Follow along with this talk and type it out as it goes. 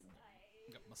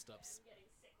my stuffs.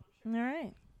 All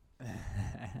right.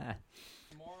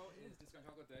 Tomorrow is Discount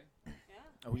Chocolate Day.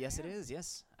 Oh, yes, it is.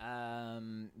 Yes.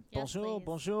 Bonjour, please.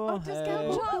 bonjour.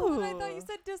 Discount chocolate. I thought you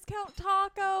said discount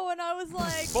taco, and I was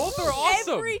like, Both are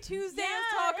awesome. Every Tuesday is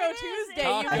Taco it is. Tuesday.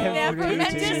 Taco You can never Every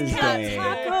mention Tuesday.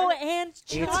 Taco and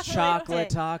chocolate. It's chocolate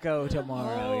taco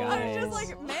tomorrow, I guys. was just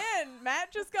like, man,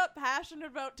 Matt just got passionate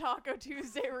about Taco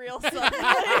Tuesday real suddenly.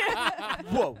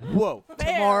 Whoa.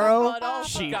 Fair, Tomorrow, but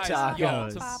also- sheep Guys, tacos. yo,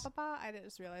 I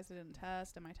just realized I didn't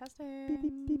test. Am I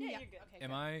testing? Yeah, you're good. Okay,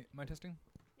 Am I testing?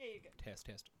 Yeah, you're good. Test.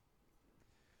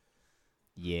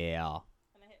 Yeah.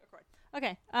 And I hit record.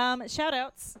 Okay. Shout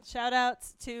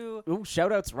outs to. Ooh,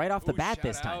 shout-outs right off the Ooh, bat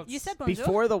this time. shout-outs. You said bonjour.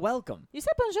 Before the welcome. You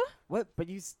said bonjour. What? But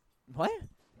you... What?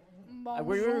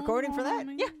 Were you recording for that?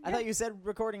 Yeah. I thought you said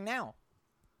recording now.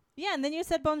 Yeah, and then you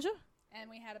said bonjour.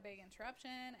 And we had a big interruption,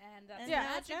 and that's And the yeah,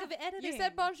 magic yeah. of editing. You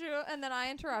said bonjour, and then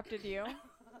I interrupted you. And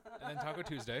then Taco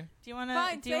Tuesday. Do you want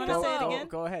Fine, to? Do you say want to hello. say it again?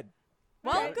 Go ahead.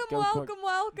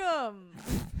 Welcome.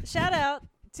 Shout out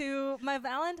to my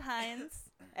Valentines.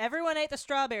 Everyone ate the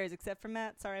strawberries except for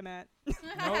Matt. Sorry, Matt. No,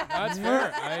 that's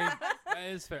fair. That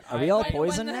is fair. Are we all When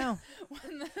poisoned the- now?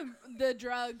 When the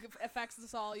drug affects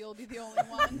us all, you'll be the only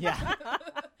one. Yeah.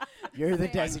 You're the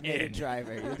I'm designated in.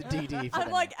 driver. You're the DD for I'm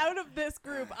the like, night. out of this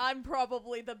group, I'm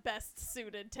probably the best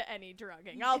suited to any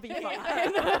drugging. I'll be fine.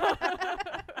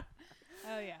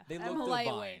 Oh yeah, They I'm look a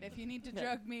lightweight. divine. If you need to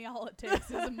drug me, all it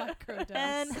takes is a microdose.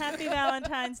 And happy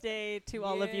Valentine's Day to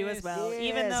all of you as well. Yes,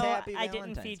 even though happy I didn't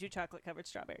Valentine's. feed you chocolate-covered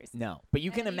strawberries. No, but you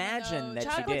can And even imagine though that she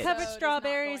chocolate did. covered- Chocolate-covered Episode is not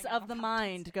strawberries going of on the Valentine's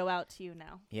mind Day. go out to you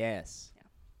now. Yes.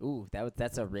 Ooh,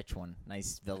 that's a rich one.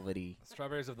 Nice velvety.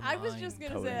 Strawberries of the I mind. was just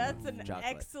going to Coated say, that's an in chocolate.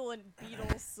 excellent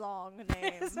Beatles song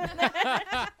name.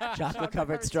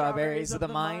 Chocolate-covered strawberries of the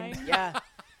mind. Yeah,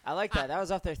 I like that. That was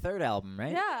off their third album,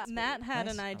 right? Yeah. Matt had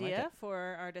Nice. an I like idea it.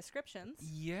 for our descriptions.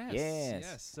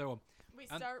 Yes. So, We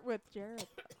start with Jared.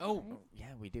 oh, Yeah,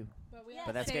 we do. But, we Yeah, have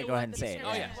But to that's say good. Go what ahead and the say it. Oh,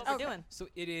 description yeah. is. What we're doing. so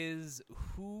it is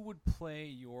who would play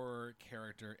your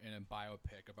character in a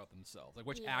biopic about themselves? Like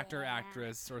which actor, Yeah.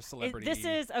 actress, or celebrity? This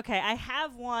is okay. I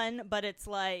have one, but it's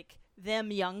like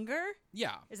them younger.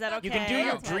 Yeah. Is that okay? You can do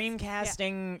your Okay. dream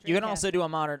casting. You can also do a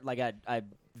modern, like a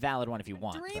valid one if you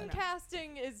want. Dream but-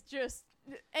 casting is just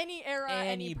any era,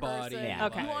 any Anybody. person. Yeah.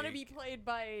 Okay. You want to be like played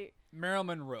by... Marilyn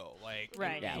Monroe, like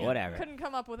Right. Yeah, whatever. Couldn't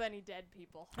come up with any dead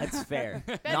people. That's fair.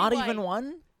 Betty Not White. even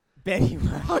one? Betty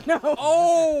White. Oh, no.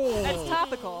 Oh, That's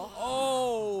topical.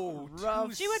 Oh, Rough.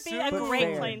 too She would be a Super soon. great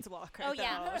fair. planeswalker. Oh,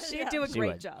 yeah. though. She'd Yeah. do a She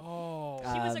great would. job. Oh,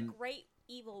 Uh, She was a Um, great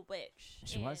evil witch.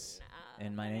 she was?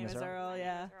 In My My Name is Earl. Earl.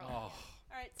 Yeah. oh. All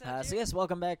right. So yes,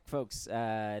 welcome back, folks.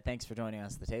 Thanks for joining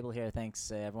us at the table here. Thanks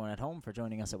everyone at home for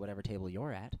joining us at whatever table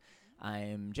you're at.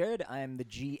 I'm Jared. I'm the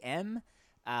GM.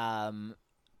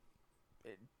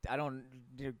 I don't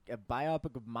do a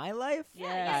biopic of my life.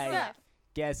 Yes. I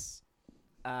guess.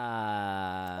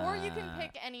 Or you can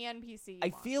pick any NPC you I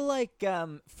want. feel like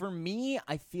for me,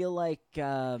 I feel like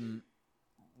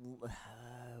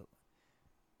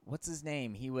what's his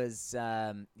name? He was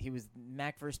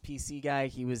Mac vs. PC guy.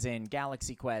 He was in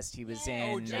Galaxy Quest. He was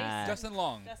Oh, in Justin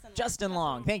Long. Justin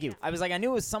Long. Thank you. I was like, I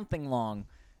knew it was something long.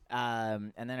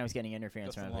 And then I was getting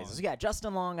interference from Justin other places. Long. So yeah,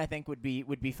 Justin Long I think would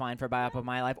be fine for a biopic of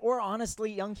my life. Or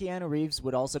honestly, young Keanu Reeves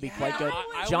would also be quite good.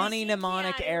 I Johnny was-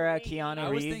 Mnemonic Keanu era Reeves. Keanu I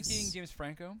was Reeves thinking James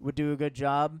Franco. would do a good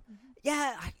job.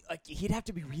 Yeah, he'd have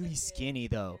to be really skinny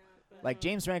though. Like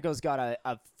James Franco's got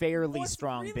a fairly What's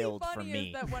strong really build for funny me.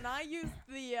 is that when I used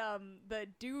the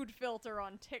dude filter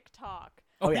on TikTok,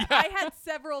 Oh yeah. I had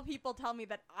several people tell me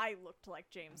that I looked like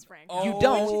James Franco. You Oh.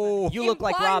 don't. You look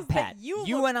like implies Rob that Pat. you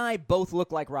You look- and I both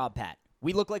look like Rob Pat.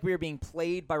 We look like we were being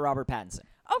played by Robert Pattinson.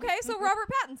 Okay, so Robert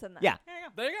Pattinson then. Yeah. There you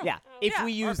go. There you go. Yeah, if Yeah.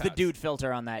 we use the Pats. dude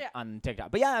filter on that Yeah. on TikTok.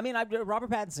 But yeah, I mean, Robert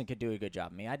Pattinson could do a good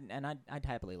job of me, I'd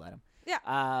happily let him.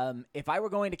 Yeah. If I were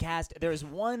going to cast, there's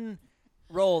one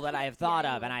role that I have thought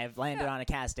of, and I have landed on a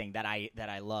casting that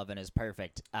I love and is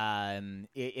perfect.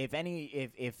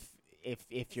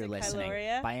 If you're it listening,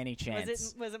 Kyloria? by any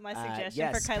chance, Was it my suggestion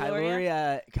yes, for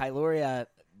Kyloria? Kyloria,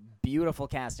 beautiful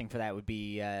casting for that would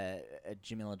be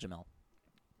Jamila Jamil.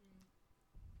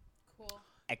 Cool.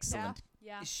 Excellent.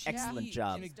 Yeah. Is she Excellent in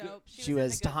job. a good- Dope. She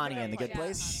was in The Good Tahani in The Good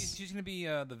Place. Place. She's gonna be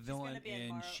the She's villain gonna be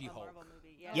in a She-Hulk. Marvel movie.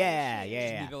 Yeah, She's yeah, gonna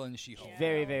yeah. be villain in She-Hulk. Yeah.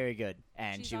 Very, very good,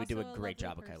 and She's she would do a also a great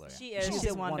job lovely of Kyloria. person. She is. She's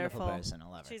She's a wonderful wonderful. person. I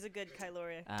love her. She's a good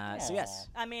Kyloria. So yes,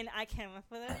 I mean, I came up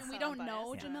with it. And we so don't I'm know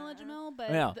biased. Jamila Jamil,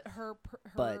 but No. her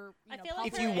But you I know, feel like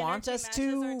if her you energy want us matches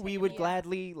to, our we type would of-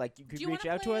 gladly like you could Do you reach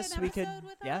wanna out to play us. an We could, episode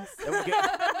with yeah,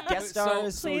 us? guest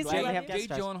stars. So, we Please would gladly do. have guest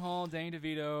Jake stars. Gyllenhaal, Danny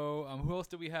DeVito. Who else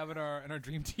do we have in our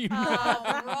dream team? Rock,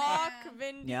 man.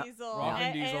 Vin Yeah. Diesel. Rock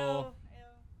Yeah. Vin Diesel.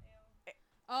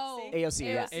 Oh, AOC,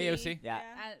 yeah. AOC. Yeah.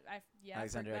 Yeah,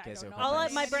 Alexander, okay, so All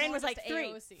Conference. my brain was Just like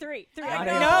three. I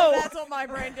know, know. That's what my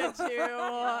brain did too.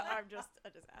 I'm just a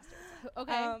disaster.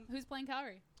 Okay, who's playing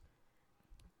Calree?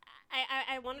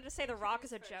 I wanted to say The Rock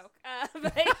is a joke.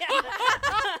 But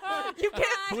yeah. You can't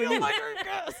steal my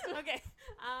ghost. Okay.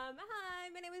 Hi,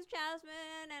 my name is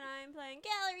Jasmine, and I'm playing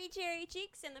Calree Cherry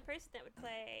Cheeks, and the person that would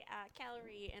play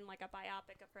Calree in like a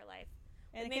biopic of her life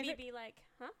would maybe be like,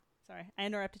 huh? Sorry, I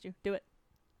interrupted you. Do it.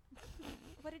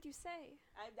 What did you say?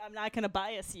 I'm not gonna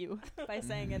bias you by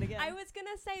saying it again. I was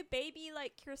gonna say baby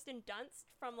like Kirsten Dunst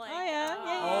from like. Oh yeah,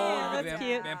 Oh, that's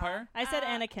cute. Vampire. I said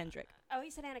Anna Kendrick. Oh, he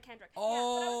said Anna Kendrick.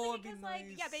 Oh, yeah, but I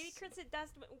was that'd be thinking because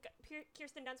nice. baby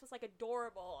Kirsten Dunst was like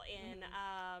adorable in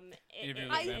Interview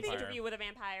with a Vampire. Interview with a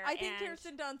Vampire. I think and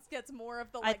Kirsten Dunst gets more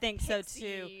of the I like think so pixie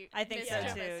too. I think so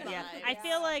mischievous too. Yeah. vibe. I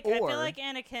feel like Or-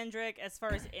 Anna Kendrick as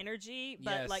far as energy,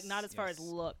 but Yes, like not as far as yes.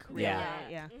 look. Really. Yeah.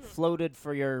 Yeah. Mhm. Floated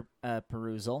for your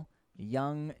perusal,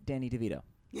 young Danny DeVito.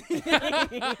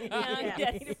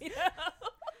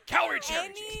 Calree Cherry.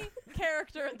 Any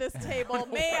character at this table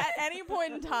may at any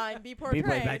point in time be portrayed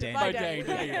played by Danny. By Danny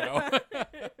Danny DeVito. DeVito.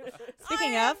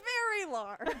 Speaking I am of, very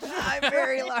large. I'm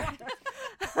very large.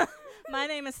 my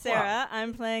name is Sarah.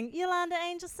 I'm playing Iolanda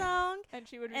Angel Song. And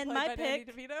she would be And played my by Danny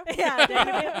pick- DeVito. Yeah,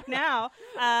 Danny DeVito. Now,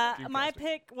 Dream my casting.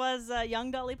 pick was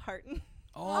young Dolly Parton.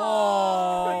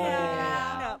 Oh,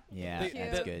 yeah. Yeah, The,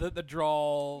 that's the, good. The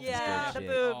drawl. Yeah, good the shit.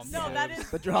 boobs. No, that is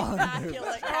The draw on the boobs.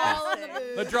 immaculate Drawl on the casting.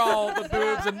 boobs. The drawl, the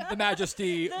boobs, and the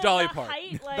majesty. Dolly the Parton.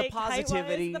 height, like,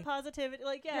 positivity. height-wise, the positivity.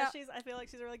 Like, yeah, Yeah. I feel like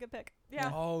she's a really good pick. Yeah.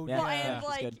 Oh, Yeah. Well, yeah. and she's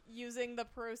like good. using the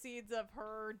proceeds of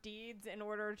her deeds in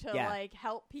order to Yeah. like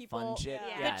help people. Fun shit.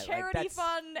 Yeah. The Yeah, like, charity that's-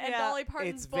 fund and Yeah. Dolly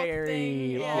Parton's It's book very,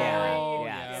 thing. Yeah. Very Oh,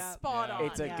 yeah. spot Yeah. on.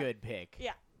 It's a Yeah. good pick.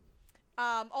 Yeah.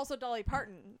 Also, Dolly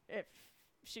Parton, if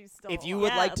she's still If you alive.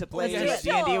 would like to play let's do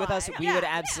it. D&D with us, Still we alive. would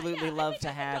Yeah. absolutely I love think to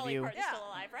I think have Dolly you. Parton's Yeah. still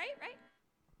alive, right?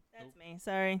 That's me.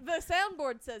 Sorry. The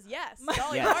soundboard says yes.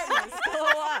 Dolly Yes. Parton is still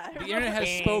alive. The internet has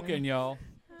Bing. spoken, y'all.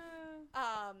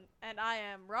 And I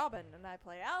am Robin, and I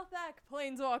play Althak,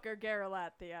 Planeswalker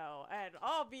Garalathio, and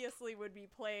obviously would be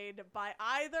played by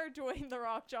either Dwayne The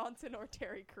Rock Johnson or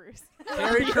Terry Crews.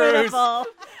 Terry Crews. Beautiful.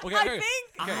 Okay, I okay.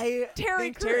 think, I Terry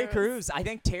think Terry Crews. Crews. I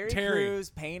think Terry Crews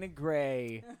painted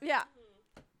gray. yeah.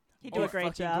 You do a great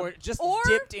fucking job. Just Or-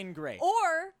 dipped in gray.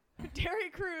 Or Terry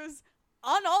Crews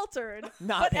unaltered,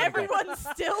 Not but painted gray. everyone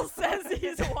still says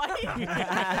he's white.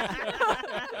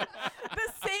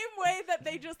 The same way that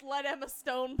they just let Emma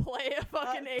Stone play a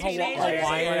fucking Asian Hawaii. Asian.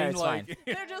 Hawaiian, it's fine.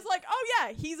 They're just like, oh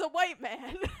yeah, he's a white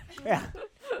man. Yeah.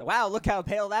 Wow, look how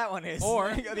pale that one is.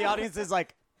 Or- the audience is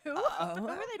like, Who? Who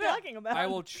are they talking about? I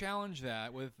will challenge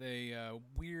that with a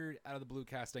weird, out of the blue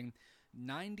casting.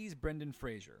 90s Brendan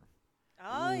Fraser.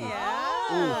 Oh, yeah.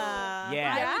 Ooh, yeah.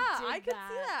 Yeah, dig I could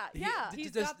see that. He- Yeah. d-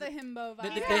 He's does got the himbo The,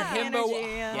 vibe. the Yeah. himbo,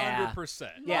 Energy, yeah.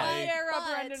 100%. Yeah. My Like, era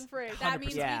But Brendan Fraser. That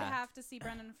means 100%. we'd Yeah. have to see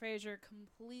Brendan Fraser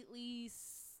completely,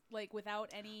 like,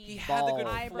 without any. he had the good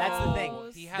Bald. flow. That's the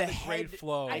thing. He had the great head-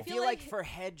 flow. I feel feel like like- for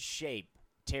head shape,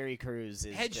 Terry Crews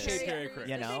is Head just, shape Terry Crews.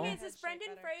 You The know? thing is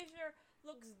Brendan Fraser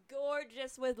looks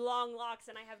gorgeous with long locks,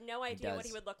 and I have no idea what does.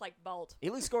 he would look like bald. He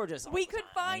looks gorgeous. all We the could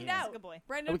time. find He's- out. Good boy.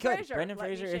 Brendan We could. Fraser. Brendan let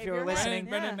me Fraser, if shave you're your head. listening.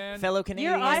 Brendan, man. Fellow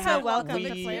Canadians, also have welcome one to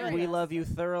with play with we us. love you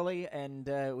thoroughly, and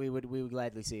we would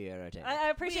gladly see you at our table. I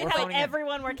appreciate We're how phoning in.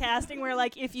 everyone we're casting, we're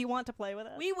like, if you want to play with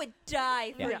us. We would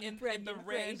die for Yeah. in the Brendan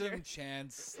random Fraser.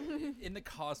 chance in the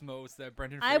cosmos that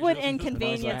Brendan Fraser I would doesn't-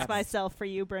 inconvenience happens. myself for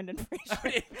you, Brendan Fraser. I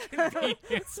would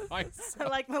inconvenience myself. I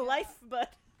like my life,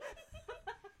 but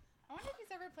I wonder if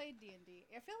he's ever played D&D.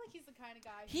 I feel like he's the kind of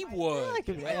guy. He might- would. I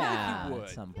could- He yeah, would. at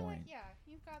some I feel like, point. yeah,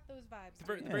 you've got those vibes. At the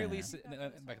very, to the very you. least, You've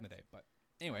got those back in the vibes. day. But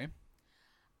anyway,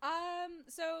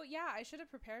 So yeah, I should have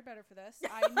prepared better for this.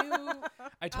 I knew.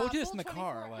 I told you this full in the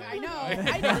car. 24 Like, I know.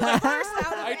 I knew the first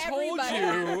out of I told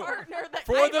everybody. you. Partner that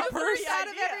For kind the of first Out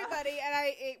of idea. everybody,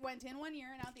 and it went in one ear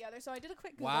and out the other. So I did a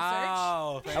quick Google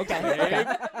Wow. Thanks, Okay, babe. okay.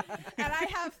 search, and I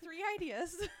have 3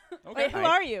 ideas. Okay. wait, who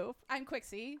are you? I'm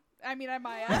Quixie. I'm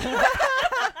Maya.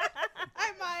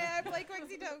 I'm Maya. I play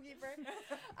Quixie Tomekeeper.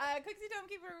 Quixie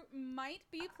Tomekeeper might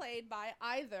be played by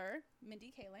either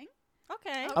Mindy Kaling.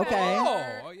 Okay. Okay.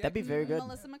 Oh, yeah. That'd be very good.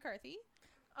 Melissa McCarthy.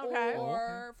 Okay.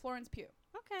 Or Florence Pugh.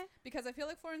 Okay. Because I feel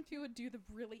like Florence Pugh would do the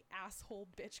really asshole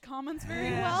bitch comments very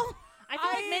Yeah. well. I feel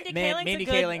like Mindy Man, Kaling's Mindy a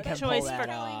good Kaling can pull choice that for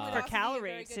off. for Would also be a Calree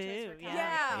very good choice too. for Yeah. Calree.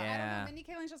 Yeah. I don't Yeah. know. Mindy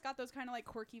Kaling's just got those kind of like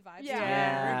quirky vibes. Yeah. to her.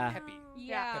 Yeah. Very peppy.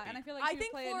 Yeah, Peppy. and I feel like I she would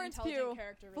think play Florence an intelligent Pugh.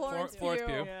 character really Florence well, too.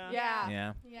 Pugh. Yeah. Yeah.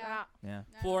 Yeah. Yeah. Yeah.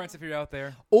 Florence, if you're out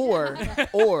there. Or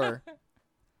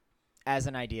as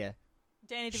an idea,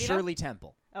 Danny DeVito. Shirley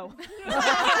Temple. Oh.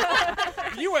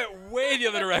 You went way the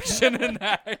other direction in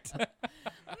that.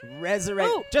 Resurrect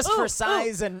Ooh, just ooh, for ooh.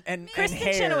 size and Kristen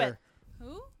hair. Chenoweth.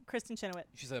 Who? Kristen Chenoweth.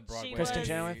 She's a Broadway. Kristen was-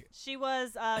 Chenoweth? She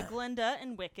was Glinda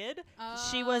in Wicked.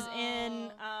 She was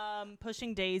in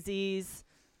Pushing Daisies.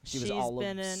 She was She's all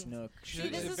been of in. Snook. She's See,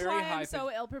 a this is very why high I'm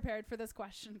so ill prepared for this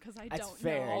question because I That's don't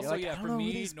fair. know. You're Also, like, yeah, I don't for know who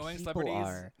me, these knowing people celebrities,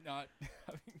 are. not.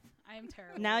 I am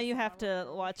terrible. Now at you this have to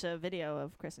level. watch a video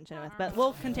of Kristen Chenoweth, but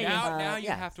we'll continue. now you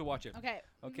yeah. have to watch it. Okay.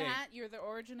 Okay. Matt, you're the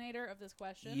originator of this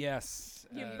question. Yes.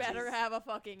 You uh, better have a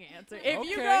fucking answer. If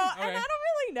you Okay, go, all and right. I don't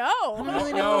really know. I don't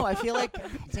really know. I feel like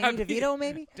Danny DeVito,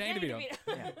 maybe? Danny DeVito.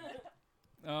 Yeah.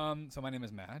 So my name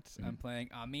is Matt. Mm-hmm. I'm playing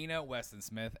Armmina Weston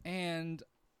Smith, and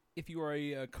if you are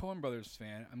a Coen Brothers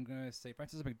fan, I'm gonna say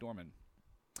Frances McDormand.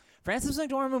 Frances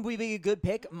McDormand would be a good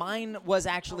pick. Mine was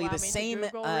actually Allow the me to same.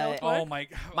 Google real quick. Oh my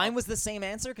god. Mine was the same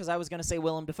answer because I was going to say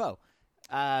Willem Dafoe.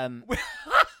 And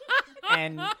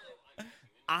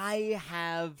I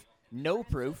have no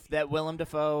proof that Willem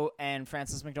Dafoe and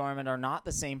Frances McDormand are not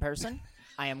the same person.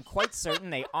 I am quite certain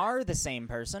they are the same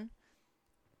person.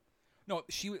 No,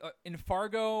 she in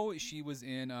Fargo. She was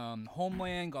in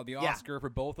Homeland. Got the Yeah. Oscar for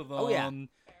both of them. Oh, yeah.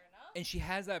 And she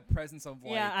has that presence of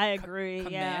like. Yeah, I agree,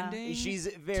 yeah. Commanding. She's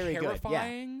very good. Yeah.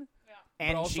 terrifying.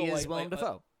 And also, she is like- Willem like,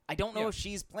 Dafoe. I don't know yeah. if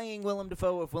she's playing Willem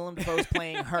Dafoe, if Willem Dafoe's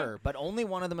playing her, but only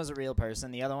one of them is a real person.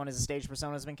 The other one is a stage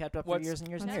persona that's been kept up for What's- years and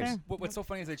years and That's years. fair. What's so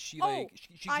funny is that she Oh, like.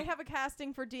 She I have a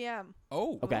casting for DM.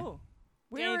 Oh. Okay. Ooh.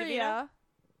 Danny DeVito? Wiria,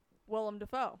 Willem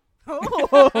Dafoe.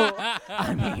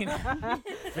 I mean,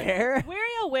 fair.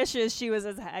 Wiria wishes she was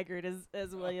as haggard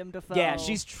as William Dafoe. Yeah,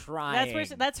 she's trying.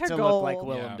 That's her to goal. look like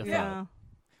Willem Yeah. Dafoe. Yeah.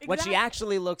 What she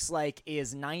actually looks like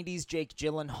is 90s Jake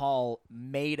Gyllenhaal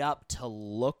made up to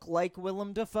look like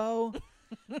Willem Dafoe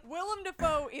Willem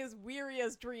Dafoe is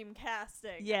Wiria's dream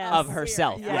casting Yes. of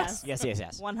herself. Yes. Yes.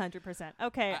 100%.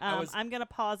 Okay, I was- I'm gonna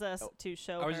pause us to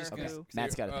show I was her just gonna who. say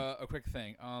Matt's got a a quick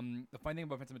thing. The funny thing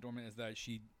about Frances McDormand is that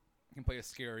she can play a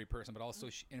scary person, but also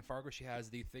in Fargo she has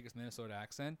the thickest Minnesota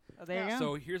accent. Oh, there you go.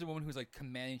 So here's a woman who's like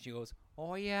commanding. She goes,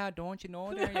 "Oh yeah, don't you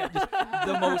know there?" Yeah, just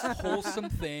the most wholesome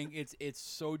thing. It's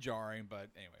so jarring, but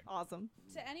anyway. Awesome.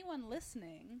 To anyone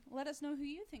listening, let us know who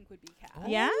you think would be cast.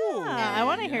 Yeah, I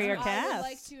want to hear your yeah. I cast. would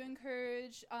like to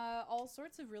encourage all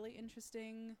sorts of really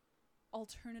interesting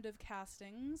alternative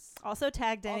castings. Also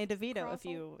tag Danny All DeVito across if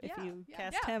you yeah.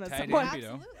 cast Yeah. him as Tag someone. Danny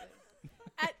DeVito. Absolutely.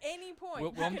 At any point, Will-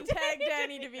 you can tag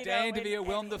Danny DeVito. Danny in DeVito,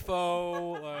 Willem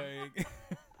Dafoe, like.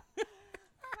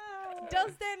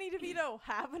 Does Danny DeVito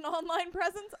have an online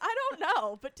presence? I don't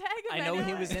know, but tag him. I know he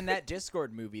anyway. was in that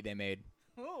Discord movie they made.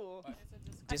 Ooh.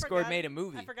 Discord made a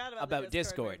movie I forgot about about the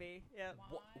Discord. Discord. Movie.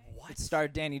 Yeah. It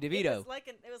starred Danny It DeVito. was like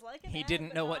an He ad, didn't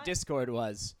but know what not- Discord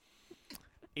was.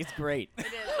 It's great. It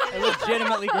is. It's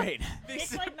legitimately great.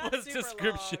 It's like not was super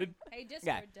description. Hey, Discord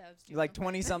Yeah. devs. do Like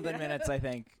something. 20-something minutes, I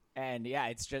think. And yeah,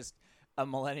 it's just a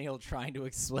millennial trying to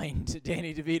explain to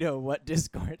Danny DeVito what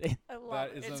Discord is. I love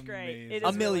That it. is It's great. amazing. It A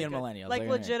is million really good. millennials. Like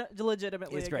they're gonna-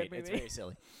 legitimately It's a great. good It's movie. very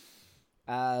silly.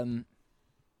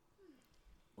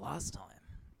 Last time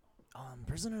on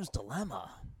Prisoner's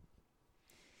Dilemma,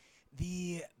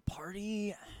 the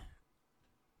party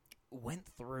went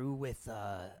through with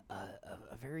a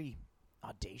very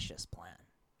audacious plan.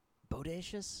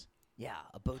 Bodacious? Yeah,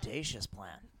 a bodacious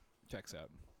plan. Checks out.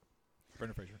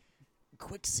 Brendan Fraser.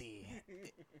 Quixie,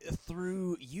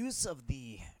 through use of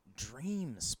the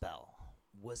dream spell,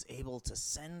 was able to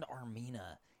send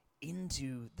Armmina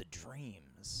into the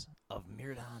dreams of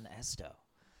Mirdan Esto,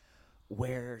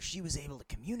 where she was able to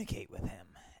communicate with him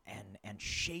and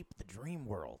shape the dream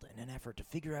world in an effort to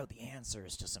figure out the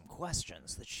answers to some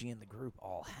questions that she and the group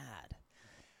all had.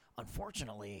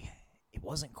 Unfortunately, it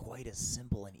wasn't quite as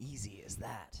simple and easy as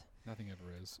that, Nothing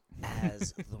ever is.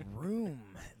 as the room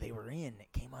they were in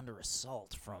came under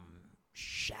assault from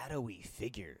shadowy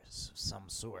figures of some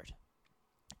sort,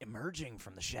 emerging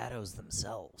from the shadows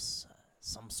themselves,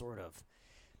 some sort of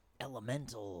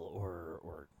elemental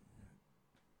or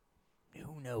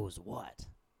who knows what.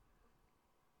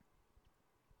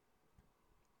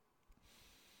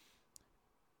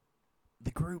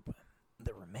 The group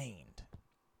that remained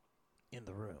in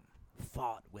the room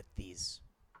fought with these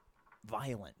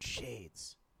violent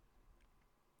shades,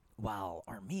 while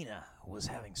Armmina was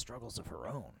having struggles of her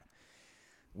own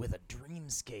with a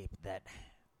dreamscape that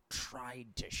tried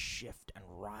to shift and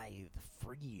writhe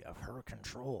free of her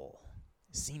control,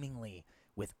 seemingly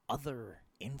with other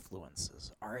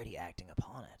influences already acting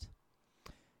upon it.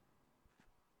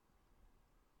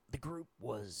 The group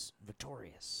was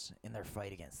victorious in their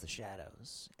fight against the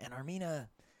shadows, and Armmina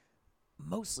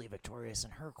mostly victorious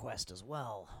in her quest as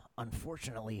well,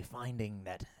 unfortunately finding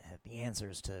that the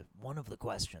answers to one of the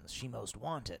questions she most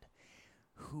wanted,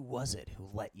 who was it who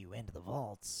let you into the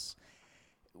vaults,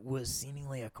 was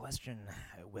seemingly a question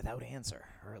without answer,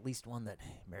 or at least one that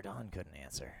Myrdan couldn't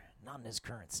answer, not in his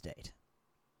current state.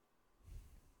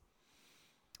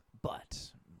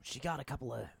 But she got a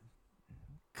couple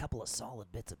of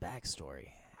solid bits of backstory,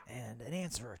 and an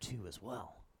answer or two as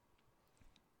well.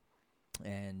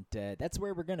 And that's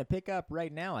where we're going to pick up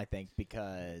right now, I think,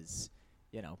 because,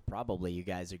 probably you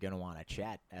guys are going to want to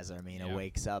chat as Armmina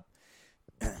wakes up.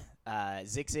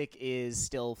 Zik is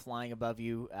still flying above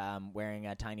you, wearing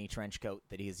a tiny trench coat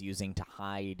that he is using to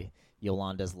hide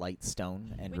Yolanda's light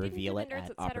stone and reveal it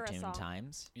at opportune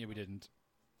times. Yeah, we didn't.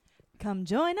 Come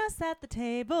join us at the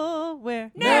table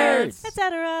where Nerds!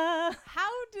 etc.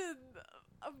 How did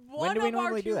When one do we of our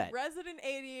normally do two that? resident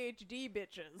ADHD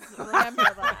bitches remember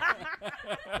that?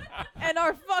 And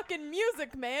our fucking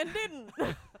music man didn't.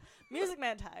 Music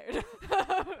man tired.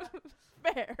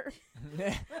 Fair. I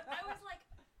was like,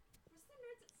 what's the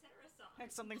Nerds Etc. song?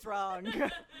 Something's wrong.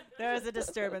 There is a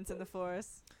disturbance in the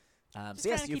force. So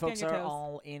yes, you keep you on folks your are toes.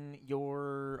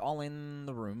 all in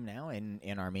the room now in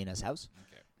Armina's house.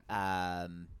 Okay.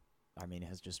 Armmina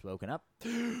has just woken up.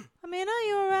 Armmina,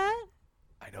 you alright?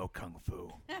 I know kung fu.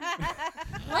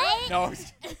 What? No.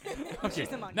 Okay.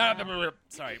 She's a monkey No, now. no,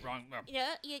 sorry, wrong. No.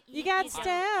 You got you-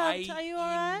 stabbed. Are you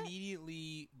alright?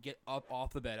 Immediately get up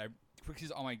off the bed. I quickly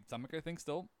on my stomach, I think,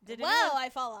 still. Did Whoa, anyone, I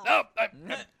fall off.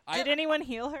 No, did anyone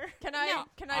heal her? Can I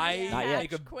I catch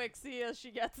make a- Quixie as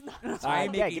she gets knocked? I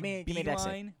yeah, make give me a dex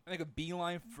save. beeline. I make a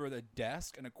beeline for the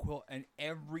desk and a quilt and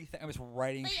everything. I'm just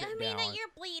writing Like, shit I mean, down. you're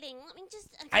bleeding. Let me just.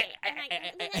 I- Okay. I- I'm like,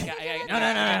 no,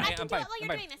 I can I'm do fine, it while I'm you're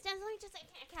fine. doing this. Let me just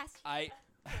cast. I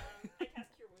I cast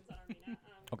Cure Wounds on Armmina.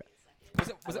 Okay.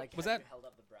 was that held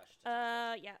up the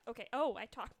brush? Yeah. Okay. Oh, I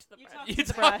talked to the brush. you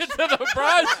the brush. talked to the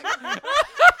brush?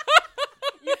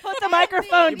 You put the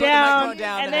microphone down,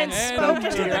 down and then and spoke then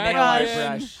into to the the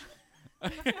brush.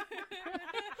 brush.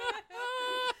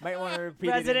 Might want to repeat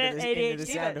Resident it into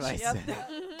the ADHD sound bitch. device. Yep.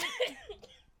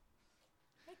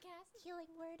 I cast Healing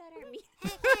Word on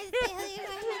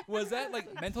Armmina. Was that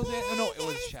like mental damage? Oh no, it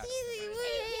was chat.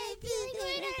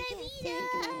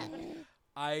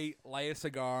 I light a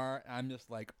cigar. I'm just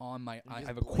like on my. I just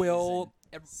have a quill.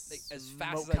 blazing. As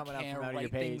fast Smoke as I coming up can, from out of your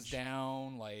write things page.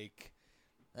 down. Like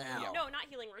Ow. No, not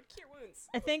Healing Word. Cure Wounds.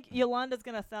 I think Yolanda's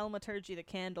gonna thaumaturgy the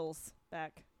candles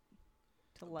back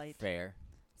to light. Fair.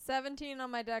 17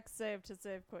 on my dex save to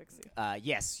save Quixie.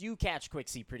 Yes, you catch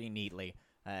Quixie pretty neatly.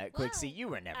 Quixie, you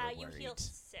were never You worried. heal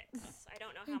 6. I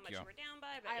don't know how Thank much you. you were down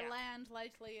by, but I yeah. land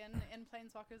lightly in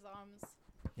Planeswalker's arms.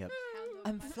 Yep. Hands over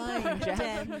I'm my flying, shoulder.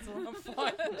 Jack. I'm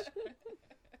fine.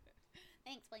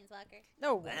 Thanks, Planeswalker.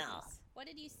 No Wow. What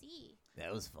did you see?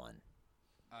 That was fun.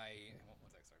 What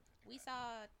was I? Sorry. We saw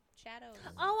shadows.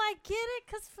 Oh, I get it,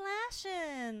 'cause flashing.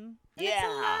 And Yeah. It's a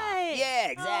light. Yeah,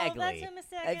 Oh, exactly. that's a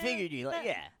mistake. I figured you like,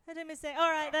 yeah. That did a mistake. All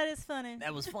right, that is funny.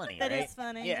 That was funny, That right? is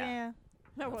funny. Yeah. Yeah.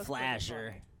 That was pretty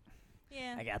Flasher. funny.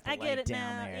 Yeah. I got the I get light it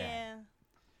down now. there. Yeah.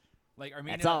 Like Armmina.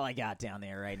 That's all I got down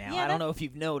there right now. Yeah, I don't know if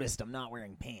you've noticed, I'm not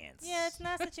wearing pants. Yeah, it's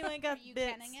nice that you ain't got Are you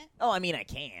bits. canning it? Oh, I mean, I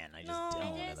can. I just No.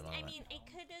 don't I at the moment. mean, it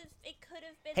could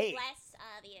have been Hey. less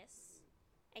obvious.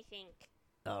 I think.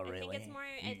 Oh, I think really? it's more-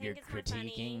 I think You're it's more funny.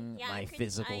 critiquing Yeah, my I'm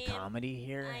physical I am- comedy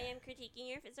here? I am critiquing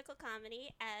your physical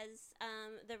comedy as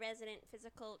the resident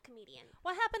physical comedian.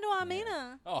 What happened to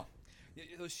Armmina? Oh,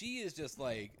 so she is just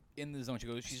like in the zone. She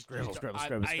goes, she's Scribble, she's- scribble, I-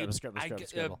 scribble, I- scribble, scribble, I scribble, get-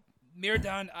 scribble.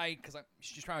 Myrdan, because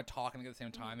she's trying to talk and at the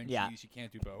same time, and Yeah. she can't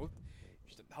do both.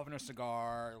 She's huffing her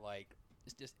cigar, like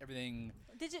it's just everything.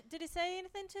 Did he say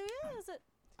anything to you? Is it?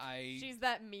 She's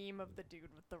that meme of the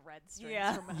dude with the red strings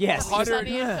Yeah. from Yes.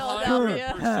 Sunny in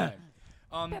Philadelphia.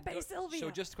 100%. Pepe Sylvia.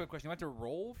 So just a quick question: you have to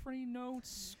roll for any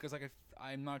notes? Because like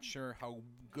I'm not sure how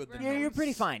good the Yeah, you're notes-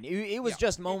 pretty fine. It was Yeah.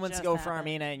 just moments just ago for happened.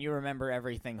 Armmina, and you remember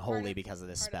everything wholly Part because of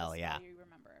this Part spell, the yeah. You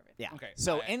remember everything. Yeah. Okay,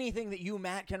 So I- anything that you,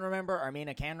 Matt, can remember,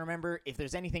 Armmina can remember. If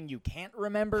there's anything you can't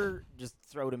remember, just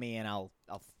throw to me, and I'll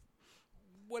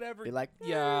Whatever. be like,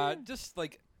 Yeah, just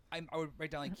like I would write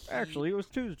down like it was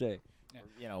Tuesday.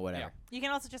 you know, whatever. You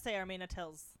can also just say Armmina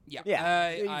tells. Yeah, Yeah,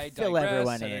 you I fill digress,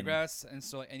 everyone I in. digress, and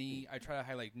so I try to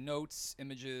highlight notes,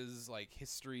 images, like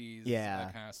histories, Yeah.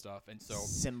 that kind of stuff, and so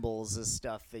Symbols of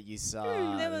stuff that you saw.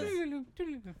 There was.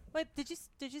 Wait, did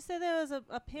you say there was an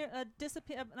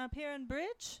appearing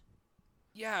bridge?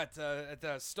 yeah, at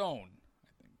the stone,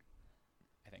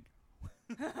 I think.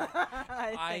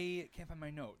 I can't find my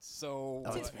notes, so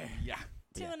Oh, that's fair. yeah,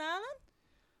 To Yeah. an island?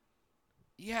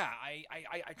 Yeah,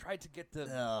 I tried to get the.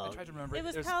 I tried to remember. It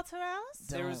was There's- Palteralis?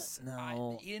 There's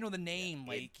No. he didn't know the name.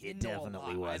 Yeah, like it he didn't know a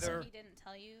definitely lot. wasn't. Either, He didn't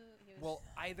tell you. He was well,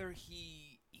 either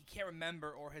he can't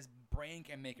remember or his brain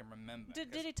can make him remember. Did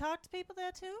 'cause he talk to people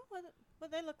there too? What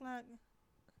they look like?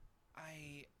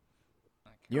 I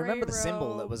You remember the Gray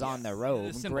symbol that was on their robe?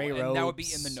 The symbol, Gray and robes. that would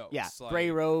be in the notes. Yeah, like-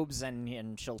 gray robes,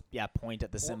 and she'll point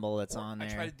at the symbol that's on there.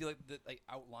 I tried to do like the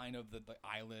outline of the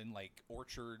island, like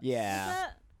orchards.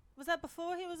 Yeah. Was that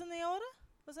before he was in the order?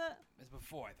 Was that? It's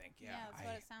before, I think. Yeah. that's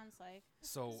what it sounds like.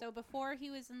 So So before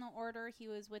he was in the order, he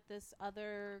was with this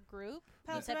other group.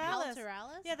 The- You said Palteralis.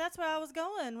 Palteralis? Yeah, that's where I was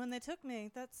going when they took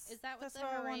me. That's Is that what that's the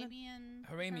where I wanted-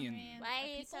 Armmina. Why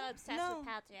are you so obsessed No. with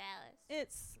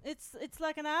Palteralis? It's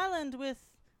like an island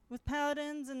with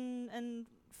paladins and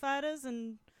fighters,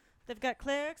 and they've got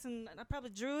clerics and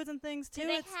probably druids and things too. Do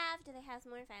they have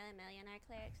more Filomellionar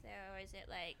clerics there, or is it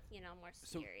like more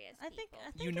So- serious? I think people?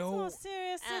 it's You more know-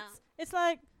 serious. Oh. It's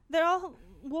like they're all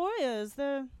warriors.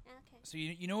 Okay. So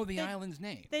you know the They- island's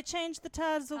name? They changed the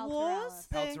tides of wars.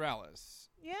 Palteralis. Palteralis.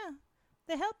 Yeah,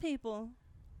 they help people.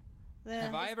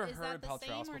 Have I ever Is heard that the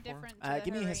Palteralis same or before? different to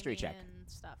Give me a history check. Arabian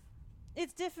stuff?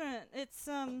 It's different. It's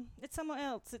somewhere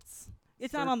else.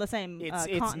 It's not on the same It's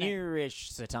continent.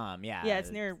 nearish Satam, yeah. Yeah,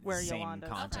 it's near where same Yolanda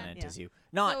is. continent Okay. as you.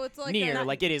 Not So it's like near, a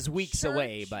like it is weeks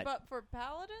away, Church, but for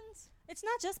paladins. It's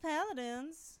not just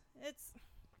paladins. It's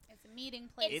It's a meeting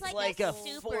place. It's It's like like, a a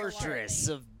super fortress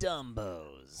of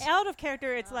Dumbos. out of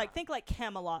character. It's like think like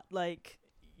Camelot, like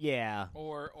yeah,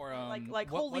 Or like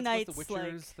Holy what's Knights, the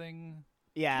Witcher's like- thing?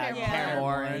 yeah, Paramore.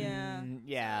 Paramore, Yeah. and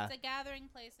yeah, So it's a gathering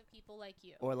place of people like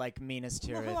you. or like Minas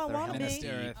Tirith who I or wanna Helm's be.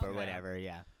 Deep or Okay. whatever,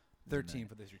 yeah. 13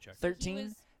 for the history check. So he 13.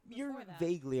 was You're before that.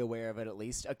 vaguely aware of it, at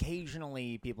least.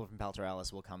 Occasionally, people from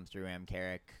Palteralis will come through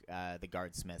Amcarrick. The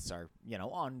guardsmiths are,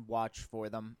 on watch for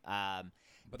them.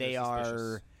 But They they're are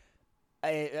suspicious.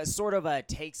 a sort of a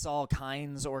takes all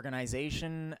kinds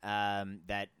organization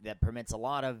that permits a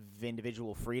lot of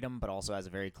individual freedom, but also has a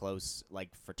very close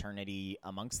fraternity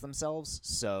amongst themselves.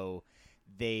 So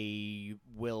they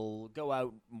will go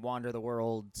out, wander the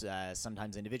world,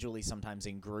 sometimes individually, sometimes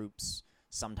in groups,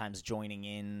 sometimes joining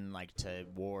in to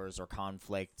wars or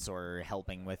conflicts or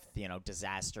helping with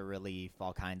disaster relief,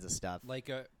 all kinds of stuff. Like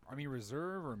a Army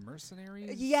Reserve or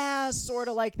mercenaries? Yeah, sort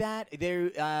of like that.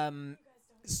 They're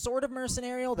sort of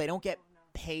mercenarial. They don't get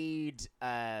paid,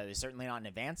 certainly not in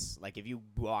advance. Like if you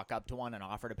walk up to one and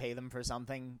offer to pay them for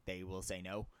something, they will say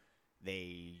no.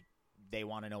 They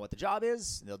want to know what the job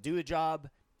is. They'll do the job.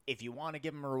 If you want to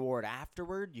give them a reward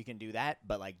afterward, you can do that.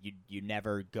 But you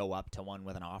never go up to one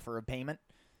with an offer of payment.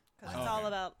 because it's all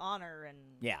about honor and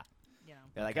Yeah, you know.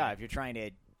 they're like, oh, if you're trying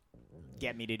to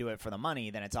get me to do it for the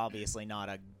money, then it's obviously not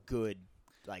a good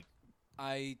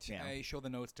I Yeah. show the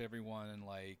notes to everyone, and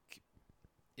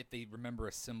if they remember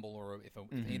a symbol or if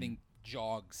Mhm. anything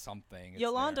jogs something. it's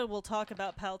Yolanda there. will talk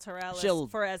about Palteralis She'll-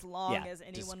 for as long yeah, as just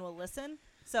anyone will listen.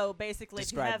 So basically, if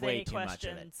you describe have way any too much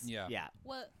of it. questions, Yeah. Yeah.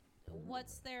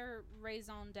 What's their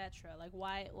raison d'etre? Like,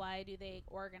 why do they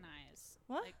organize?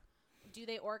 What? Like, do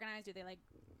they organize? Do they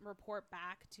report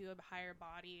back to a higher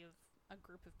body of a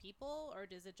group of people, or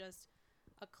is it just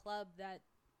a club that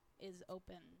is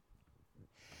open?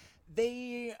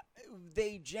 They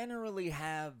generally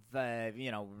have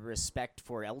respect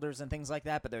for elders and things like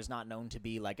that, but there's not known to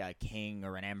be a king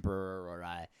or an emperor or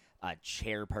a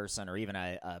chairperson or even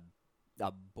a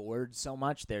board so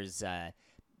much. There's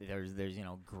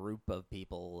group of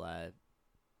people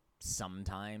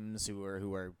sometimes who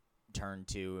are turned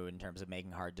to in terms of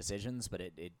making hard decisions, but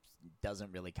it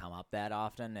doesn't really come up that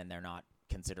often, and they're not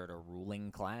considered a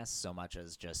ruling class so much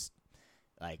as just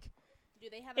Do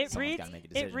they have a it Someone's reads gotta make a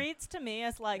it decision. reads to me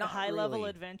as Not high level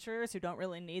really. adventurers who don't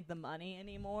really need the money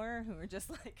anymore, who are just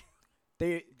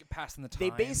they Passing the time. They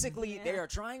basically they Yeah. are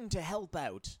trying to help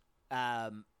out,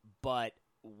 but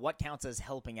what counts as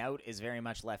helping out is very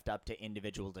much left up to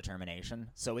individual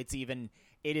determination. So it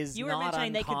is you were not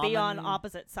mentioning they could be on uncommon-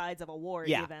 opposite sides of a war,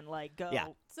 Yeah. even go. Yeah.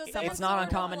 So It's someone's It's not sort of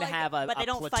uncommon to have a but they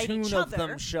don't fight platoon each of them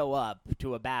other. show up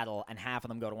to a battle, and half of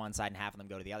them go to one side and half of them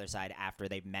go to the other side after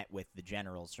they've met with the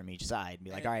generals from each side and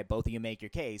be like, all right, both of you make your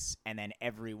case, and then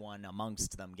everyone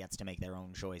amongst them gets to make their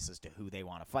own choice as to who they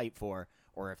want to fight for,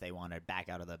 or if they want to back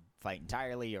out of the fight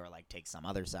entirely, or take some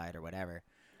other side or whatever.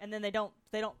 And then they don't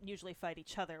usually fight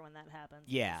each other when that happens.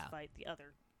 They Yeah. just fight the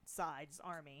other side's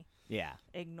army, Yeah.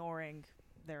 ignoring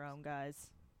their own guys.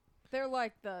 They're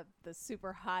like the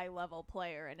super high level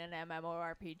player in an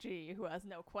MMORPG who has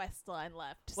no quest line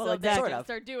left. Well, so exactly. they Sort can of.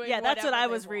 start doing Yeah, that's what whatever I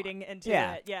they was want. reading into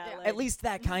Yeah. it. Yeah, Yeah. like, At least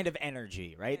that kind of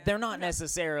energy, right? Yeah. They're not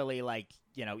necessarily like,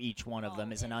 each one of All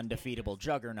them is an independent. undefeatable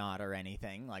juggernaut or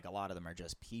anything. Like, a lot of them are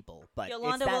just people. But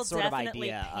Yolanda it's that will sort of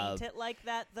definitely idea paint of, it like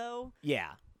that, though.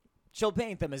 yeah. She'll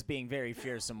paint them as being very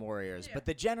fearsome warriors. Yeah. But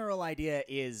the general idea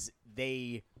is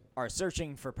they are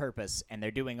searching for purpose, and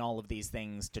they're doing all of these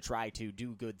things to try to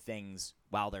do good things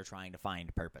while they're trying to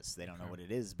find purpose. They don't know what it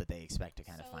is, but they expect to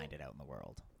kind of So- find it out in the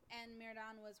world. And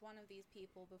Mirdan was one of these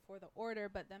people before the Order,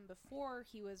 but then before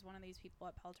he was one of these people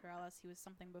at Peltoralis, he was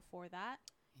something before that.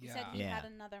 You said he Yeah. had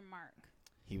another mark.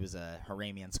 He was a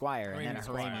Haramian squire and then a Haramian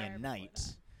squire. Haramian Before knight,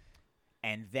 that.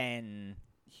 and then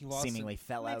He lost seemingly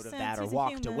fell Makes out of sense, that or he's a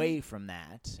walked human. away from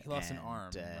that. He lost an and,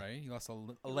 arm, uh, right? He lost a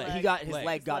Leg. leg. He got his Leg.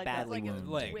 leg got His leg got badly like a wounded.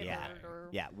 leg, Yeah, withered or-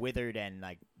 yeah, withered and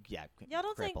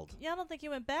crippled. Y'all don't think he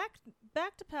went back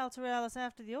to Paltoralis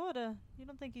after the Order? You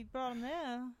don't think he brought him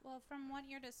there? Well, from what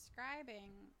you're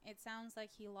describing, it sounds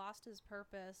like he lost his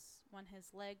purpose when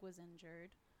his leg was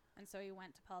injured, and so he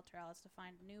went to Peltoralis to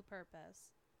find a new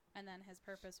purpose, and then his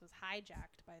purpose was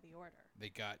hijacked by the Order. They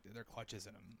got their clutches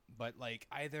in him. But like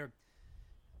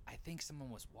I think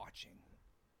someone was watching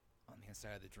on the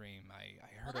inside of the dream. I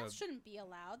Well, heard that shouldn't be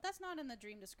allowed. That's not in the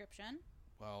dream description.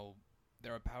 well,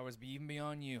 there are powers even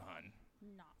beyond you, hun.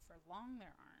 Not for long,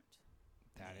 there aren't.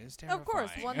 That is terrifying. Of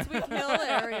course, once we kill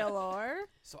Arielor,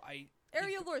 So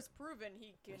Arielor's proven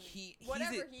he can. He's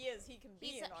Whatever a- he is, he can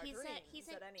be in our dreams he's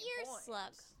an at any ear point.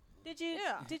 slug. Did you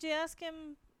Yeah. Did you ask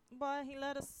him why he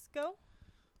let us go?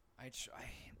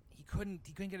 he couldn't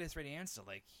get a straight answer.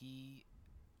 Like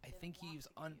I Didn't think want he was to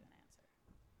give you an answer.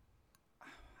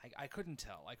 I couldn't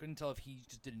tell. I couldn't tell if he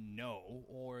just didn't know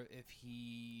or if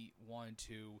he wanted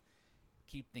to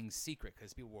keep things secret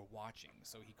because people were watching.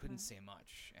 So he couldn't say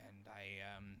much.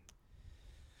 And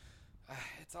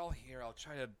it's all here. I'll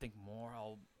try to think more.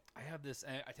 I have this.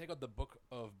 I take out the book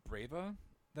of Brava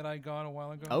that I got a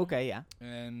while ago. Okay, yeah.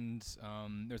 And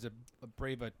there's a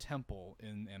Brava temple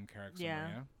in Carrick somewhere. Yeah.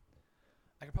 Yeah.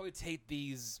 I could probably take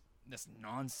this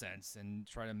nonsense and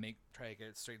try to get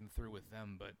it straightened through with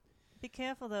them, but Be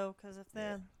careful though, because if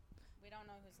they're We don't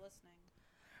know who's listening.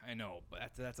 I know,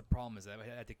 but that's the problem is that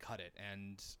I had to cut it,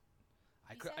 and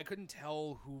I said- couldn't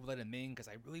tell who let him in because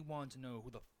I really wanted to know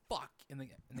who the fuck in the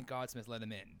Godsmith let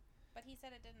him in. But he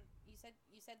said it didn't.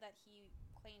 You said that he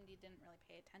claimed he didn't really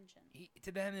pay attention.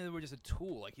 To them, they were just a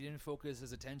tool. Like he didn't focus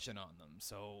his attention on them.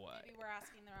 So Maybe we're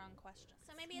asking the wrong questions.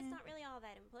 So maybe it's not really all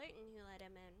that important who let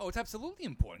him in. oh, it's absolutely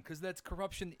important because that's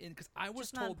corruption. Because I was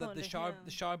Just not told that the important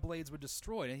to him. shard blades were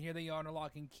destroyed, and here they are on a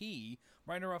lock and key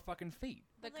right under our fucking feet.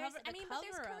 The Well, there's- cover, I mean, the but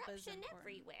there's cover-up is corruption important.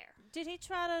 everywhere. Did he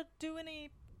try to do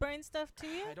any brain stuff to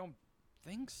you? I don't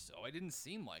think so. It didn't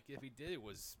seem like it. If he did, it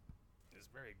was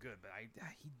very good. But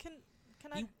Can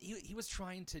I? he was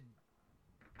trying to.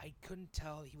 I couldn't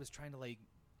tell. He was trying to like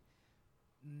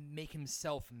make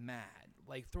himself mad,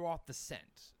 like throw off the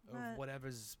scent of Right.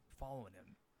 whatever's following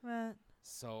him. Right.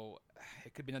 So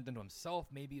it could be done to himself.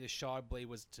 Maybe the shard blade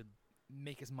was to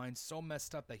make his mind so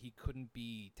messed up that he couldn't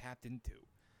be tapped into.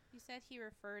 You said he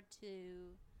referred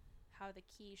to how the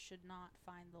key should not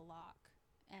find the lock,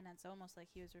 and it's almost like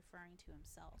he was referring to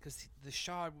himself. Because the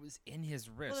shard was in his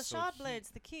wrist. Well, the so shard he-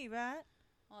 blade's the key, right?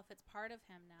 Well, if it's part of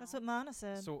him now. That's what Mana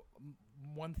said. So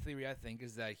one theory I think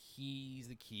is that he's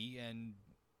the key, and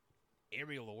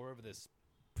Ariel, or whoever this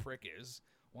prick is,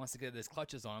 wants to get his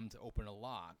clutches on him to open a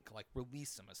lock, like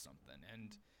release him or something,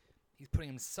 and he's putting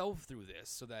himself through this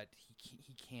so that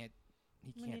he can't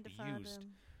we be need to find used.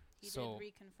 him. He so- did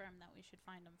reconfirm that we should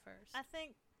find him first. I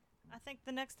think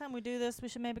the next time we do this, we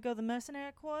should maybe go to the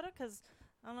mercenary quarter, because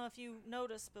I don't know if you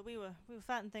noticed, but we were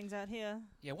fighting things out here.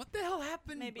 Yeah, what the hell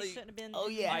happened? Maybe it Like, shouldn't have been. Oh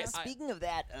in yeah. here. Speaking of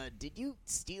that, did you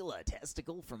steal a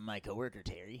testicle from my coworker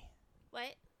Terry?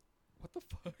 What? what the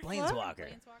fuck? Planeswalker,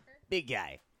 Planeswalker? big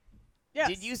guy. Yes.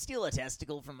 Did you steal a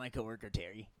testicle from my coworker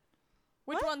Terry?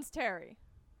 Which What? one's Terry?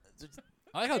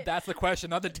 I like how that's the question,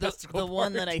 not the The testicle.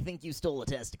 one part. that I think you stole a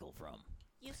testicle from.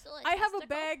 You still a I have a testicle?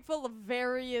 bag full of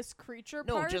various creature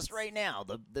No, parts. just right now.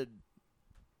 The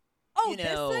Oh, you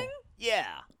know, this thing?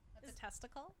 yeah. That's a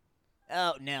testicle?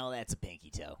 Oh, no, that's a pinky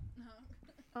toe.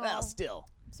 Well, Oh. still,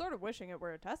 I'm sort of wishing it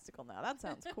were a testicle now. That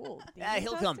sounds cool.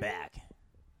 he'll come back.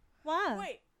 Why?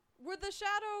 Wait, were the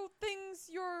shadow things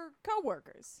your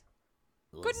coworkers?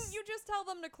 Well, Couldn't you just tell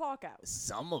them to clock out?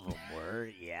 Some of them were,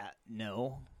 yeah.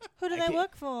 No. Who do I they can't-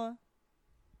 work for?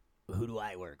 Who do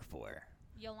I work for?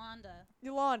 Yolanda.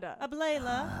 Yolanda.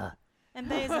 Ablayla and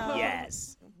Bezos.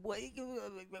 Yes.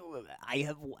 I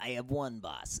have one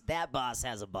boss. That boss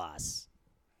has a boss.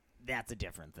 that's a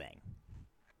different thing.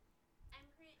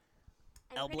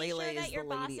 I'm pretty Elblele sure that is your the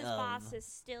lady boss's of- boss is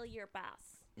still your boss.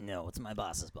 No, it's my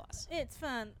boss's boss. It's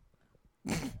fun.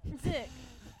 Sick.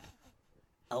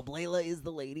 Elblele is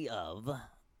the lady of...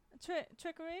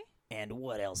 Trickery? And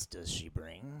what else does she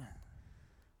bring?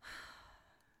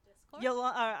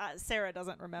 Discord? Sarah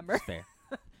doesn't remember. Fair.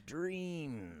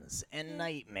 Dreams and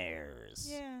nightmares.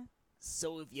 Yeah.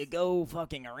 So if you go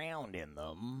fucking around in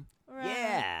them... Right.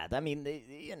 Yeah, I mean,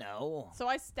 you know... So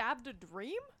I stabbed a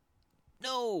dream?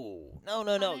 No.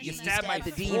 Oh, You you stabbed stabbed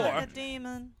the the demon. floor. The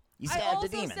demon. You I stabbed also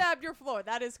the demon. stabbed your floor.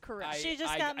 That is correct. She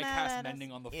just I got mad cast at us.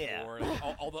 mending on the Yeah. floor. Like,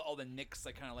 all the nicks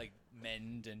I kind of like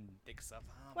mend and fix up.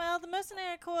 Oh, Well, the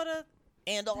mercenary quarter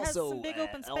And has also, some big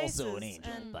open spaces also an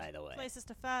angel, and by the way. places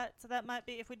to fight, so that might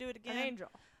be if we do it again. An angel.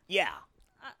 Yeah.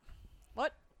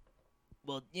 What?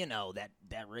 Well, you know, that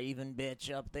raven bitch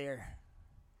up there.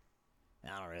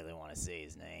 I don't really want to say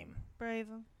his name.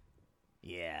 Braven.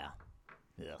 Yeah.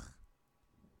 Ugh.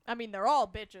 I mean, they're all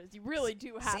bitches. You really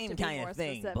do have Same to be kind more of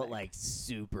thing, specific. but like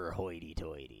super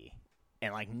hoity-toity.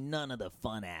 And like none of the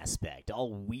fun aspect.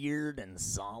 All weird and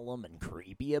solemn and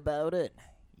creepy about it.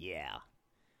 Yeah.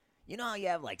 You know how you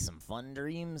have like some fun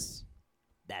dreams?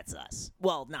 That's us.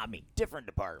 Well, not me. Different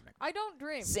department. I don't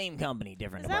dream. Same company,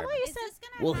 different Is that department. why you Is sent? this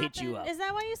gonna We'll happen? hit you up. Is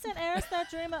that why you sent Eris that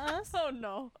dream of us? Oh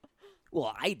no.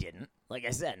 Well, I didn't. Like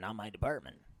I said, not my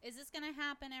department. Is this gonna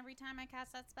happen every time I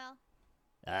cast that spell?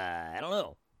 I don't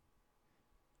know.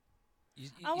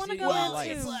 I wanna said go you in like-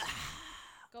 too.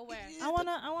 Go where?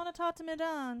 I wanna talk to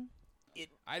Midan.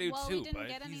 I do well, too, we didn't but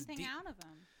get he's anything deep. out of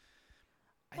him.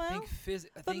 I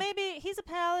think But maybe he's a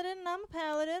paladin and I'm a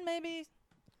paladin. Maybe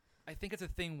I think it's a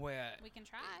thing where We can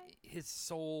try. his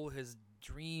soul, his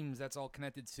dreams, that's all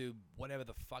connected to whatever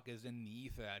the fuck is in the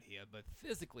ether out here. But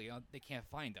physically, they can't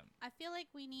find him. I feel like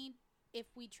we need, if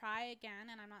we try again,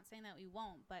 and I'm not saying that we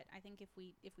won't, but I think if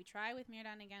we try with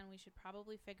Mirdan again, we should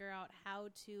probably figure out how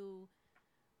to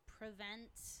prevent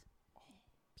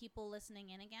people listening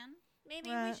in again. Maybe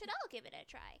we Right. should all give it a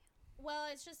try. Well,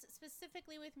 it's just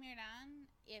specifically with Mirdan,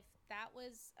 if that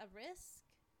was a risk,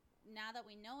 now that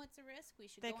we know it's a risk, we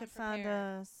should they go could and find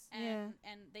prepare. us. Yeah.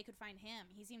 And they could find him.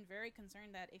 He seemed very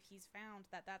concerned that if he's found,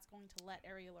 that's going to let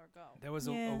Arielor go. There was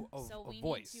Yeah. So a we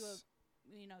voice.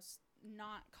 need to,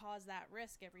 not cause that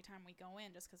risk every time we go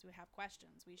in just because we have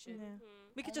questions. We should. Yeah.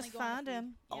 Hmm. We could only just go in if find we-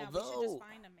 him. Yeah, we should Although- just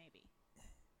find him maybe.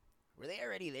 Were they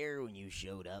already there when you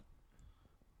showed up?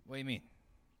 What do you mean?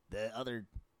 The other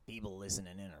people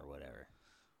listening in or whatever.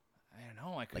 I don't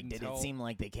know. I Like, couldn't did tell. it seem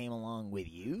like they came along with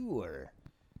you, or?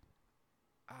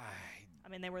 I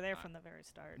mean, they were there from the very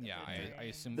start. of Yeah, the I dream.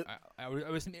 assume. The- I would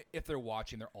assume if they're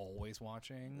watching, they're always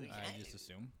watching. I just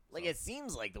assume. Like, So. it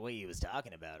seems like the way he was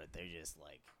talking about it, they're just,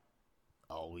 like,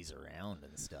 always around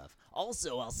and stuff.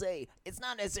 Also, I'll say, it's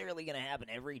not necessarily going to happen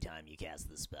every time you cast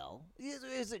the spell.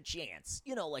 There's a chance.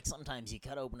 You know, like, sometimes you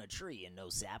cut open a tree and no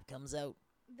sap comes out.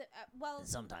 Well, And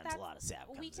sometimes a that's- lot of sap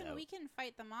comes out. we can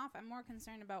fight them off. I'm more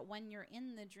concerned about when you're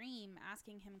in the dream,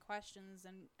 asking him questions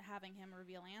and having him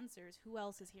reveal answers. Who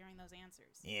else is hearing those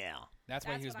answers? Yeah. That's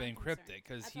why he was what I'm being concerned. cryptic,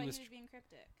 because That's he why was he was being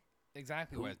cryptic.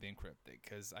 exactly Who? why he was being cryptic.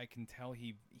 Because I can tell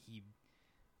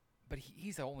but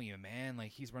he's only a man.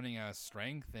 Like, he's running out of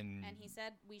strength, and And he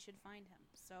said we should find him.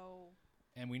 So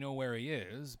we know where he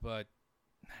is. But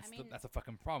mean- that's a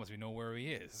fucking promise. We know where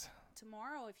he is.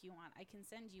 tomorrow, if you want, I can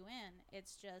send you in.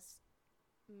 It's just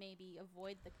maybe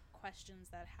avoid the questions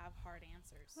that have hard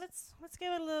answers. Let's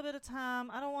give it a little bit of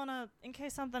time. I don't want to, in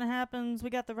case something happens. We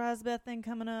got the Razbeth thing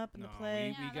coming up in No, the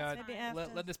play. we Yeah, got. that's Maybe fine.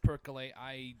 after. Let this percolate.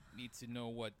 I need to know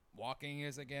what walking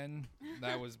is again.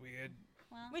 That was weird.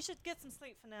 Well, We should get some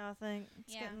sleep for now. I think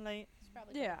it's Yeah. getting late. should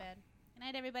probably go Yeah. to bed. Good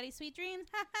night, everybody. Sweet dreams.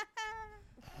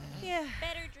 Yeah.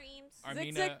 Better dreams.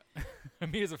 Armina,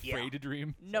 Armina's afraid Yeah. to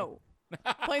dream. No.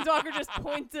 Planeswalker just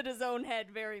points at his own head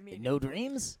very mean. No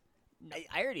dreams?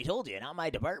 I already told you, not my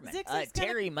department. Zix's gonna-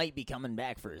 Terry might be coming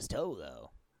back for his toe,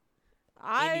 though.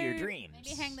 I Into your dreams.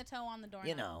 Maybe hang the toe on the door.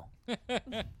 You know.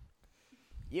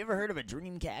 You ever heard of a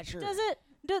dream catcher? Does it?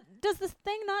 Does this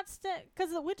thing not stay? Because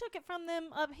we took it from them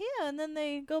up here, and then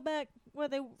they go back where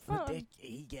they But from.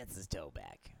 he gets his toe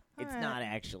back. It's Alright. not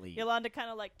actually... Yolanda kind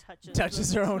of like touches.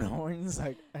 Touches them. her own horns,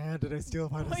 like, did I steal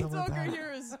part of someone's Planeswalker hand?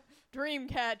 hears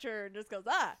Dreamcatcher and just goes,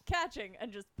 catching,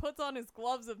 and just puts on his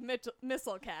gloves of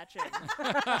missile catching.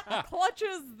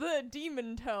 Clutches the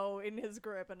demon toe in his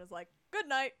grip and is like, good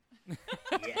night.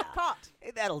 Yeah. Caught.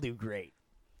 Hey, that'll do great.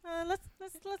 Let's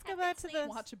go back to the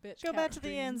Watch a bitch go catch back to the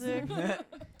dreams. Yanzu.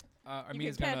 You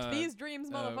Armina's can catch gonna these dreams,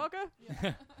 motherfucker.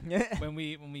 when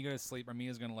we go to sleep.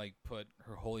 Armina's gonna like put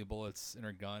her holy bullets in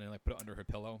her gun and like put it under her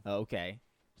pillow. Okay.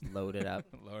 Load it up.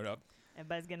 Load it up.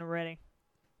 Everybody's getting ready.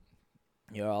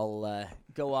 You all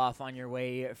go off on your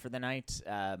way for the night.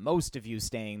 Most of you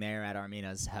staying there at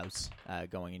Armmina's house,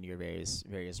 going into your various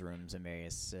rooms and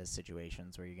various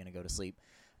situations where you're going to go to sleep.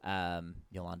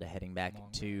 Iolanda heading back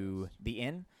to the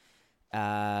inn.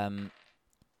 A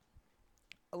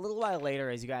little while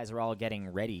later, as you guys are all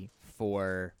getting ready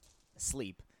for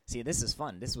sleep. See, this is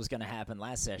fun. This was going to happen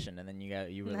last session, and then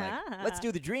you were like, let's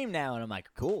do the dream now. And I'm like,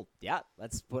 cool. Yeah,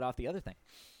 let's put off the other thing.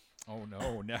 Oh,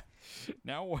 no.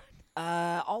 Now what?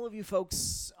 All of you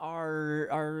folks are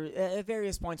at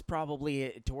various points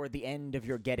probably toward the end of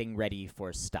your getting ready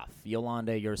for stuff.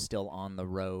 Iolanda, you're still on the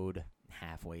road,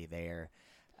 halfway there.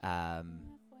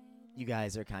 You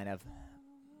guys are kind of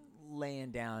laying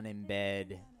down in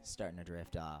bed, starting to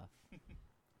drift off,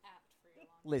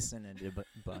 listening to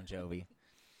Bon Jovi.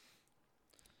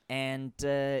 And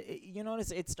you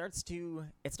notice it starts to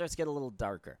get a little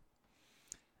darker.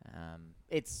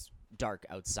 It's dark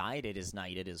outside. It is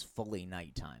night. It is fully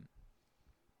nighttime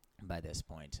by this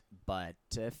point, but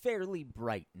fairly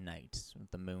bright night with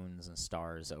the moons and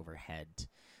stars overhead,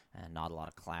 and not a lot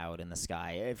of cloud in the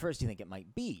sky. At first, you think it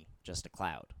might be just a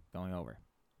cloud going over,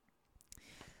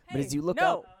 but as you look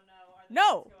up,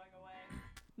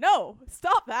 No,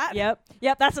 stop that. Yep,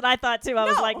 that's what I thought too. I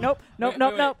was like, nope. No.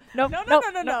 The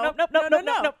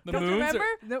moons Remember?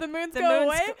 are... The moons The go moons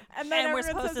away, go- and then and we're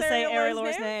everyone supposed to says say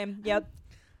Arielor's Arielor's name. Yep.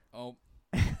 Oh.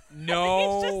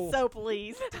 No. He's just so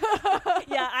pleased.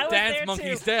 Yeah, I was Dance, there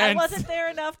monkeys, too. dance. I wasn't there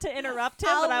enough to interrupt him,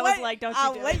 but I was like, don't you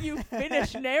I'll do let it. you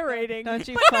finish narrating. Don't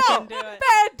you But fucking no, do it.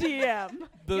 bad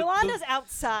DM. Yolanda's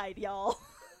outside, y'all.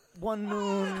 one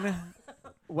moon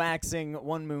waxing,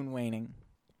 one moon waning.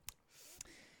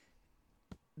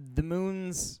 The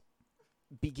moons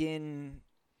begin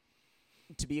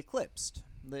to be eclipsed.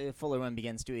 The fuller one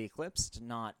begins to be eclipsed,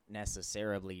 not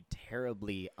necessarily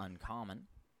terribly uncommon.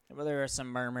 But there are some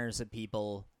murmurs of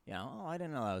people, oh, I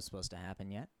didn't know that was supposed to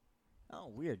happen yet. Oh,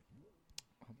 weird.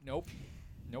 Nope.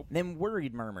 Then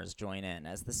worried murmurs join in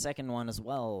as the second one as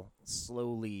well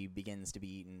slowly begins to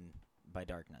be eaten by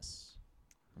darkness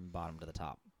from bottom to the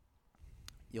top.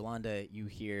 Iolanda, you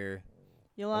hear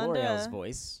L'Oreal's Yolanda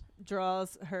voice.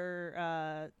 draws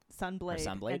her sunblade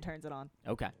sunblade? and turns it on.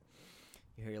 Okay.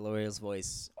 You hear L'Oreal's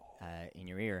voice in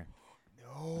your ear.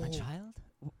 No. My child?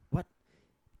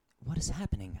 What is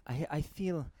happening? I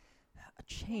feel a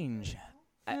change.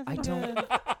 I don't...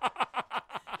 That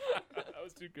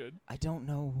was too good. I don't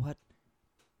know what...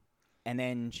 And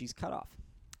then she's cut off.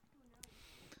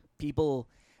 People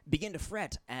begin to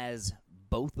fret as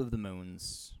both of the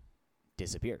moons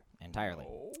disappear entirely.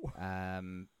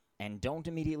 And don't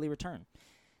immediately return.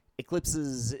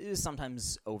 Eclipses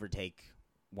sometimes overtake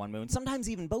one moon, sometimes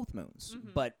even both moons,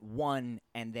 but one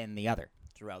and then the other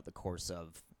throughout the course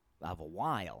of a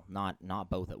while, not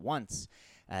both at once.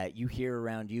 You hear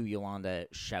around you, Iolanda,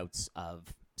 shouts of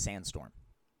sandstorm.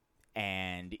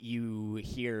 And you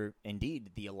hear,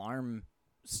 indeed, the alarm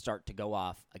start to go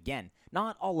off again.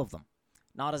 Not all of them.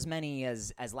 Not as many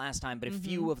as last time, but a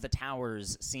few of the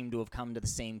towers seem to have come to the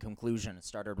same conclusion and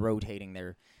started rotating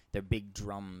their big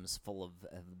drums full of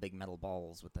big metal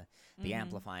balls with the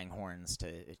amplifying horns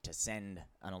to send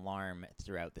an alarm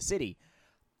throughout the city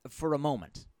for a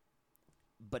moment,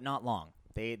 but not long.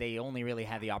 They only really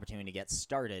have the opportunity to get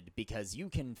started because you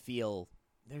can feel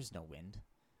there's no wind.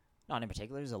 Not in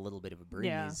particular. There's a little bit of a breeze.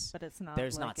 Yeah, but it's not.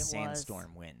 There's like not it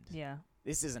sandstorm was. wind. Yeah.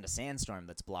 This isn't a sandstorm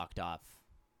that's blocked off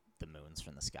the moons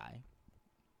from the sky.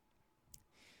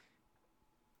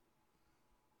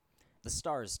 The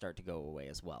stars start to go away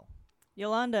as well.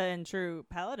 Yolanda, in true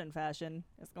paladin fashion,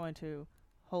 is going to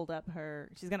hold up her...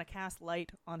 She's going to cast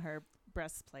light on her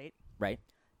breastplate. Right.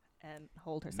 And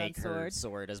hold her Make sun's her sword.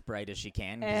 sword as bright as she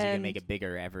can because you can make it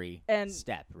bigger every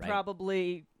step, right?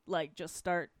 Probably, just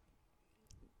start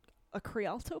a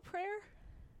Crialto prayer?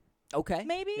 Okay.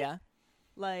 Maybe? Yeah.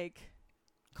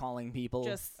 Calling people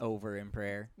just over in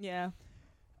prayer. Yeah.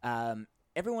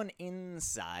 Everyone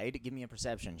inside, give me a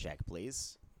perception check,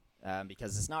 please.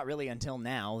 Because it's not really until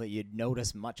now that you'd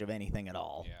notice much of anything at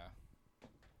all. Yeah.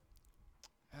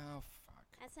 Oh, fuck.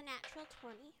 That's a natural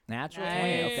 20. Natural Nice.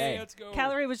 20, okay. Let's go.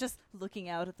 Calree was just looking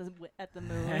out at the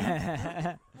moon.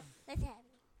 That's heavy.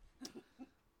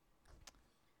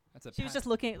 That's a She was just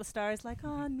looking at the stars like,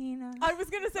 oh, Mina. I was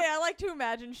gonna say, I like to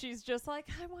imagine she's just like,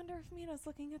 I wonder if Mina's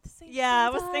looking at the same. Yeah,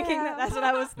 I things was thinking that. am." That's what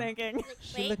I was thinking. Like,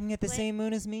 She looking at the same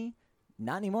moon as me?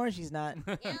 Not anymore, she's not.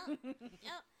 Yep.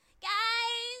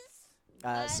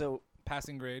 Guys. So,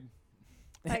 passing grade.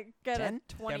 I get 10?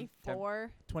 a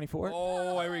 24. 24?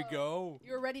 Oh, there we go.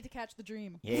 You're ready to catch the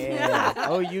dream. Yeah.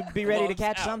 Oh, you'd be ready to Gloves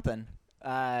catch out. something.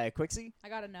 Quixie? I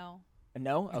gotta know.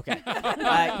 No? Okay.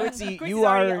 Quincy, Quincy's you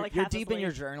already at, are like, you're half deep in your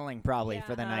asleep. journaling probably Yeah.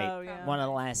 for the night. Oh, yeah. One of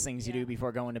the last things you Yeah. do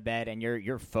before going to bed, and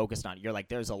you're focused on it. You're like,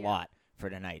 there's a Yeah. lot for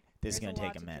tonight. This is There's gonna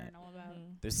lot take a to minute. journal about.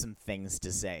 There's some things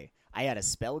to say. I had a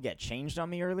spell get changed on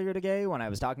me earlier today when I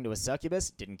was talking to a succubus.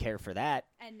 Didn't care for that.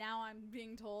 And now I'm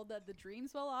being told that the dream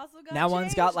spell also got Now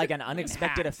one's got changed? like an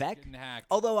unexpected effect. Getting hacked.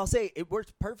 Although I'll say it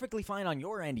worked perfectly fine on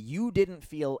your end. You didn't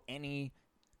feel any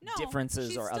No, differences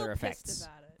she's or still other pissed effects.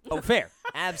 about it. Oh, fair.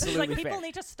 She's Absolutely like, people fair.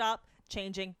 need to stop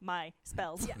changing my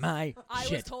spells. Yes. My I was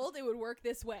shit. told it would work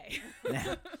this way.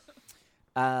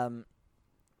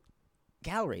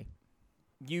 Calree,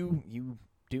 you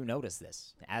do notice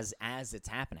this as it's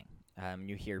happening.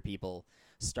 You hear people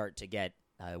start to get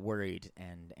worried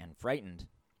and frightened.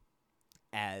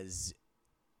 As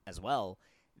well,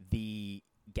 the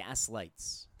gas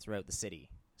lights throughout the city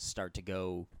start to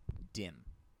go dim.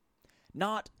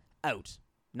 Not out,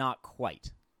 not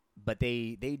quite, but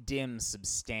they dim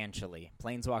substantially.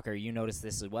 Planeswalker, you notice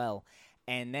this as well.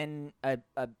 And then a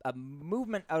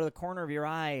movement out of the corner of your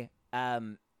eye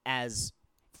as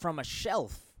from a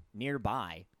shelf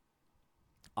nearby,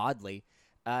 oddly,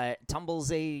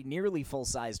 tumbles a nearly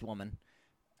full-sized woman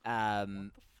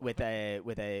with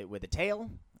a tail,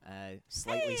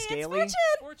 slightly scaly,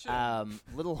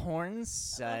 little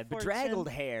horns, love Fortune. bedraggled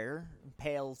hair,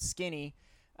 pale, skinny,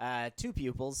 2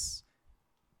 pupils.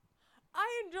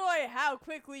 I enjoy how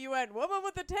quickly you went, woman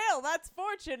with the tail, that's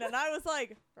Fortune. And I was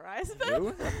like, Horizon?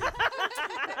 Who?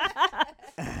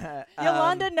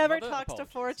 Yolanda never Mother talks to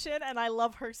apologies. Fortune, and I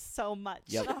love her so much.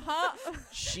 Yep. Uh-huh.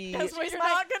 She That's what She's you're my-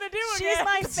 not going to do She's again.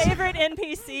 my favorite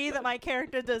NPC that my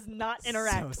character does not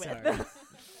interact So with. sorry.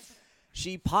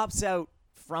 She pops out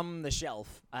from the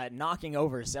shelf, knocking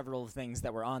over several things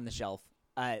that were on the shelf.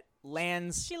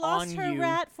 Lands She lost on her you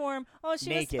rat form. Oh, she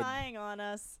naked. was spying on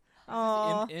us.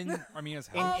 Oh, In Armina's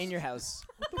house. in your house.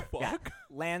 What the Yeah. fuck?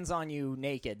 Lands on you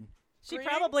naked. she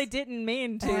Greetings? probably didn't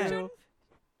mean to.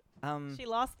 She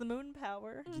lost the moon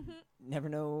power. Never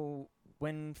know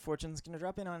when Fortune's gonna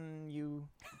drop in on you.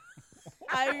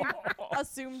 I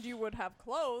assumed you would have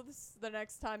clothes the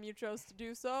next time you chose to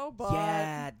do so, but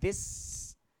Yeah,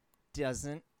 this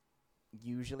doesn't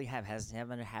usually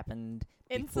haven't happened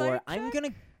before. Insight I'm check?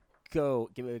 gonna go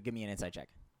give me an insight check.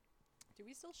 Do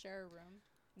we still share a room?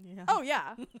 Yeah. Oh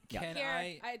yeah, Yeah. Can Here,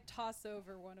 I? I toss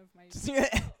over one of my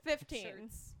 15.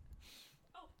 shirts.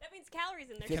 Oh, that means calories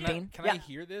in there. Can too. 15? Can Yeah. I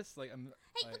hear this? Like, I'm.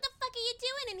 Hey, like, what the fuck are you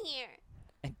doing in here?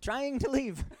 I'm trying to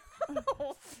leave.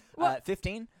 What?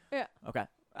 15? Yeah. Okay.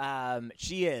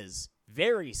 She is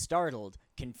very startled,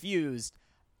 confused,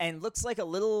 and looks like a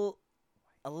little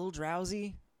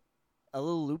drowsy, a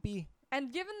little loopy.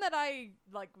 And given that I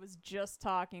was just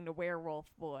talking to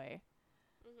Werewolf Boy,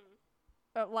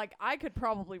 I could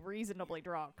probably reasonably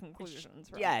draw conclusions.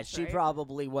 From Yeah, this, she right?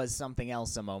 probably was something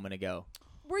else a moment ago.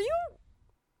 Were you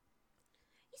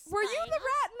the spying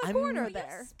rat in the I'm- corner Were you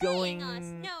there? spying Going- us?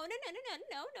 No,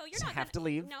 you're So not have gonna to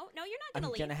leave? No, you're not I'm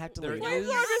gonna leave. gonna have to There leave. is-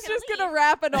 Planeswalker's just leave. gonna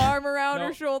wrap an arm around No.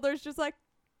 her shoulders, just like,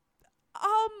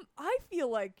 I feel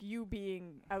like you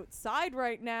being outside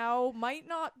right now might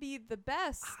not be the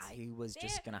best. I was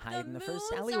just There- gonna hide in the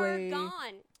first moons alleyway. Are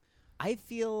gone. I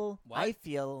feel What?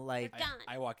 like Done.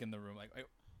 I walk in the room like.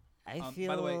 I feel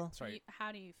By the way, sorry.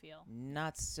 How do you feel?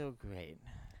 not so great.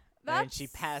 And That's she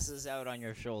passes out on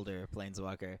your shoulder,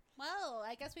 Planeswalker, Well,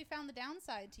 I guess we found the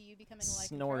downside to you becoming a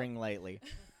snoring lightly.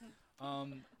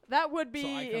 That would be So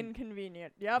I come-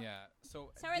 inconvenient. Yep. Yeah.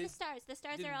 So. So are the did- stars. The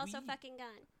stars did are also we- fucking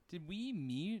gone. Did we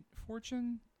meet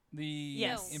Fortune? The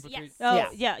Yes. infiltrate- Oh Yeah.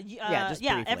 yeah, Yeah, just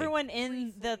briefly. Everyone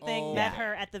in the thing Oh. met Yeah.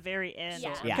 her at the very end Yeah.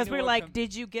 Yeah. because we were Armina like, would come-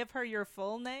 "Did you give her your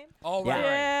full name?" Oh Yeah. right,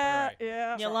 right, right.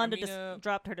 Yeah. So Yolanda Armina- just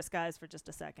dropped her disguise for just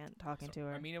a second, talking to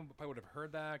her. Armina probably would have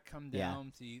heard that, come Yeah.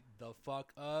 down, see the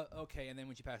fuck, okay, and then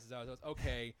when she passes out, I was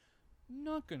okay,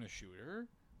 not gonna shoot her,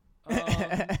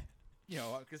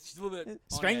 because she's a little bit on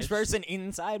Strange edge. person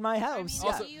inside my I house.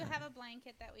 mean, Yeah. do you have a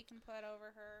blanket that we can put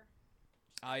over her?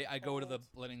 I go to the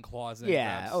linen closet.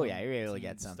 Yeah, grab oh yeah, some- you really some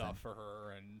get something. stuff for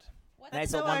her, and What's Nice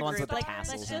this old about ones the with the stars? tassels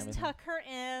Let's and just everything. tuck her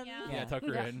in. yeah, tuck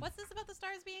her in. What's this about the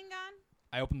stars being gone?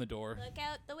 I open the door. Look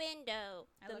out the window.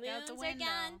 I The look out moons the are window.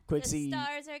 gone. Quixie- The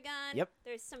stars are gone. Yep.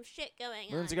 There's some shit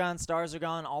going Moons on. are gone, stars are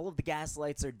gone, all of the gas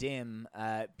lights are dim.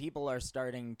 People are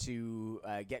starting to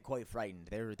get quite frightened.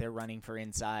 They're running for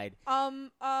inside.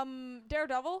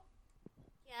 Daredevil,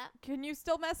 Yeah. can you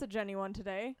still message anyone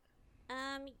today?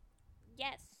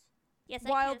 Yes. Yes, I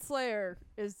Wild can. Slayer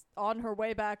is on her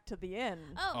way back to the inn.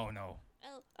 Oh. Oh no.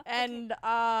 Oh, okay. And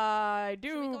I we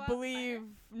do go out believe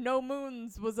no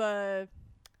moons was a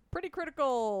pretty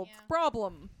critical Yeah.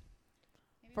 problem.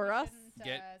 Maybe For we us? shouldn't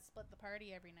get. Split the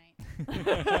party every night.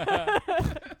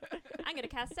 I'm gonna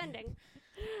cast sending.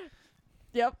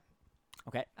 Yep.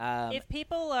 Okay. If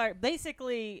people are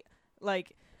basically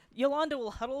like Iolanda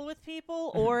will huddle with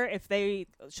people, or if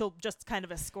she'll just kind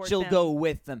of escort she'll them. go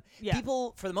with them. Yeah.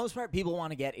 People, for the most part, people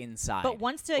want to get inside. But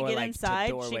once to Or, get like, to inside,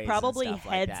 doorways she and probably stuff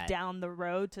like heads that. down the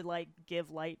road to like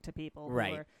give light to people. who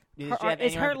Right. are- Does her- she have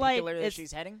is anywhere her in light- particular that is-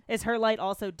 she's heading? Is her light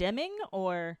also dimming,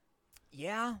 or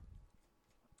Yeah.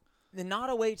 Not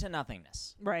away to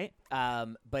nothingness. right?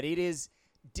 But it is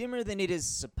dimmer than it is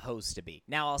supposed to be.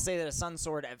 Now, I'll say that a sun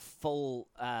sword at full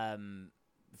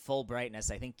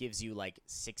brightness, I think, gives you like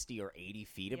 60 or 80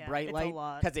 feet of Yeah, bright it's a light.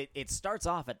 lot. Because it starts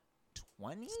off at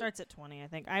 20? Starts at 20, I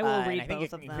think. I will And read I think both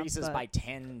it of them. increases but- by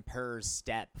 10 per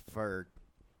step for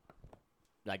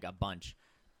like a bunch.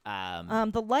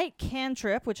 the light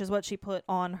cantrip, which is what she put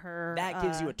on her that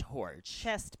gives you a torch.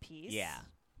 chest piece. Yeah.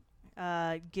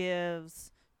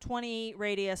 Gives 20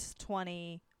 radius,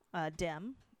 20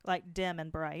 dim, like dim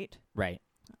and bright. Right.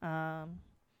 Um,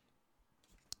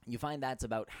 You find that's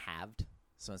about halved.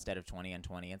 So instead of 20 and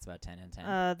 20, it's about 10 and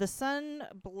 10. the sun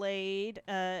blade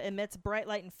emits bright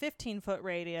light in 15-foot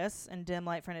radius and dim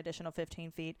light for an additional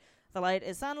 15 feet. The light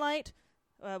is sunlight.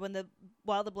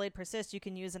 While the blade persists, you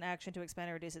can use an action to expand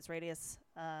or reduce its radius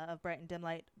of bright and dim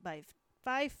light by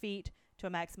 5 feet to a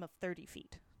maximum of 30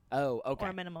 feet, Oh, okay. or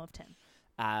a minimum of 10.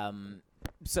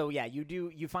 So yeah,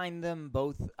 you find them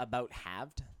both about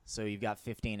halved. So you've got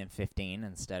 15 and 15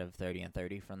 instead of 30 and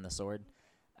 30 from the sword.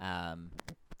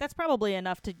 That's probably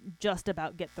enough to just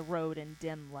about get the road in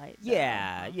dim light. though.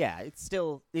 Yeah. It's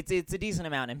still it's a decent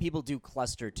amount, and people do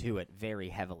cluster to it very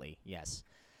heavily. Yes.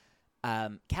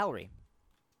 Calree,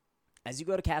 as you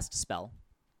go to cast a spell,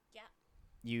 Yeah.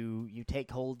 you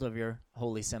take hold of your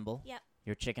holy symbol. Yep.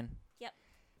 Your chicken. Yep.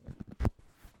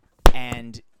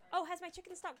 And Oh, has my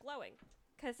chicken stopped glowing?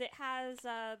 Because it has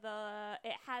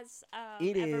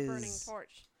It ever burning is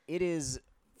torch it is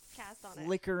cast on it.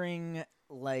 flickering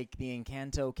like the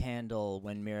Encanto candle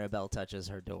when Mirabelle touches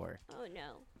her door. Oh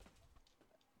no.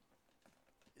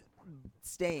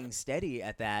 Staying steady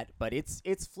at that, but it's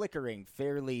flickering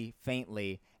fairly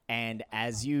faintly, and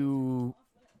as you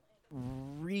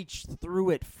reach through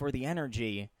it for the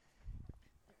energy,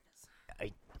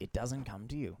 it doesn't come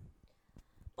to you.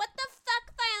 What the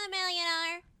fuck,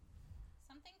 Filomellionar?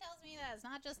 Something tells me that it's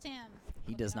not just him.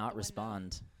 He Looking does out not the window.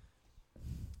 respond.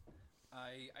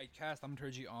 I cast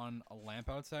thaumaturgy on a lamp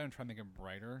outside and try to make it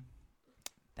brighter.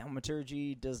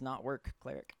 Thaumaturgy does not work,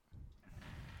 cleric.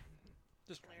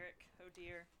 Just Cleric, oh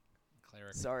dear.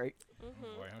 cleric. Sorry.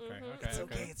 Mm-hmm. Boy, okay, mhm. okay. It's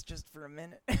okay. It's just for a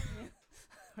minute.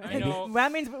 I know.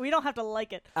 That means we don't have to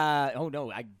like it. Oh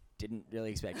no, I didn't really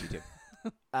expect you to.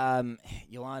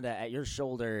 Iolanda, at your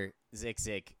shoulder, Zik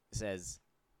says,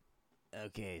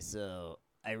 "Okay, so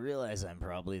I realize I'm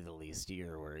probably the least of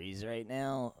your worries right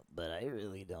now, but I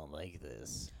really don't like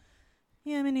this.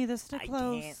 Yeah, me neither. Stick I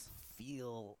close. can't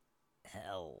feel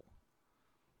hell.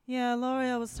 Yeah,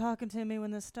 L'Oreal was talking to me when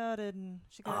this started, and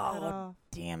she got cut off.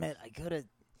 Damn it! I coulda.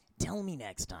 Tell me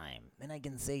next time, then I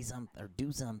can say something or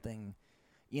do something.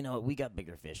 You know, we got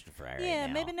bigger fish to fry right Yeah,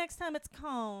 now. maybe next time it's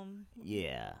calm.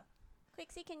 Yeah.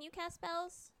 Quixie, can you cast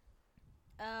spells?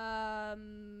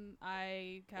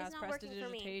 I cast not working for me.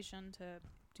 prestidigitation to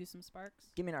do some sparks.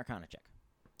 Give me an Arcana check.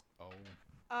 Oh.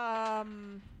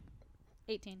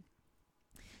 18.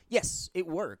 Yes, it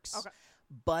works. Okay.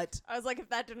 But I was like, if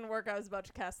that didn't work, I was about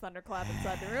to cast Thunderclap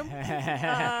inside the room.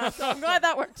 So I'm glad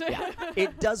that worked. yeah,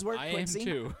 it does work. I am Quincy.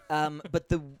 too. But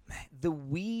the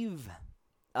weave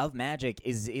of magic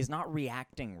is not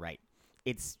reacting right.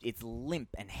 It's limp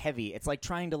and heavy. It's like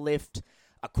trying to lift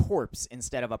a corpse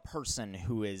instead of a person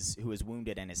who is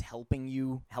wounded and is helping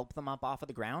you help them up off of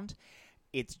the ground.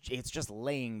 It's just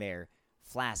laying there,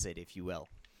 flaccid, if you will.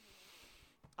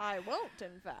 I won't,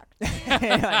 in fact.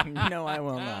 No, I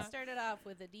will I not. started off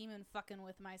with a demon fucking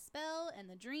with my spell and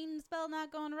the dream spell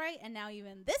not going right, and now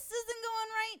even this isn't going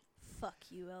right. Fuck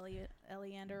you, Elliot.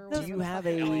 Eliander. Do you have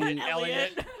a Elliot.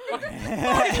 Elliot!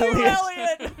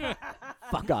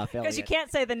 fuck off, Elliot? Because you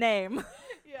can't say the name.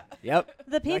 Yeah. Yep.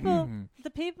 The people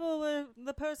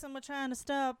the person we're trying to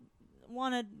stop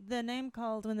wanted their name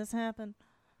called when this happened.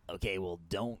 Okay, well,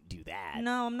 don't do that.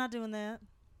 No, I'm not doing that.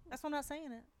 That's why I'm not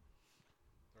saying it.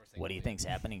 What do you think's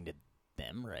happening to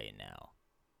them right now?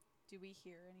 Do we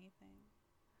hear anything?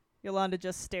 Iolanda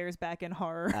just stares back in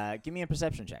horror. Give me a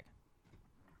perception check.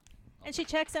 And she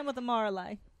checks in with a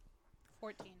Marley.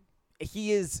 14.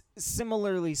 He is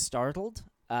similarly startled,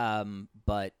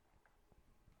 but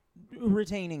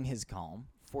retaining his calm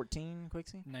 14,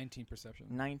 Quixie? 19 perception.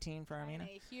 19 for Armmina.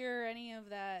 I hear any of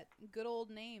that good old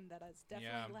name that has definitely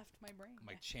Yeah. left my brain.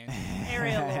 My chant.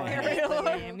 Ariel Lord. Ariel That's the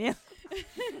Lord. name,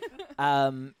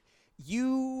 yeah.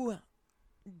 You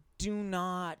do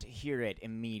not hear it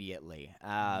immediately.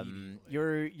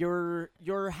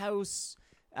 Your house,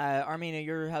 Armmina,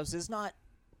 your house is not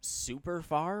super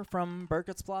far from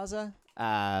Burkett's Plaza.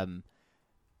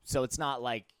 So it's not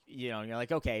like, you're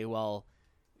like, okay, well,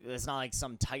 it's not like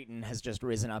some titan has just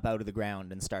risen up out of the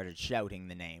ground and started shouting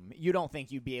the name. You don't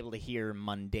think you'd be able to hear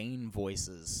mundane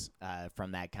voices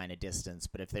from that kind of distance,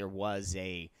 but if there was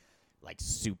a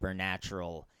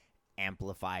supernatural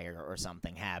amplifier or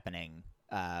something happening,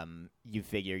 you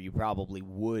figure you probably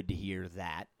would hear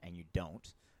that, and you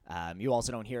don't. You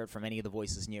also don't hear it from any of the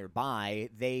voices nearby.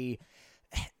 The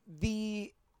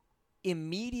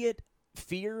immediate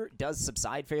fear does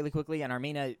subside fairly quickly, and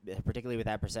Armmina, particularly with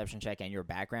that perception check and your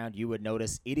background, you would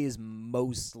notice it is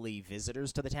mostly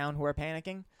visitors to the town who are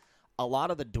panicking. A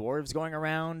lot of the dwarves going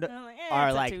around are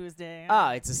it's like, a Tuesday.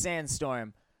 it's a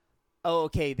sandstorm. Oh,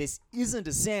 okay, this isn't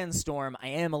a sandstorm. I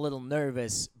am a little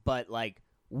nervous, but,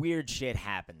 weird shit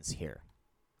happens here.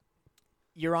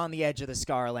 You're on the edge of the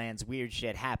Scarlands. Weird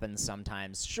shit happens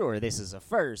sometimes. Sure, this is a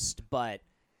first, but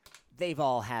they've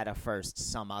all had a first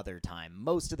some other time.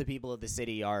 Most of the people of the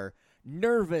city are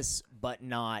nervous, but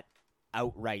not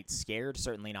outright scared.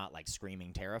 Certainly not,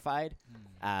 screaming terrified.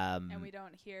 And we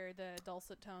don't hear the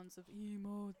dulcet tones of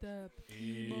emo dep.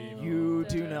 You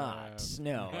do not.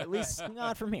 No, at least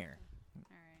not from here.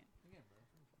 All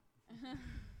right.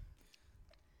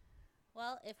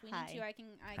 Well, if we Hi. need to, I can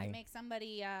Hi. make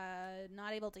somebody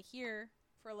not able to hear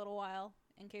for a little while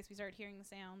in case we start hearing the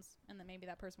sounds, and then maybe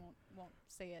that person won't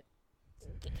say it.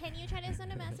 Can you try to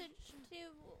send a message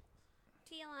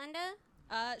to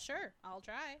Iolanda? Sure, I'll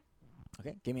try.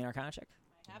 Okay, give me an Arcana check.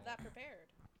 I have that prepared.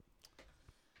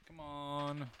 Come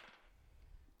on.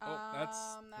 Oh,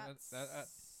 that's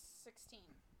 16.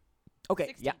 Okay,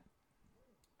 16.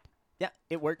 Yeah,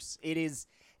 it works. It's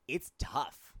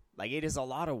tough. It is a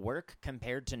lot of work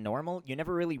compared to normal. You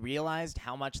never really realized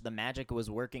how much the magic was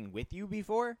working with you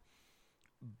before,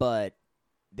 but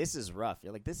this is rough.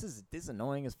 You're like, this is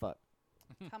annoying as fuck.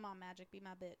 Come on, magic, be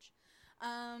my bitch.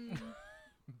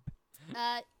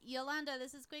 Iolanda,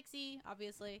 this is Quixie,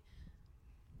 obviously.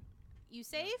 You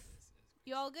safe?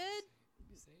 You all good?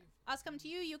 Us come to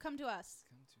you, you come to us.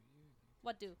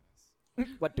 What do?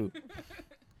 What do?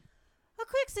 Oh,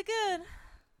 Quixie, good.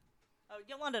 Oh,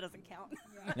 Yolanda doesn't count.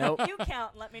 Nope. You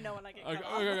count and let me know when I get cut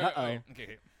off.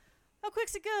 Okay. Oh,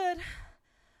 Quixie, good.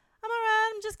 I'm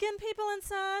alright. I'm just getting people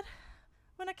inside.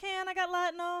 When I can, I got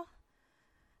light and all.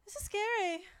 This is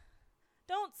scary.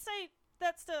 Don't say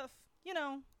that stuff.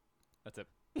 That's it.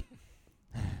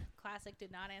 Classic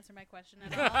did not answer my question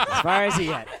at all. As far as he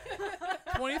got.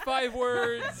 25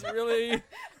 words, really?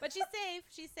 But she's safe.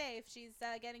 She's safe. She's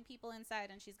getting people inside,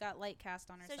 and she's got light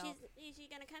cast on So herself. is she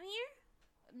gonna come here?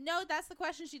 No, that's the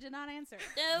question she did not answer.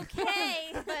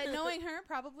 Okay. But knowing her,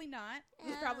 probably not.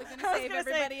 She's probably going to I was save gonna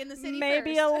everybody say, in the city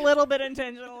maybe first. a little bit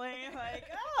intentionally.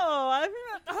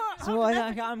 So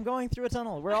I'm going through a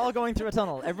tunnel. We're all going through a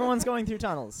tunnel. Everyone's going through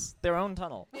tunnels. Their own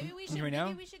tunnel. Maybe we Can should. you right now?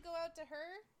 Maybe we should go out to her.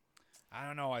 I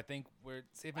don't know. I think we're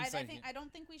safe inside. I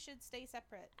don't think we should stay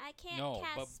separate. I can't No,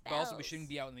 cast but spells. also we shouldn't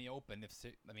be out in the open.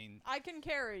 I can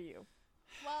carry you.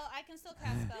 Well, I can still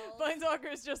cast spells.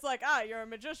 Planeswalker's just like, you're a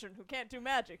magician who can't do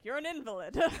magic. You're an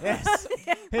invalid. Yes.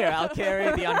 Here, I'll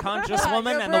carry the unconscious Yeah,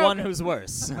 woman you're and the one broken. who's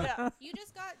worse. Yeah. You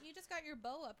just got your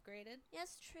bow upgraded.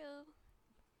 Yes, true.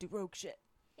 Do rogue shit.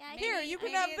 Yeah, I Maybe- Here, you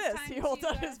can maybe have it's this. time He holds to,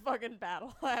 out his fucking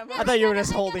battle No, hammer. I thought you were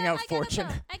just I holding out got a fortune.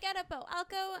 bow. I got a bow. I'll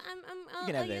go.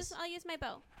 can have this. I'll use my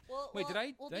bow. Wait, did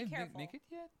I We'll did be I careful. make it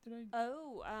yet? Did I?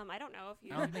 Oh, I don't know if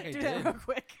you. I don't think I Do that did. real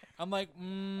quick. I'm like,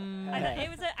 It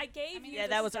was. I gave I mean, you. Yeah, the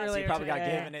that was stuff. earlier You probably got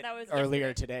today. given it That was earlier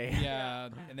yesterday. today. yeah,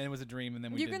 and then it was a dream, and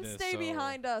then we You did can this. stay so-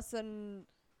 behind us, and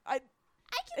I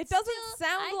can it doesn't still-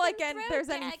 sound I like can throw there's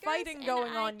any daggers, fighting and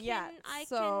going I on can- yet. I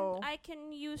So, can. I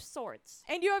can use swords.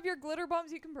 and you have your glitter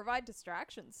bombs. You can provide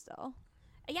distractions still.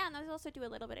 Yeah, and those also do a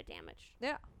little bit of damage.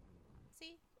 Yeah.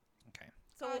 See, Okay.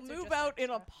 So Pods we'll are move just out in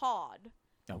a extra. pod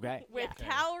Okay. with Yeah.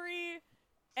 Calree,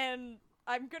 and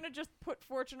I'm gonna just put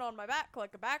Fortune on my back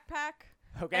like a backpack.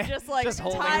 Okay. And just like Just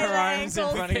holding tie her the arms in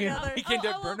ankles front of you. together. We can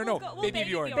do we'll no, go- we'll baby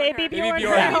Bjorn. Baby her. Bjorn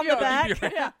Bjorn. on the Baby back.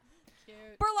 Bjorn. Yeah.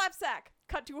 cute. Burlap sack.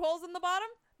 Cut 2 holes in the bottom.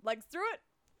 Legs through it.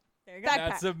 There you go. Backpack.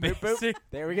 That's amazing.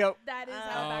 There we go. That is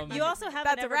how Um, backpack You is. also have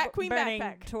That's an a Rat Queen ever-burning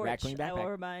backpack. torch. Rat Queen I will backpack.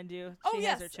 remind you. Oh She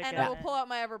yes, has her chicken and I will in it. pull out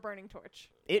my ever-burning torch.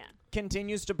 It Yeah.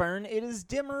 continues to burn. It is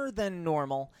dimmer than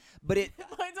normal, but it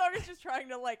Mine's always just trying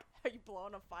to like, are you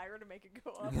blowing a fire to make it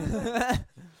go up?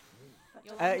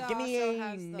 Yolanda Give me also a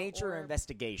has the nature orb,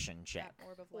 investigation check. that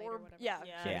orb of light or Orb, whatever. yeah.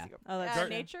 Yeah. easy go. Oh, that's true.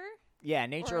 Nature? Yeah,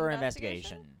 nature or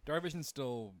investigation. Dark vision's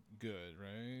still good,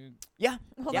 right? Yeah.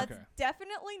 Well, Yeah. that's Okay.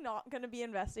 definitely not going to be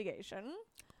investigation.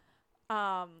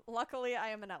 Luckily, I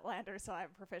am an Outlander, so I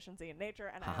have proficiency in nature,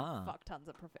 and I Haha. have fuck tons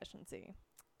of proficiency.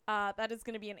 That is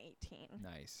going to be an 18.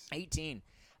 Nice. 18.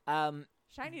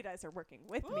 Shiny dice are working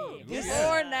with Ooh, me yeah.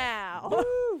 for now.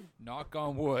 Knock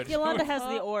on wood. Yolanda has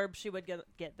the orb. She would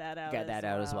get that out. Get that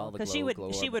out as well, the Because she glow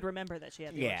would orb. remember that she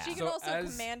had the Yeah. orb. She can So also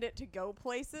as- command it to go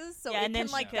places, so Yeah, it and then can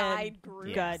she like could guide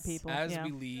groups. guide people. As yeah.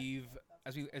 we leave,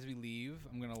 as we leave,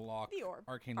 I'm gonna lock The orb.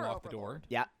 Arcane Or lock the door Overlord.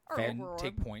 Yeah, Or fair. and Overlord.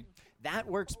 take point. That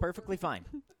works perfectly fine.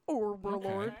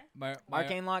 Overlord. My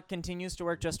Arcane lock continues to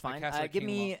work just I fine. cast Give Arcane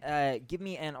me give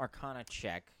me an Arcana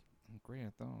check. I'm great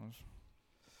at those.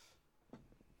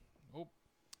 Oh,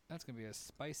 that's gonna be a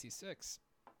spicy 6.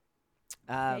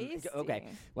 Okay.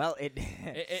 Well,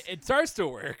 It starts to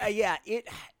work. yeah,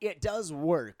 it does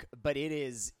work, but it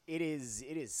is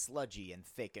sludgy and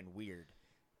thick and weird.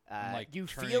 Like You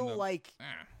turning feel the- like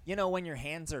Ah. you know when your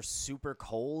hands are super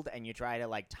cold and you try to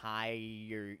like tie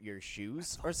your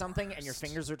shoes or something and your worst.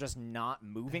 fingers are just not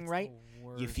moving That's right.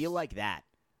 the You feel worst. like that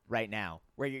right now,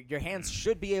 where your hands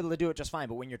should be able to do it just fine,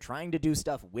 but when you're trying to do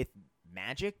stuff with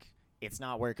magic, it's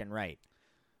not working right.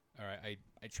 All right,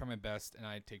 I try my best and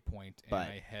I take point and But-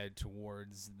 I head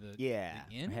towards the Yeah,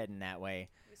 the inn, I'm heading that way.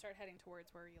 We start heading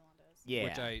towards where Yolanda is. Yeah.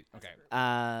 which I As a okay.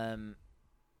 group.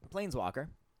 Planeswalker.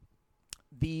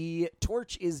 The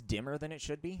torch is dimmer than it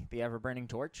should be, the ever-burning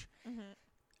torch. Mhm.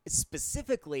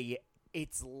 Specifically,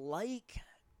 it's like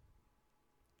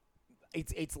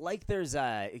there's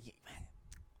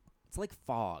it's like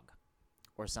fog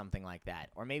or something like that,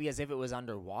 or maybe as if it was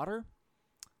underwater.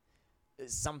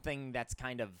 Something that's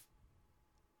kind of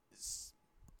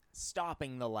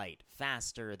stopping the light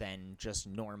faster than just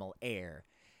normal air,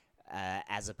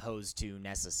 as opposed to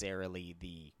necessarily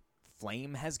the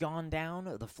flame has gone down.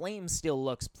 The flame still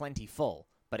looks plenty full,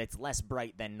 but it's less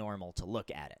bright than normal to look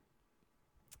at it.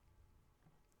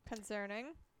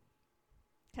 Concerning.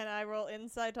 Can I roll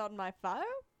insight on my fire?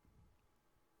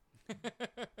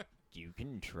 You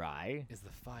can try. Is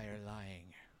the fire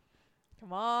lying?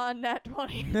 Come on, nat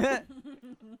 20.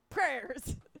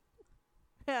 Prayers.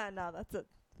 Yeah, no, that's a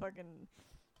fucking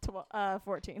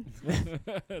 14.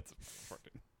 That's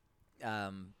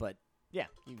 14. But yeah,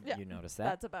 Yeah, you notice that.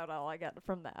 That's about all I got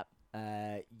from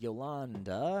that.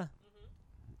 Yolanda,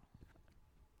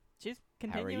 She's how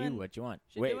are continuing. you? What you want?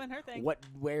 She's doing her thing.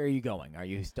 Where are you going? Are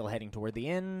you still heading toward the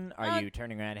inn? Are you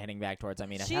turning around, heading back towards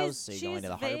Armmina house? Are you going to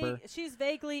the harbor? She's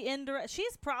vaguely indirect.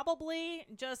 She's probably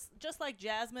just like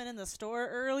Jasmine in the store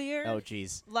earlier. Oh,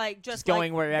 jeez. Like Just like,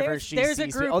 going wherever there's, she there's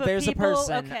sees. a group Oh, of there's people, a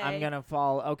person. Okay. I'm gonna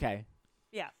fall. Okay.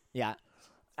 Yeah. Yeah.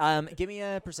 Give me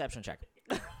a perception check.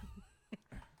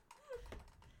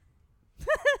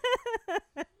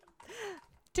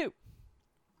 2.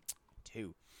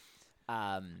 2.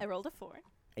 I rolled a 4.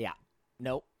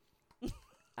 Nope.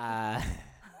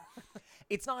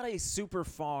 It's not a super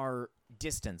far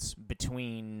distance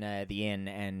between the inn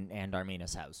and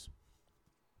Armina's house.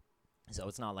 So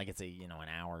it's not like it's an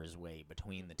hour's way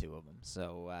between the two of them.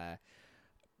 So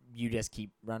you just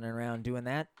keep running around doing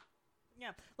that.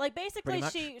 Yeah. Like basically Pretty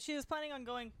much. she was planning on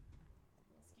going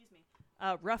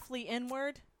roughly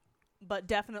inward, but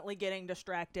definitely getting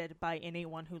distracted by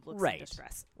anyone who looks Right. in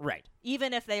distress. Right.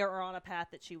 Even if they are on a path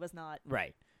that she was not.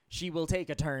 Right. She will take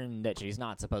a turn that she's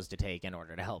not supposed to take in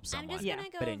order to help someone. I'm just Yeah. gonna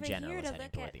go But in over general, here is to heading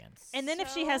look toward at the end. And then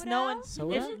if she has no one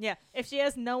Soda? if she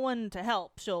has no one to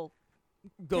help, she'll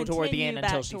Go toward the continue inn back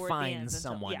until she toward the finds ends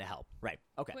until- someone yeah. to help. Right.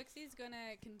 Okay. Quixie's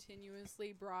gonna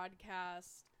continuously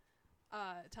broadcast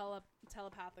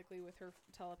telepathically with her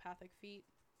telepathic feet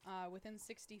within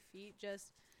 60 feet.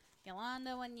 Just,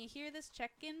 Yolanda, when you hear this,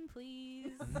 check in,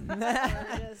 please.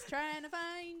 We're just trying to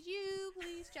find you.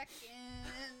 Please check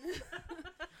in.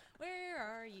 Where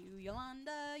are you,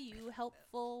 Yolanda? You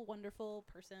helpful, wonderful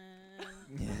person.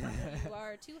 You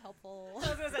are too helpful.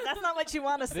 that's not what you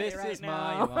want to say This right is my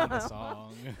now. Yolanda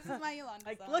song. This is my Yolanda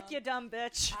Like, song. look, you dumb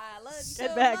bitch. I love you Get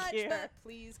so back much, here. but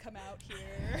please come out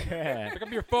here. Pick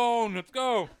up your phone. Let's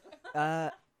go.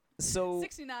 So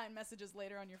 69 messages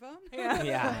later on your phone.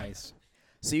 yeah. Nice.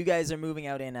 So you guys are moving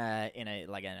out in a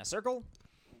circle,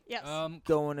 Yes.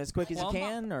 going as quick as you Clump.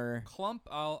 can, or Clump.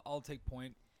 I'll take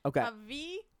point. okay. A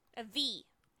V A V.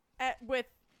 with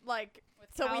like With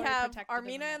so we Calree have protected in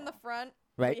the Armmina in the middle. front.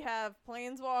 Right. We have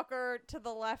Planeswalker to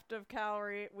the left of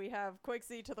Calree. We have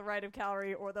Quixie to the right of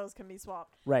Calree, or those can be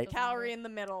swapped. Right. Doesn't matter. Calree in the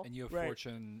middle. And you have Right.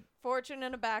 fortune. Fortune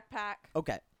in a backpack.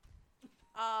 Okay.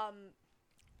 Um,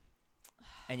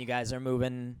 And you guys are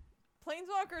moving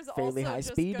Planeswalker's Fairly also high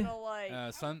just speed? gonna like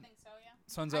I Sun, think so, yeah.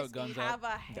 sun's out, guns have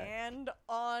out. a hand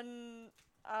on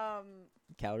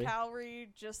Calree? Calree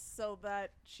just so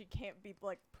that she can't be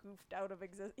like poofed out of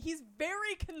existence. He's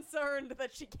very concerned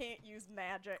that she can't use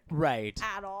magic Right.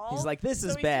 at all. He's like, this so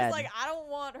is he's bad. just like, I don't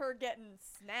want her getting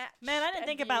snatched. Man, I didn't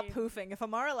think about and poofing. If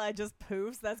Amaralai just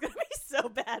poofs, that's gonna be so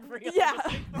bad for you. Yeah.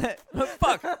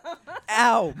 Fuck.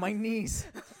 Ow, my knees.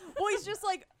 Well, he's just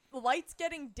like, lights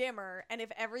getting dimmer, and if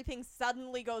everything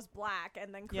suddenly goes black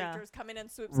and then Yeah. creatures come in and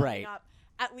swoop something Right. up,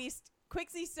 at least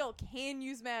Quixie still can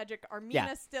use magic. Armmina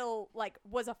Yeah. still like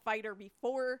was a fighter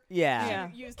before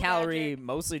Yeah. she used Calree magic.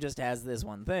 mostly just has this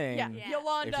one thing. Yeah, Yeah.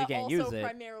 Yolanda If she can't also use it.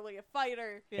 primarily a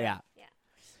fighter. Yeah. Yeah.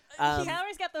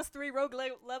 Calree's got those 3 rogue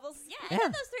levels. Yeah, Yeah. I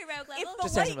got those 3 rogue If levels. the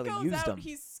Just light hasn't really goes used out, them.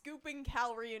 he's scooping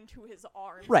Calree into his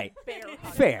arms. Right. Bear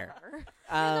hugging Fair. her. You know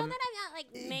that Um, I'm not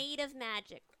like made of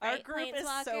magic. Our Right, group is so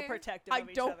Planeswalker? protective I of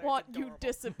each don't other. want It's you adorable.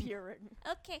 disappearing.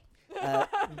 Okay.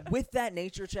 with that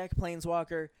nature check,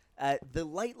 Planeswalker, the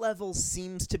light level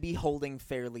seems to be holding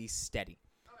fairly steady.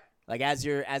 Like as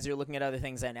you're looking at other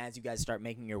things and as you guys start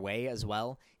making your way as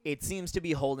well, it seems to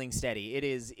be holding steady. It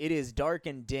is dark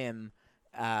and dim,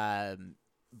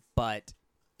 but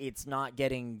it's not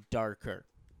getting darker.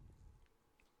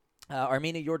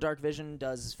 Armmina, your dark vision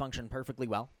does function perfectly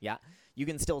well. Yeah, you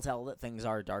can still tell that things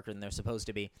are darker than they're supposed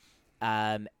to be.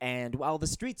 And while the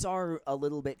streets are a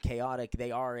little bit chaotic,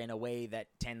 they are in a way that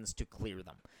tends to clear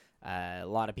them. A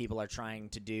lot of people are trying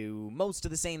to do most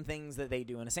of the same things that they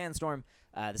do in a sandstorm,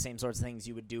 the same sorts of things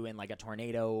you would do in like a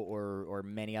tornado or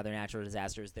many other natural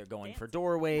disasters. They're going for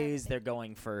doorways, they're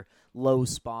going for low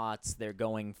spots, they're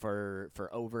going for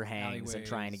overhangs and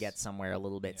trying to get somewhere a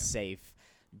little bit safe,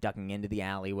 ducking into the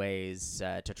alleyways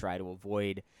to try to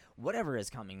avoid whatever is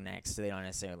coming next, so they don't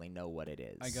necessarily know what it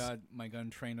is. I got my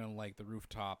gun trained on like the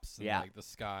rooftops and like the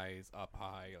skies up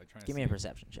high, like trying to Give me a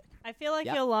perception check. I feel like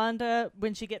Yep. Yolanda,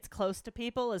 when she gets close to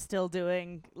people, is still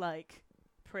doing like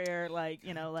prayer, like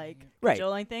like Right.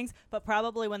 cajoling things. But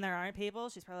probably when there aren't people,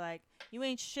 she's probably like, "You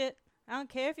ain't shit. I don't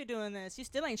care if you're doing this. You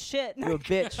still ain't shit." You a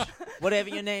bitch. Whatever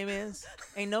your name is.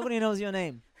 Ain't nobody knows your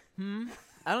name.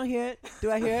 I don't hear it.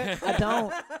 Do I hear it? I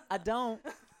don't. I don't.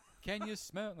 Can you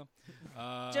smell them?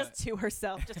 Just to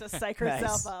herself, just to psych Nice.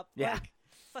 herself up. Yeah. Like,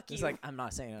 fuck It's you. like, I'm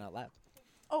not saying it out loud.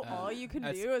 Oh, all you can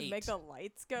that's do is 8. make the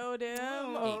lights go dim.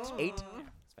 Eight.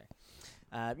 That's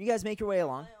fair. You guys make your way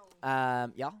along.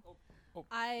 Y'all?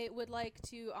 I would like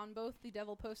to, on both the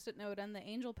Devil Post-it note and the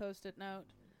Angel Post-it note,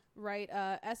 write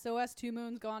SOS 2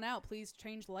 moons gone out. Please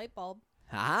change the light bulb.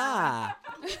 Ah.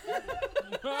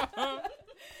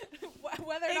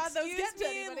 Whether or not those Excuse get to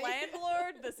me, anybody.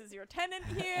 landlord. This is your tenant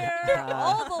here.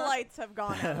 All the lights have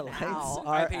gone out Lights now.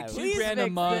 are I pay out. Please $2,000 a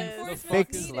fix month. this. The fuck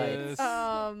Fix is lights. this?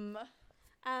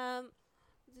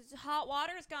 Hot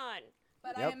water's gone.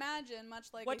 But Yep. I imagine, much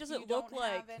like What if does you it look don't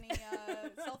like? have any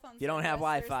cell phone You don't have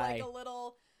service, Wi-Fi. There's like a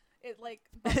little, it like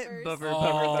buffers. Buffer, Oh.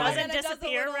 buffer, Does buffer. doesn't and it does a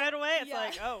disappear little- right away. It's yeah.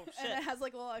 like, oh And shit. it has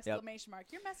like a little exclamation mark.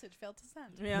 Your message failed to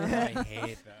send. Yeah. I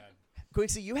hate that.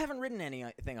 Quixie, you haven't written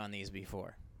anything on these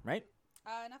before, right?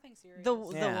 Nothing serious. The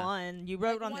Yeah. one you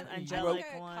wrote on one, the I angelic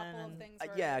think a one. couple of and- things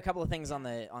Yeah, a were- couple of things on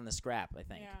the scrap, I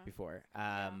think, Yeah. before.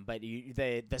 Yeah. But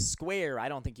the square, I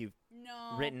don't think you've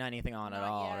No. written anything on at not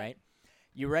all, yet. right?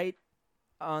 You write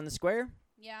on the square,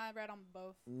 Yeah, I read on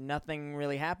both. nothing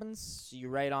really happens. You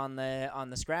write on the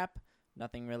scrap,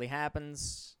 nothing really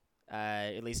happens.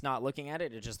 At least not looking at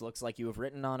it. It just looks like you have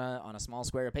written on a small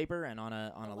square of paper, and on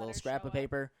a little letters scrap show of up.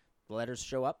 paper, the letters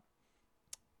show up.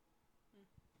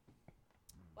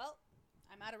 Well,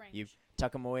 I'm out of range. You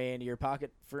tuck them away into your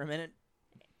pocket for a minute.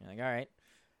 You're like, all right.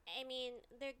 I mean,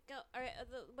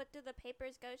 what do the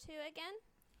papers go to again?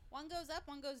 One goes up,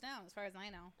 one goes down, as far as I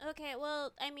know. Okay,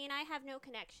 well, I mean, I have no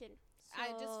connection. So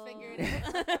I just figured.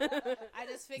 I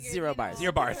just figured. Zero you bars. know,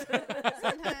 Zero bars.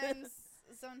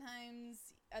 sometimes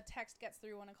a text gets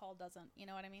through when a call doesn't. You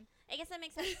know what I mean? I guess that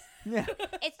makes sense. Yeah.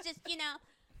 It's just,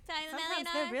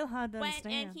 Sometimes they're Filomellionar real hard to went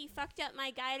understand. and he fucked up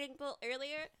my guiding bolt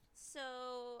earlier. So,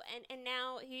 and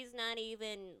now he's not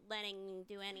even letting me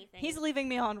do anything. He's leaving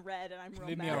me on red, and I'm real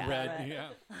Leave me mad on about red. it.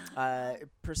 Yeah.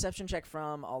 Perception check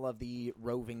from all of the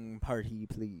roving party,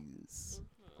 please.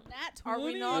 Nat Are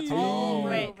we 20. not Oh. all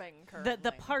Wait, roving The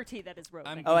currently? party that is roving.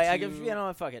 I'm Oh, wait, I to- give you know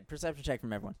what? Fuck it. Perception check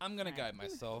from everyone. I'm gonna guide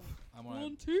myself. I want.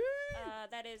 Volunteer.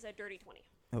 That is a dirty 20.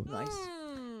 Oh, nice.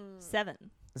 Mm. 7.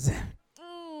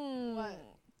 Mm. What?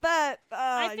 That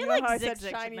I you feel know like how I said Zig-Zig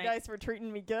should shiny make- dice were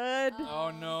treating me good.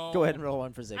 Oh no. Go ahead and roll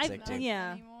one for Zig I- Zig too.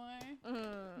 yeah. Anymore.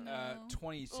 No.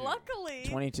 22. Luckily,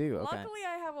 22. Okay. luckily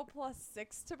I have a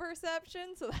 +6 to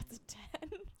perception, so that's a 10.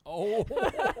 Oh.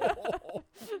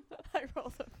 I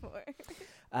rolled a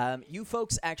 4. You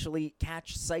folks actually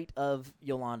catch sight of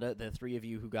Iolanda, the three of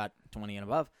you who got 20 and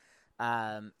above.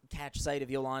 Catch sight of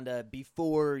Iolanda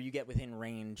before you get within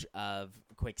range of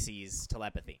Quixie's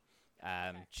telepathy.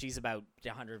 She's about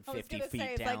 150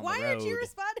 feet down the why road. aren't you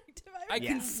responding to my I Yeah.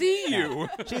 can see you.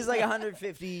 She's like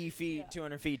 150 feet,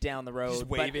 200 feet down the road. She's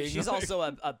but waving. she's also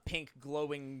a pink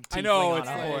glowing I tiefling know, on it's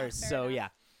a fair horse. enough. So Fair yeah.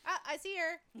 I see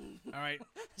her. All right.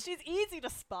 She's easy to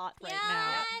spot right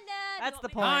now. Yolanda, That's the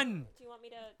do you want me point. to- Do you want me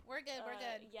to? We're good. We're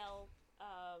good. Yell.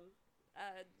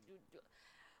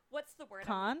 What's the word?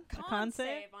 Con? A con save?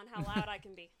 save on how loud I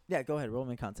can be. Yeah, go ahead. Roll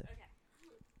me a con save.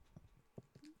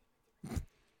 Okay.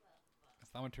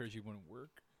 Thaumaturgy wouldn't work.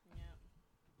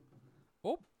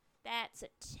 That's a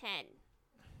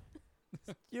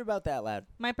 10. You're about that loud.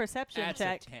 My perception That's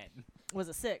check a 10. was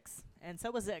a 6, and so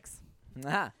was Zix.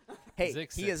 Aha. Hey,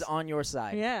 Zix he six. is on your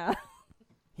side. Yeah.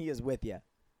 He is with you.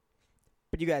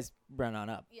 But you guys run on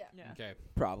up, Yeah. Okay.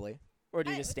 probably. Or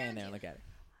do you Hey, just we stand got there and you. look at it?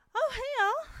 Oh,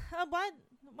 hey, y'all.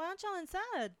 Why aren't y'all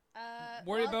inside?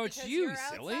 Worried about because you, you're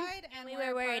silly. outside and We we're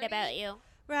were a worried party. about you.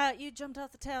 Right, you jumped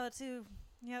off the tower, too.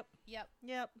 Yep.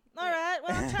 Yep. All right,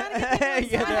 well, I'm trying to get people Yeah,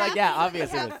 inside. they're like, yeah, We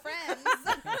obviously. have friends.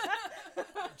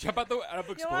 Jump out of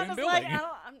exploding Yolanda's building. like,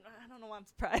 I don't know why I'm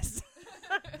surprised.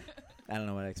 I don't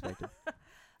know what I expected.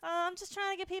 I'm just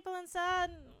trying to get people inside.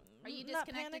 Are you not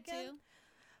disconnected panicking.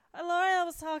 too? L'Oreal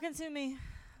was talking to me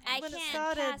I when it can't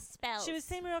started. cast spells. She was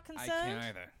seeming real I concerned. can't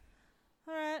either.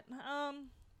 All right.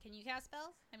 Can you cast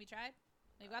spells? Have you tried?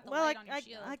 You've got the Well, light on your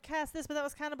shield. I cast this, but that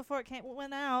was kind of before it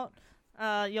went out.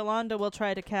 Yolanda will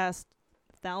try to cast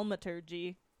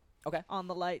thaumaturgy. Okay. On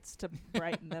the lights to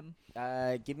brighten them.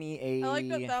 Give me a. I like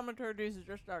that thaumaturgy is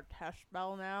just our test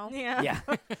spell now. Yeah. Yeah.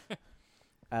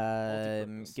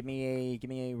 Multi-purpose. Give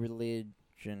me a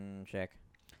religion check.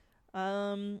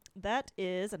 That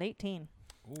is an 18.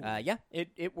 Ooh, Yeah,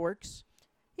 it works.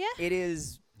 Yeah. It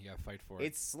is. you gotta fight for it.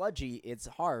 It's sludgy. It's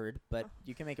hard, but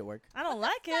you can make it work. I don't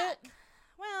like it.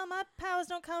 Well, my powers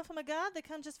don't come from a god; they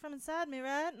come just from inside me,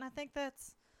 right? And I think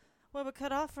that's where we're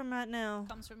cut off from right now.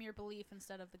 Comes from your belief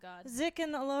instead of the god. Zik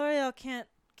and L'Oreal can't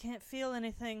feel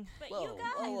anything. But Whoa, you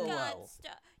got whoa, god whoa.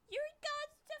 stuff. You're god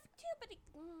stuff too,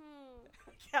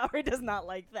 but Calree does not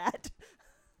like that.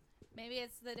 Maybe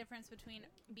it's the difference between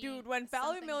being Dude, when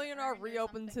something's Filomellionar earned or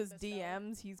reopens his something's bestowed.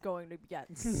 DMs, he's going to get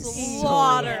So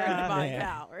slaughtered mad. by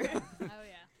Yeah. Calree. Oh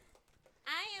yeah.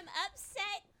 I am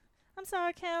upset I'm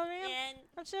sorry, Calree. and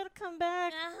I'm sure to come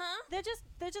back. uh-huh.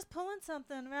 They're just pulling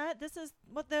something, right? This is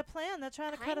what they're planning. They're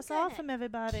trying to cut I'm us off gonna from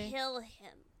everybody. kill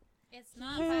him. It's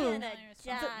not Who? Filomellionar's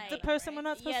Gonna fault, die. The person we're right?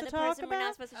 not supposed Yeah, to the talk person we're not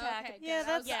about. supposed to talk. Okay, Yeah, good.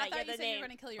 that's- Yeah, I thought the you said you name. were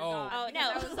gonna kill your Oh. god. Oh, because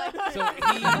no. I was like,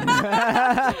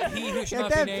 So he who should Yeah, not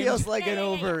be that named. feels like an Hey,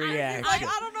 overreaction. Like,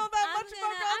 I don't know that I'm much about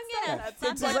gonna- God I'm stuff. gonna That's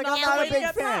fuck It's up like, I'm not a Elliot big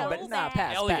so fan, but nah, bad.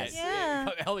 pass, Elliot. pass. Yeah.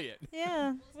 Elliot.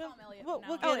 Yeah. Let's call him Elliot We'll from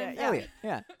now get on. him. Elliot,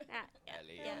 yeah. Yeah.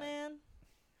 Yeah, man.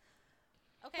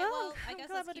 Okay, Well, well, I I'm guess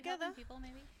glad let's we're keep together. helping people,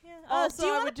 maybe. Yeah. Also, do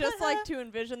you I wanna would just put like her- to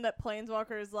envision that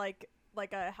Planeswalker is like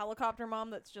a helicopter mom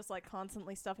that's just like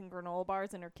constantly stuffing granola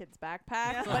bars in her kid's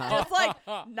backpack, Yeah. but just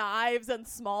like knives and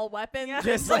small weapons, Yeah.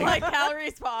 Just in, like-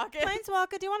 Calree's pocket.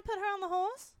 Planeswalker, do you want to put her on the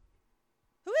horse?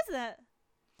 Who is that?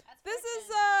 That's This is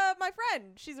Kristen. my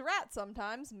friend. She's a rat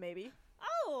sometimes, maybe.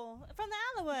 Oh, from the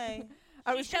alleyway.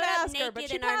 I She was showed gonna up ask her, but naked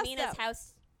she in passed Armina's out.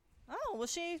 house. Oh,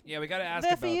 was she Yeah, we gotta ask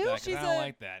There about for you? that. 'cause She's I don't a-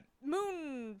 like that.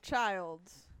 Moon child.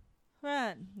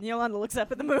 right? Yolanda looks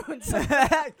up at the moon.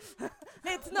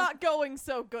 It's not going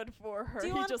so good for her. Do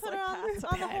you He want to just put like her pats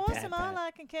on the Pat, horse pat, and pat.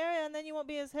 I can carry her, and then you won't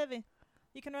be as heavy.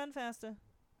 You can run faster.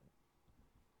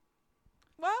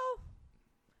 Well,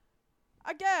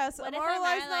 I guess What if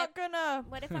Amaralai's Amaralai- not gonna.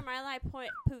 What if Armilai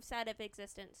poofs out of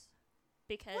existence?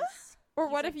 Because Or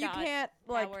he's what a if you god can't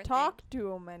power like talk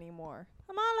to him anymore?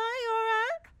 Amala, you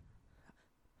alright?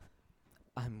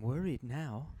 I'm worried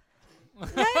now. Yeah,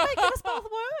 you might get us both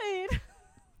worried.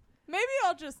 Maybe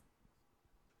I'll just.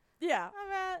 Yeah,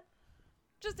 Alright.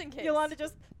 just in case. Yolanda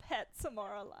just pets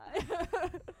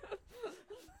Amaralai.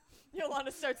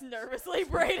 Yolanda starts nervously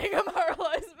braiding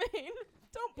Amaralai's mane.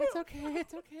 Don't poop. okay.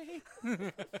 It's okay.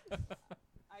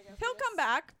 He'll come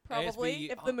back, I guess probably.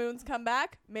 we- If the moons come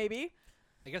back, maybe.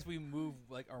 I guess we move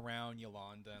like around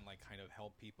Yolanda and like kind of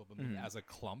help people, but maybe Mhm. as a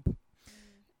clump. Those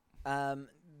were some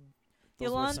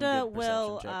Yolanda good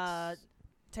will perception checks.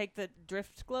 take the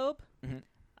drift globe Mhm.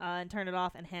 and turn it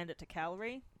off and hand it to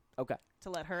Calree Okay. to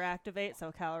let her activate,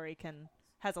 so Calree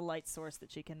has a light source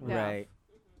that she can. Yeah. Right.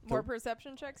 More Cool.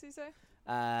 perception checks, you say?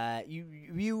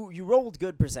 You rolled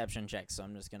good perception checks, so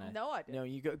I'm just gonna. No, I didn't. No,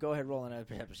 you go ahead, roll another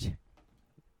perception check.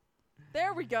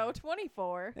 There we go.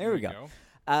 24. There we go.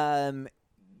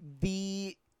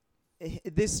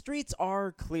 The streets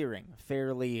are clearing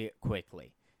fairly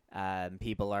quickly.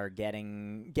 People are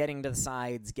getting to the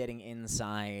sides, getting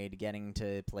inside, getting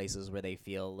to places where they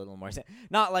feel a little more safe.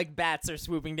 Not like bats are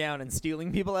swooping down and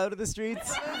stealing people out of the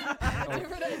streets.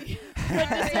 Different idea.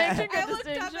 I looked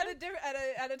up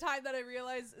at a time that I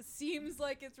realized seems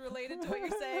like it's related to what you're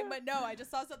saying, but no, I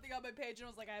just saw something on my page and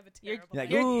was like, I have a terrible like,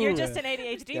 idea. You're just an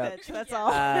ADHD bitch. That's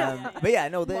all. But yeah,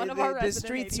 no, One of our the resident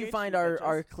streets you ADHD find bitches.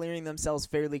 are clearing themselves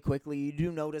fairly quickly. You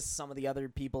do notice some of the other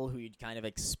people who you'd kind of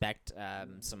expect,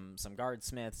 some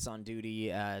guardsmiths on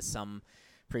duty, some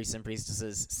priests and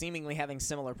priestesses seemingly having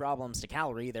similar problems to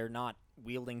Calree. They're not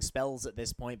wielding spells at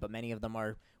this point, but many of them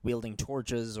are wielding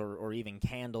torches or even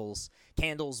candles.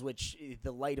 Candles which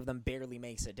the light of them barely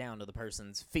makes it down to the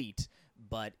person's feet,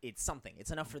 but it's something.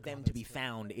 It's enough for them to be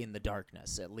found in the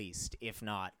darkness, at least, if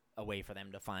not a way for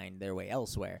them to find their way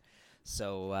elsewhere.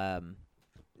 So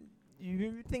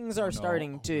things are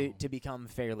starting to become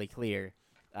fairly clear.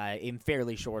 In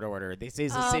fairly short order. This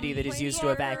is a city that is used to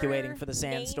evacuating for the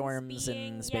sandstorms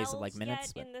in the space of like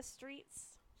minutes. In the streets?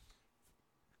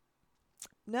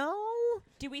 No,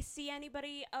 Do we see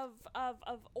anybody of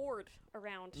Ord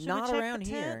around? Should we not check around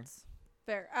the here. tents?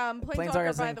 Fair. Planeswalker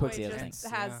Planeswalker, by and the way, Quixie, I just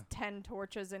think. has Yeah. 10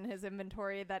 torches in his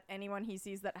inventory that anyone he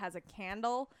sees that has a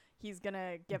candle, he's going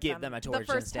to Give them a torch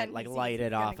the first instead, 10 like he sees, light he's it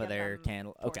gonna off of give their them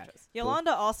candle. Okay. torches.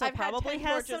 Yolanda also I've had probably 10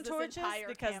 has some torches this torches entire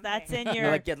because campaign. that's in You're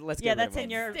your like, let's get rid that's of in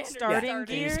them. your Standard starting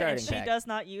starting gear, starting and she pack. does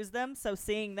not use them. So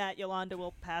seeing that, Yolanda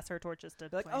will pass her torches to.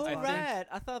 Like, Planeswalker. oh, I think- right.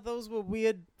 I thought those were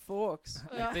weird forks.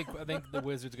 I think the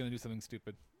wizard's gonna do something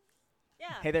stupid. Yeah.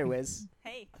 Hey there, Wiz.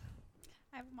 Hey.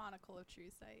 I have a monocle of true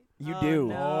sight. You Oh, do.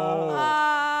 no.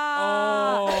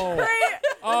 Oh. More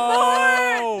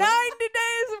 90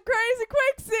 days of crazy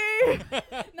Quixie!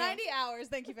 90 hours.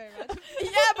 Thank you very much.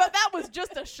 Yeah, but that was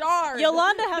just a shard.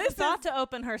 Yolanda has This thought is- to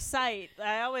open her site.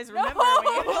 I always No! remember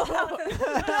when you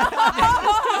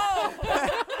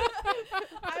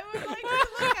I would like to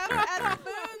look up at the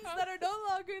moons that are no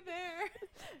longer there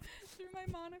through my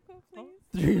monocle, please.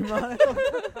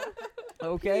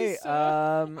 Okay. Please,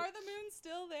 Are the moons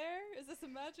still there? Is this a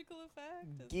magical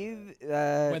effect? Give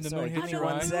When the sorry, moon give hits me your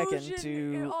one eye? second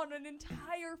Illusion to. on an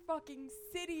entire fucking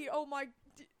city. Oh my.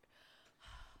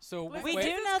 So Listen, We this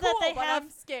do is know that cool, they but have- I'm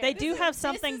scared. they do have This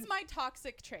something. is my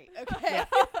toxic trait. Okay.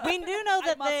 We do know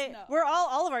that must they. know. We're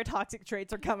all of our toxic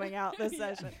traits are coming out this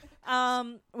Yeah. session.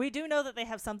 We do know that they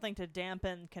have something to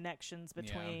dampen connections Yeah.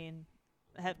 between.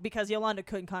 Because Yolanda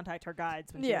couldn't contact her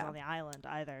guides when she was Yeah. on the island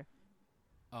either.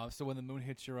 so when the moon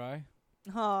hits your eye,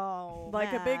 Oh, like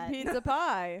a big Matt. pizza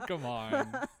pie. come on,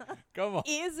 come on.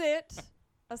 Is it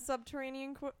a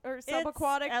subterranean or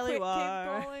subaquatic cave Elliot.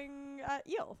 crawling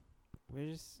eel?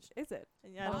 Where's Is it?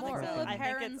 Yeah, I don't think More. so. Philip I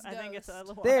think it's a Heron's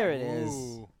little. there? It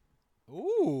is.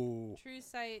 Ooh. True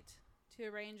sight to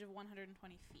a range of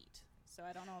 120 feet. So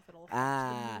I don't know if it'll affect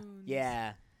Ah, the moons.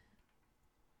 yeah.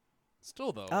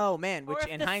 Still though. Oh man, Or which if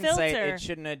in the hindsight filter- it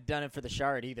shouldn't have done it for the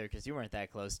shard either because you weren't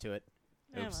that close to it.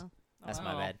 Yeah, Oops, well. that's Oh,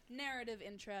 my well. bad. Narrative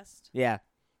interest. Yeah.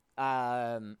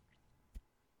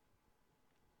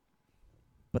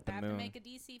 But the I have to moon. make a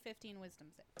DC 15 wisdom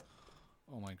save.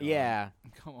 Oh my god. Yeah.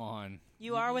 Come on.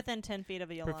 You are within 10 feet of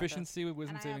a Yolanda. Proficiency with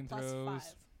wisdom And I have saving plus throws.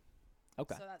 5.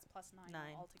 Okay. So that's plus 9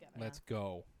 Nine. altogether. Let's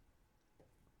go.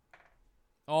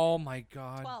 Oh my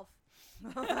god. 12.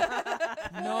 No.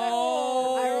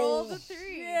 I rolled a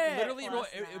 3. Literally, Plus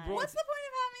it nine. rolled- What's the point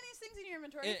of having these things in your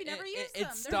inventory if you never use them? it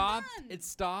They're stopped. fun. It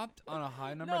stopped on a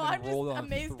high number No, and I'm then rolled just on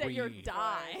amazed 3. at your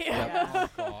die. Oh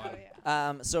god. Oh,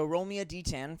 yeah. So roll me a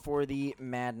d10 for the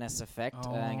madness effect,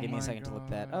 and give me a my second to look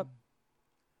that God.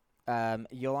 up.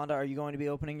 Yolanda, are you going to be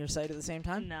opening your site at the same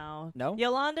time? No. No?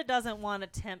 Yolanda doesn't want to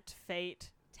tempt fate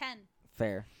 10.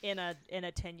 Fair. in a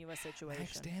tenuous situation.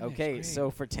 Max damage, Okay, great. so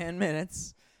for 10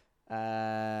 minutes,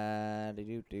 Yeah.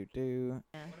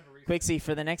 Quixie,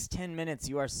 for the next 10 minutes,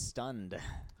 you are stunned. Oh.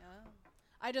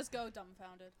 I just go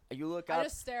dumbfounded. You look I up.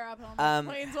 just stare up and I'm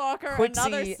like, Planeswalker, Quixie-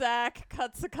 another sack,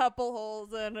 cuts a couple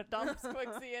holes in it, dumps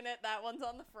Quixie in it. That one's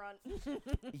on the front.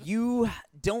 You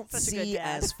don't Such a good see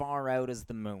dad. as far out as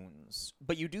the moons,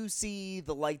 but you do see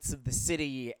the lights of the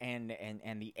city and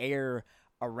the air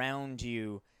around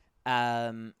you.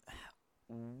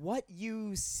 What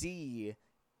you see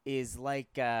is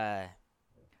like a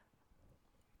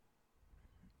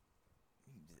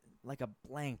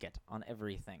blanket on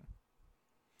everything.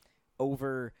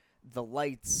 Over the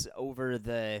lights, over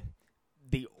the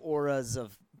auras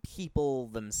of people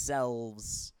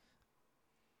themselves.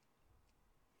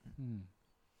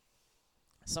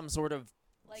 some sort of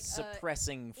Like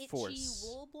suppressing a itchy force.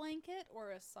 wool blanket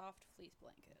or a soft fleece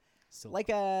blanket? Like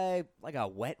a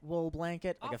wet wool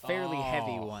blanket, like a fairly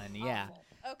heavy one, yeah.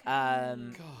 Awful. Okay.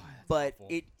 God, But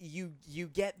awful. you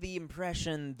get the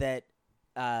impression that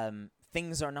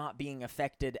things are not being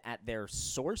affected at their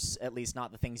source, at least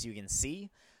not the things you can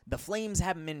see. The flames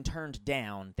haven't been turned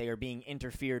down; they are being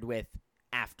interfered with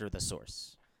after the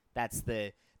source. That's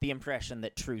the impression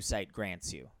that true sight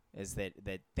grants you, is that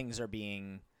things are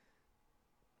being.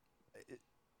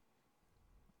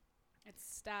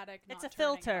 It's static. It's not a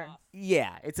turning filter. off.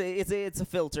 Yeah, it's a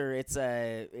filter.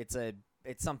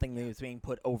 It's something that's being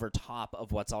put over top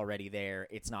of what's already there.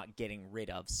 It's not getting rid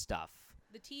of stuff.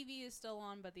 The TV is still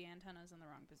on, but the antenna's in the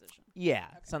wrong position. Yeah,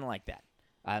 Okay. something like that.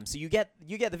 So you get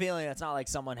the feeling it's not like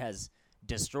someone has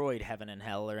destroyed heaven and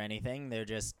hell or anything. They're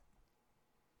just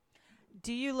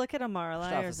Do you look at pushed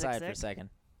Amaralai off or the side for a Zig-Zig? second.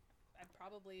 I'd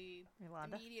probably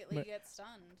Iolanda? immediately get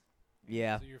stunned.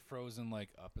 Yeah. So you're frozen like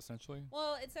up essentially.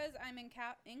 Well, it says I'm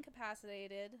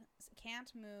incapacitated,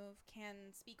 can't move, can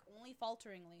speak only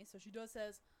falteringly. So she does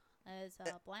says, "As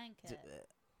a blanket,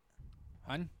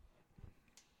 Hun?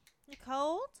 You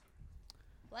cold?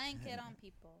 blanket on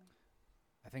people."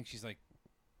 I think she's like.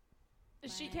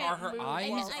 She Are can't her move eyes-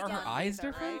 while are her stunned eyes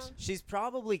either, different? right? She's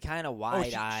probably kind of Oh,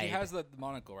 wide-eyed. she has the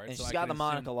monocle, right? and So she's I got can the assume-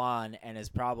 monocle on and is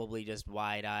probably just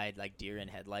wide-eyed, like deer in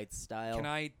headlights style. Can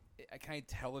I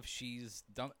tell if she's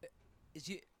dumb? Is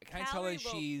she? Can I tell Calree if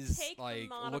will she's take the like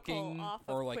monocle looking, off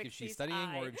or of like if she's Quixie's studying,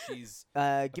 eye. or if she's?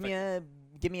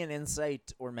 give me an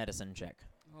insight or medicine check.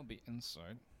 I'll be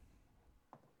inside.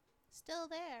 Still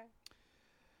there.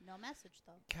 No message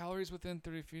though. Calories within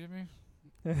 30 feet of me.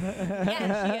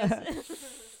 Yeah, she is.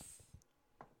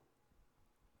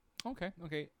 Okay.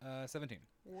 17.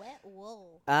 Wet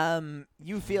wool.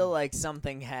 You feel like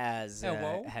something has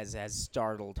Hello? has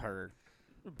startled her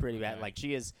pretty bad. Okay. Like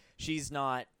she's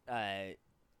not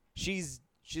she's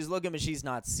looking, but she's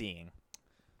not seeing.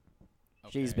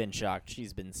 She's Okay. been shocked.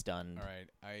 She's been stunned. All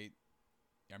right.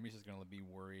 I'm just gonna be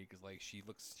worried because like she's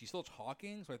still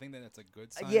talking, so I think that that's a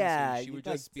good sign. yeah, so she would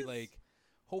like, just be like,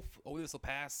 this will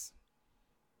pass.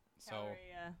 So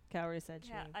Calree said she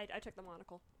Yeah, would. I took the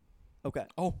monocle. Okay.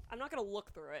 oh, I'm not going to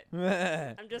look through it.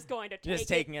 just I'm just going to take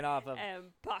taking it off of. and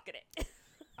pocket it.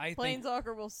 I think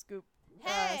Planeswalker will scoop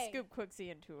Hey! scoop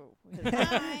Quixie into his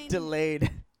Mine. Delayed.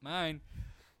 mine.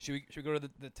 Should we go to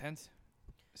the tent?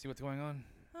 See what's going on.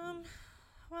 Well,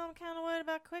 I'm kind of worried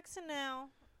about Quixie now.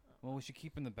 Well, we should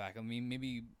keep in the back. I mean,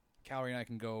 maybe Calree and I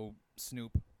can go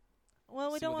snoop.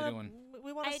 Well, we See don't what they're want doing. to.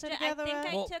 We want to stay I together. think right?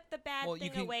 I Well- took the bad well, you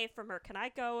thing can- away from her. Can I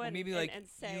go Well, and, maybe like and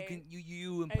say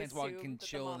you and I Planeswalker assume can that the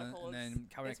chill, and monocle then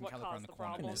Calree is can what come around caused the the corner.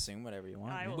 You can problem. assume whatever you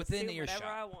want. I will Within assume whatever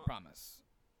I earshot. want. Promise.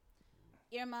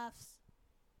 Earmuffs.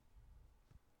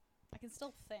 I can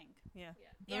still think. Yeah.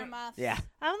 Earmuffs. Yeah.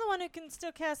 I'm the one who can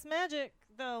still cast magic,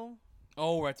 though.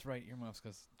 Oh, that's right. Earmuffs,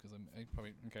 because I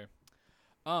probably okay.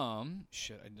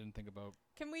 Shit, I didn't think about.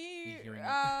 Can we hearing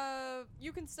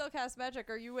you can still cast magic.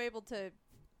 Are you able to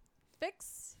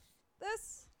fix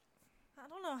this? I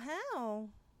don't know how.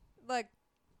 Like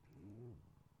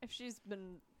if she's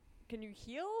been can you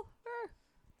heal her?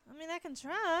 I mean, I can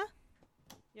try.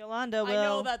 Yolanda will. I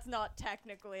know that's not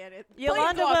technically it.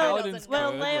 Yolanda Planeswalker Paladin's doesn't will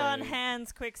know. good, lay on right?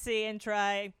 hands Quixie and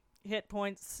try hit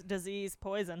points, disease,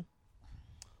 poison.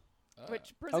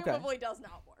 Which presumably does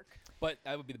not work. But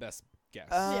that would be the best guess.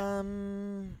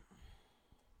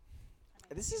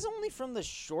 This is only from the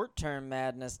short-term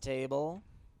madness table.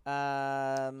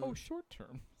 oh, short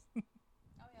term. Oh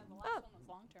yeah, the last one was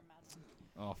long-term madness.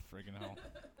 Oh, friggin' hell.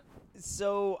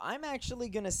 So I'm actually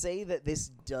gonna say that this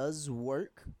does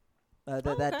work. That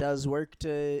okay. does work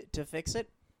to fix it.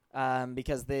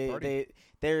 Because Party.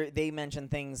 they mention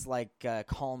things like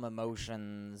calm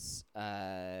emotions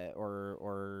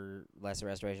or lesser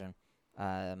restoration,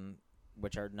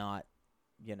 which are not,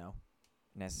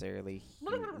 necessarily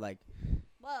like.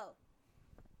 Whoa.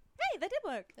 Hey, that did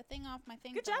work. The thing off my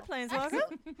thing. Good job, fell. Planeswalker.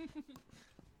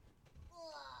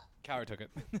 Calree took it.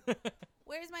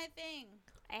 Where's my thing?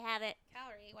 I have it.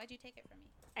 Calree, why'd you take it from me?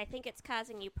 I think it's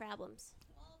causing you problems.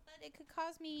 Well, but it could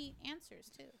cause me answers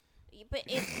too. But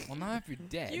if Well, not if you're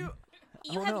dead. you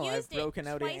Oh have no, I've used broken it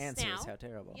out twice in answers. now, How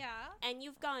terrible. Yeah. and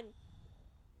you've gone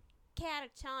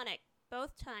catatonic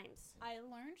both times. I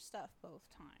learned stuff both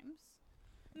times.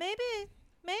 Maybe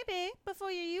before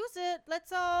you use it,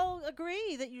 let's all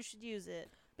agree that you should use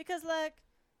it. Because,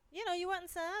 you went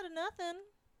inside or nothing.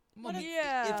 Well, What if-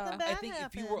 Yeah. something I bad think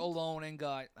if you were happened? alone and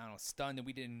got, I don't know, stunned and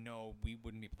we didn't know, we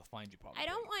wouldn't be able to find you probably. I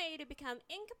don't want you to become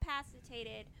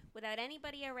incapacitated without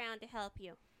anybody around to help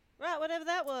you. Right, whatever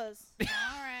that was. All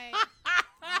right.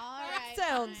 All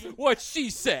sounds. What she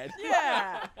said.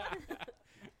 Yeah. Do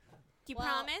you Well-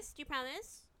 promise? Do you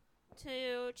promise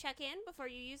to check in before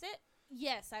you use it?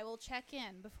 Yes, I will check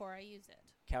in before I use it.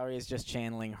 Calree is just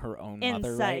channeling her own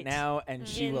mother right Insight. now, and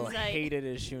she will Insight. hate it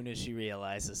as soon as she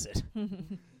realizes it.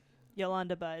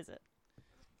 Yolanda buys it.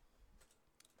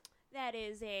 That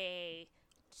is a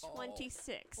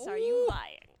 26. Oh. Are you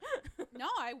lying? No,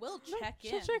 I will check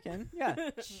She'll in. check in. Yeah.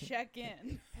 Check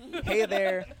in. Hey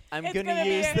there, I'm It's gonna gonna be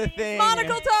use a the thing.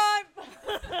 Monocle time.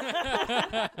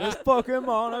 It's fucking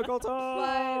monocle But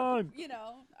time. you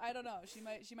know, I don't know. She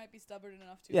might be stubborn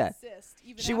enough to Yeah. insist,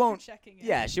 even She after won't- checking in.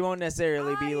 Yeah, she won't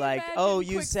necessarily be I like, imagine "Oh,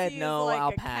 you said Quixie is no, like I'll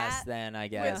a pass cat then, I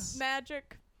With guess."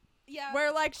 magic, Yeah.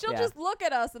 where like she'll Yeah. just look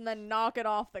at us and then knock it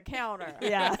off the counter.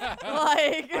 Yeah.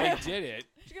 Like, I did it.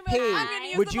 she can be like, Hey, "I'm gonna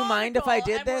use would the you mind if I monocle,"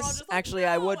 did and we're all this? just like, Actually,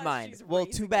 I "No," would as mind. she's Well,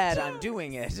 raising too the bad I'm toes.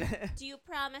 doing it. Do you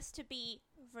promise to be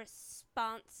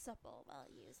responsible while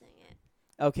using it?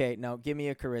 Okay, no, give me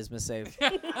a charisma save.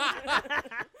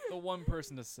 The one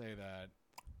person to say that.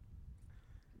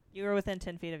 You were within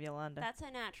 10 feet of Yolanda. That's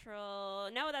a natural.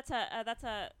 No, that's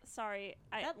a. Sorry,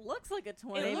 That looks like a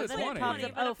 20. It but looks then 20. pops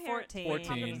up, but oh, apparently- 14.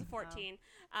 Popped up as a 14. 14.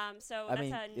 So I that's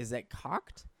mean, a. is that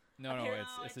cocked? No, Here- it's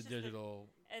no, it's it's a just the- digital.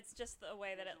 It's just the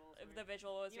way that the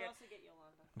visual was weird. get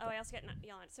Yolanda. Oh, I also get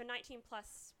Iolanda. So 19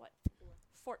 plus what?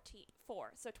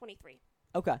 4. So 23.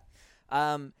 Okay.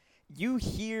 You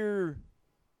hear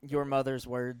your mother's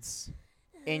words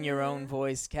in your own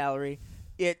voice, Calree.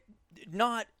 It's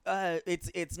not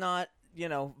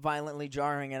violently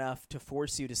jarring enough to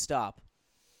force you to stop.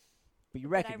 But you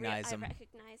recognize I them.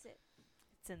 recognize it.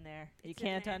 It's in there. You It's in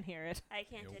can't there. unhear it. I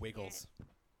can't. It unhear wiggles.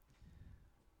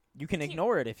 You can Cute.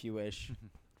 ignore it if you wish. it.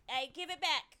 I give it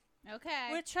back. Okay.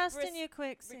 We're trusting Res- you,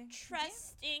 Quixie.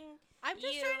 Trusting. I'm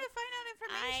just you- trying to find out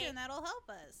information that'll help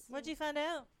us. What'd you find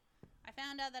out? I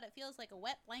found out that it feels like a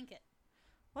wet blanket.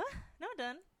 What? No,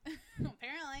 done.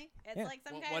 Apparently, it's Yeah. like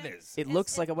some kind What of. is? It It's-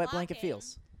 looks like it's a wet blanket blocking.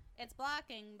 feels. It's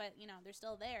blocking, but they're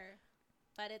still there.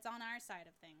 But it's on our side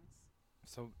of things.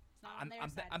 So It's not on their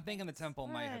side I'm of thinking the things. temple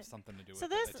might have Alright. something to do So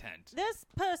with this the tent. this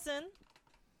person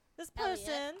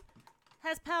Elliot.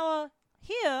 has power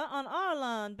here on our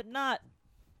land, but not.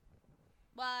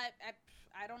 Well,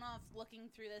 I don't know if looking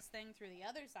through this thing through the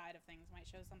other side of things might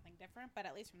show something different, but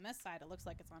at least from this side, it looks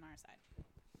like it's on our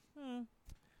side.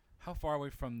 How far away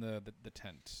from the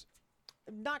tent?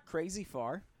 Not crazy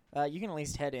far. You can at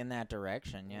least head in that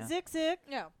direction, yeah. Zick Zick.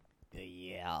 Yeah.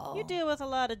 Yeah. You deal with a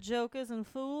lot of jokers and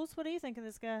fools. What do you think of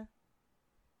this guy?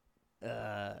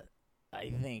 I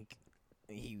think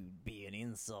he would be an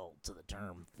insult to the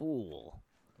term fool.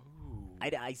 Ooh.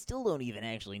 I still don't even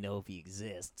actually know if he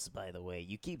exists, by the way.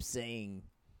 You keep saying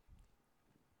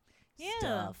Yeah.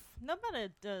 stuff. Nobody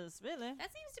does, really.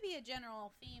 That seems to be a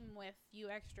general theme with you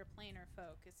extraplanar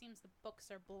folk. It seems the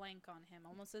books are blank on him,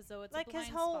 almost as though it's Like a blind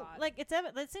his whole, spot. like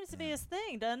that seems to be his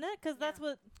thing, doesn't it? Because that's Yeah.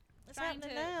 what is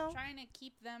happening now. trying to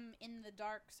keep them in the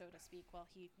dark, so to speak, while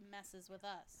he messes with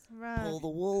us. Right. Pull the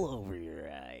wool over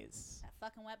your eyes. That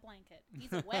fucking wet blanket.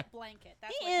 He's a wet blanket.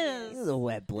 That's He what is. This is a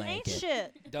wet Ain't blanket.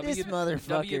 shit. This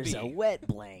motherfucker's a WB. wet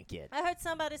blanket. I heard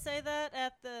somebody say that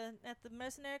at the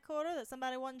mercenary quarter that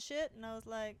somebody wasn't shit, and I was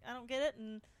like, I don't get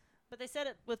it. But they said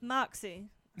it with moxie.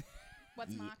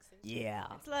 What's Ye- Moxie? Yeah.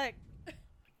 It's like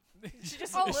she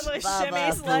just Oh, literally Baba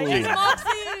shimmies like. Booey. Is Moxie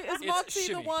It's Moxie the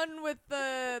shimmy. one with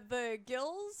the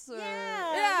gills? Or?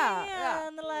 Yeah,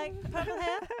 and the like purple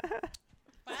hair.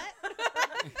 What?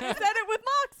 You said it with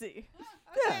Moxie.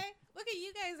 Okay. Look at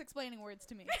you guys explaining words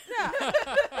to me.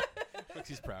 Look,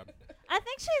 she's proud. I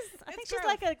think she's gross.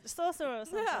 like a sorcerer or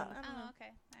something. Yeah. I don't know. Oh,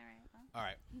 okay. All right. Well, All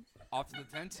right, off to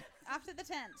the tent. off to the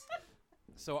tent.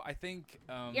 So I think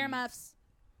Earmuffs.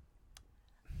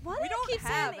 Why We do you don't keep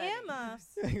have saying any. earmuffs?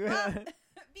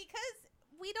 Because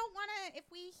we don't want to. If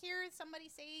we hear somebody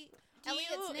say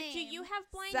Elliot's name, Do you have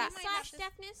blind Zach. slash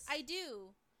deafness? I do,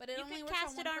 but it You only could works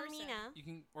cast on it one on person. Armmina. you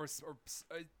can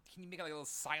can you make like a little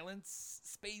silence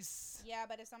space? Yeah,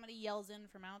 but if somebody yells in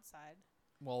from outside,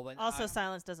 Well, then Also, I-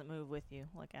 silence doesn't move with you,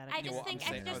 like at a I Yeah, just well, I'm think I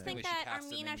saying, just I think think we should that cast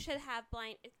it Armmina maybe. should have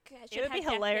blind. It would be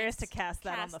hilarious to cast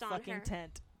that on the fucking her.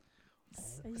 tent.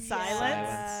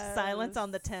 Yes. Silence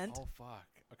on the tent. Oh fuck.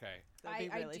 Okay. That'd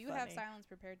be I really do have funny. silence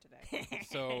prepared today.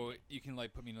 So you can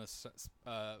like put me in a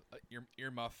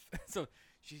earmuff. So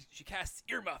she casts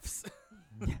earmuffs.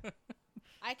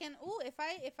 I can. Ooh, if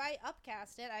I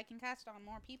upcast it, I can cast it on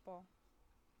more people.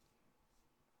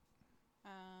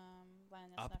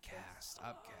 Blindness,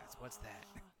 Upcast. What's that?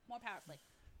 More powerfully.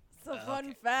 It's a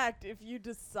fun fact. If you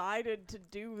decided to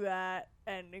do that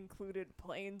and included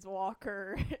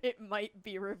Planeswalker, it might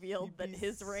be revealed that be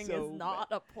his ring so is not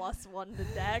a +1 to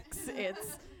Dex.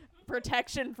 It's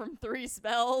protection from 3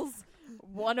 spells,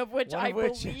 one of which One I of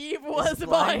which believe was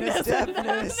blindness,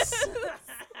 blindness. deafness.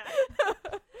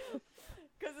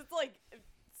 Because it's like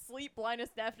sleep, blindness,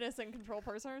 deafness, and control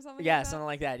person or something. Yeah, like that. something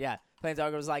like that. Yeah,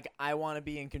 Planeswalker was like, I want to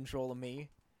be in control of me.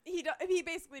 He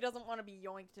basically doesn't want to be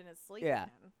yoinked in his sleep. Yeah. again.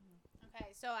 Okay,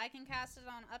 so I can cast it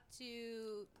on up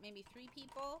to maybe 3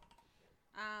 people,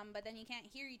 but then you can't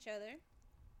hear each other.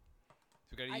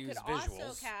 So we gotta I use could visuals.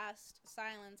 also cast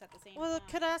silence at the same Well,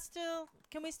 time.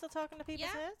 can we still talk into people's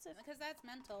Yeah. heads? Because that's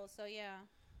mental, so yeah.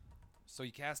 So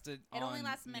you cast it It on only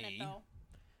lasts a minute, me. though.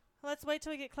 Let's wait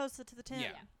till we get closer to the tent.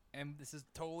 Yeah. And this is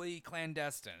totally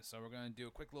clandestine, so we're gonna do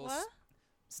a quick little What?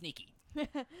 sneaky.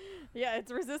 Yeah,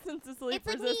 it's resistance to sleep, It's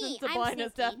like resistance me. to I'm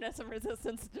blindness, sneaky. deafness, and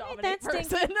resistance to dominate that's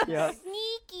person. Yeah.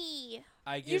 Sneaky.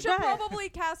 I You give should probably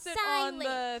cast it on the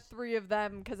Silent. 3 of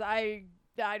them, because I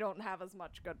don't have as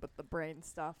much good with the brain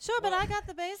stuff. Sure, but I got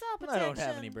the basal I protection. don't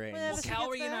have any brains. whenever Well, she gets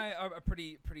Calree and there. I are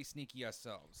pretty sneaky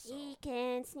ourselves. So. He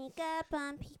can sneak up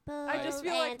on people. I just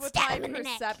feel like and with stab my him in the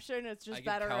neck. perception, it's just I give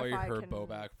better Calree if I her can, bow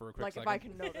back for a quick like, second. if I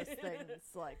can notice things,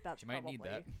 like, that's She might probably... need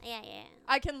that. Yeah.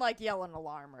 I can, like, yell an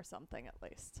alarm or something, at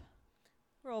least.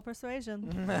 Roll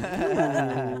persuasion.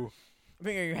 I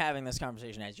figure you're having this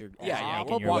conversation as you're Yeah, making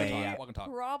we'll your walk way and up. talk. Walk and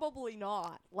talk. Probably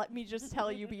not. Let me just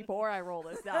tell you before I roll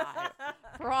this die.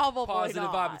 Probably Positive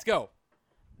not. vibe. Let's go.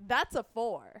 That's a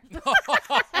 4.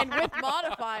 And with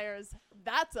modifiers,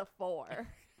 that's a 4.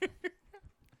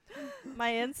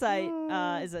 My insight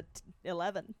is a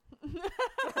 11.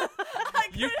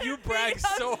 You brag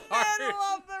so hard. Middle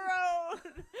of the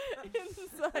road.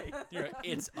 Insight.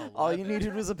 It's 11. All you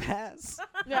needed was a pass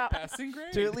Yeah. Passing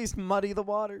grade. to at least muddy the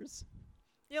waters.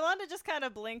 Yolanda just kind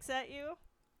of blinks at you.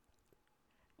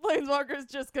 Planeswalker's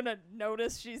just gonna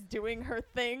notice she's doing her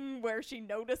thing where she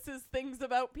notices things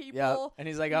about people. Yeah, and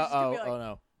he's like, He's just gonna oh be like,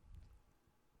 no.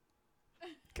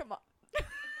 Come on.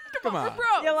 Come on.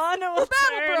 Bro. Yolanda will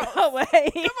battle turn bros.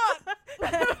 away. Come on.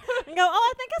 And go,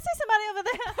 oh, I think I see somebody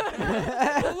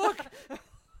over there. Look.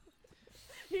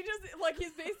 He just, like,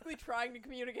 he's basically trying to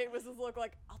communicate with his look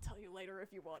like, I'll tell you later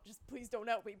if you want. Just please don't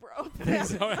out me, bro.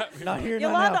 Not here, not Yolanda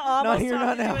now. Not almost here, talked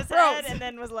not into now. his Bros. head and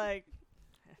then was like,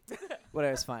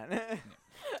 Whatever, it's fine.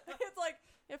 It's like,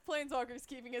 if Planeswalker's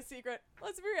keeping a secret,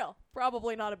 let's be real.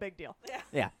 Probably not a big deal.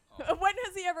 Yeah. When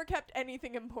has he ever kept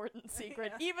anything important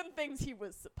secret? Even things he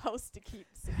was supposed to keep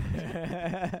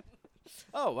secret.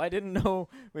 Oh, I didn't know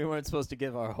we weren't supposed to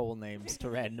give our whole names to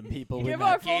random people Give we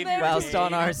our met full name to whilst me.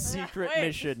 on our secret Wait.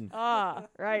 mission. Ah,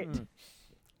 right.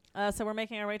 so we're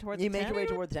making our way towards You the make tent? your way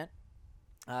toward the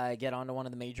tent. Get onto one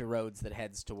of the major roads that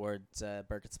heads towards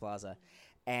Burkett's Plaza,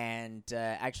 and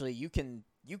actually you can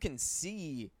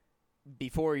see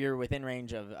before you're within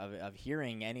range of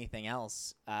hearing anything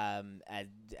else. As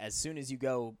soon as you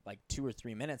go like 2 or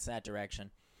 3 minutes that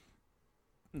direction,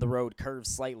 the road curves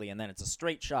slightly, and then it's a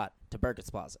straight shot to Burkett's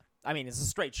Plaza. I mean, it's a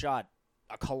straight shot,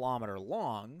 a kilometer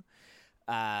long.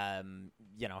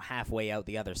 Halfway out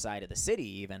the other side of the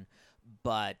city, even.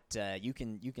 But you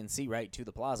can see right to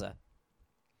the plaza,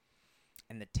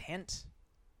 and the tent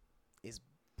is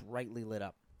brightly lit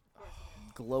up,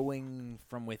 glowing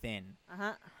from within.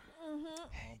 Uh-huh. Oh,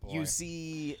 boy. You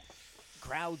see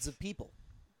crowds of people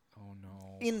Oh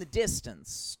no. in the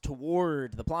distance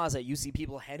toward the plaza. You see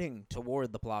people heading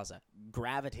toward the plaza,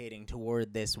 gravitating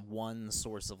toward this one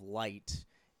source of light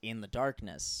in the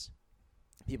darkness.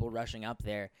 People rushing up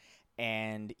there,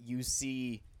 and you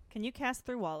see. Can you cast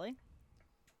through Wally?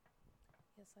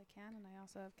 Yes, I can, and I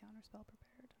also have counterspell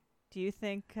prepared. Do you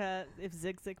think if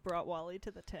Zig brought Wally to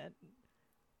the tent,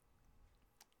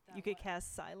 you could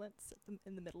cast silence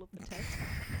in the middle of the tent?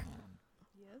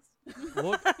 Yes.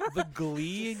 Look, the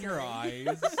glee in your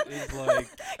eyes is like.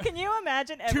 Can you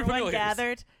imagine Two everyone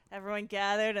familiars.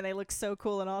 gathered, and they look so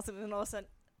cool and awesome, and then all of a sudden,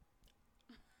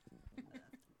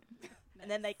 and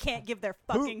then they can't give their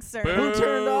fucking sermon. Who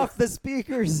turned Boo. off the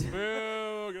speakers?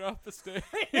 Boo, get off the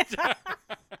stage.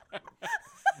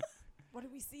 What do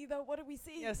we see, though? What do we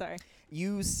see? Yeah, sorry.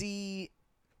 You see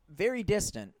very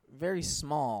distant, very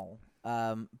small,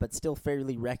 but still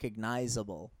fairly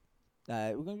recognizable.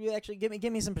 We're gonna actually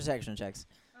give me some perception checks.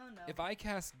 Oh no. If I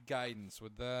cast guidance,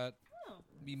 would that Oh.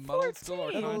 be muddled still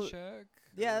or 14. not check?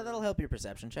 Yeah, that'll help your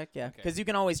perception check. Yeah, Okay. because you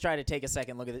can always try to take a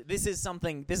second look at it. This is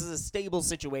a stable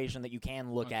situation that you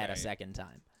can look at a Okay. second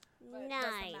time. But does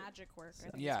the Nice. magic work? I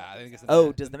think is Yeah, what I they think it's said. the Oh,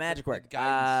 ma- does the magic work?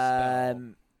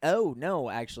 guidance Oh no,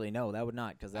 actually no, that would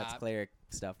not, because that's Ah. cleric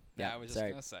stuff. Yeah, Yeah, I was just sorry.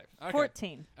 gonna say. Okay.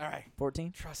 14. All right.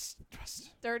 14, Trust.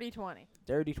 Dirty 20.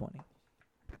 dirty 20,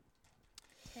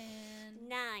 10.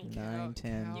 9. 9,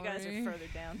 10. You guys are Calree. further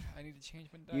down. I need to change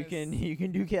my dice. You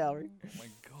can do Calree. Oh my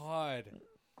god.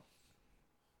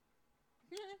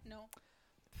 No.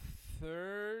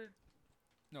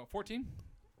 14.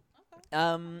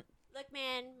 Look,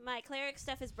 man, my cleric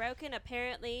stuff is broken.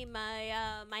 Apparently, my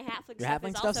my halfling Your stuff halfling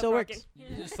is stuff also still broken. works?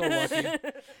 You're so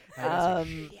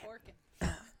lucky.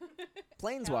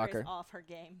 Planeswalker. Calree's off her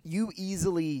game. You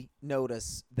easily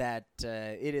notice that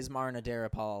it is Marna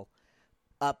Darapal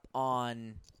up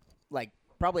on, like,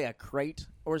 probably a crate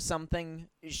or something.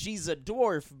 She's a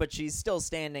dwarf, but she's still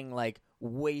standing, like,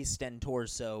 waist and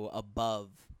torso above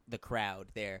the crowd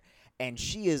there. And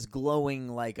she is glowing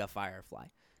like a firefly.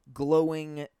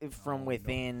 Glowing from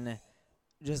within,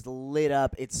 just lit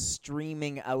up. It's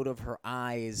streaming out of her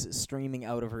eyes, streaming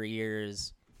out of her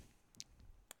ears.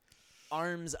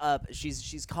 Arms up,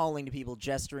 she's calling to people,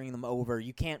 gesturing them over.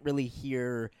 You can't really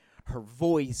hear her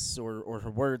voice or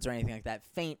her words or anything like that.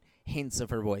 Faint hints of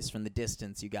her voice from the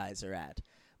distance you guys are at.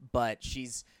 But she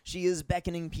is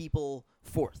beckoning people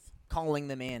forth, calling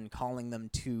them in, calling them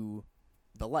to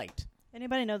the light.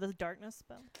 Anybody know the darkness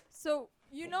spell? So,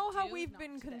 you know how do, we've not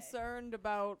been today. concerned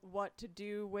about what to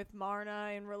do with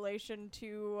Marna in relation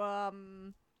to,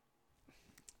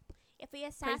 If we boy?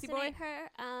 assassinate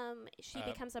her, she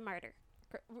becomes a martyr.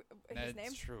 his That's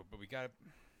name? true, but we got to...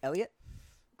 Elliot?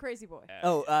 Crazy Boy.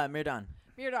 Mirdon.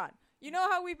 Mirdon. You know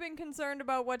how we've been concerned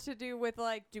about what to do with,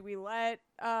 like, do we let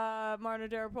Marna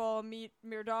Darapol meet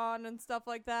Mirdon and stuff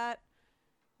like that?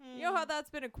 You know how that's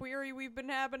been a query we've been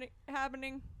happening?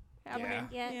 Yeah.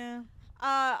 Yeah.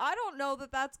 I don't know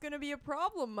that that's going to be a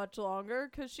problem much longer,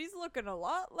 because she's looking a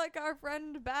lot like our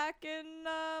friend back in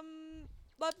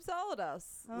Lapsaladas.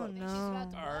 Oh, Look.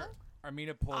 no.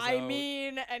 Armmina pulls I out...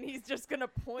 mean, and he's just going to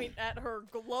point at her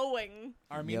glowing.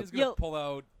 Armina's going to pull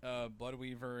out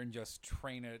Bloodweaver and just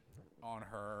train it on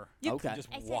her. Okay. And just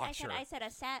I watch her.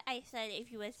 said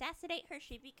if you assassinate her,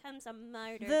 she becomes a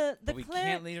martyr. The But we cleric,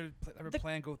 can't let her the-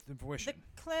 plan go through fruition.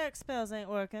 the cleric spells ain't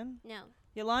working. No.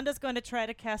 Yolanda's going to try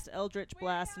to cast Eldritch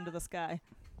Blast into the sky.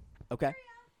 Okay.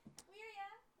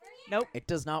 Nope. It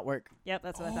does not work. Yep,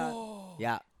 that's what I thought.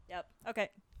 Yeah. Yep. Okay.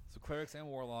 So clerics and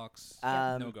warlocks,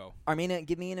 Um, no go. Armmina,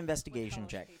 give me an investigation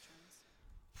check. Okay,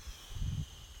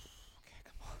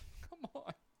 come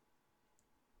on.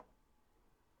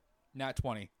 Not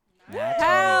 20.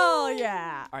 Hell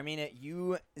yeah! Armmina,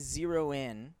 you zero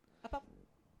in.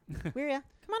 Where ya?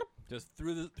 Come on up. Just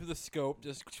through the scope,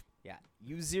 just... Yeah,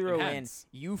 you zero in. Enhance.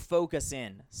 You focus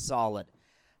in. Solid.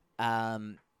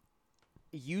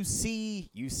 You see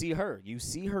her. You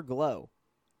see her glow.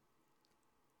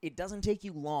 It doesn't take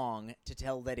you long to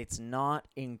tell that it's not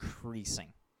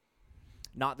increasing.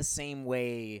 Not the same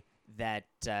way that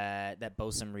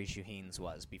Bosun Rishuhin's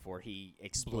was before he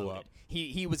exploded. up.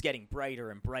 He was getting brighter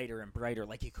and brighter and brighter,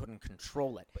 like he couldn't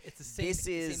control it. But it's the same,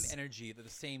 same energy, the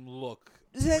same look.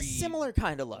 It's a similar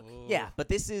kind of look. Ugh. Yeah, but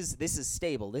this is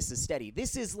stable. This is steady.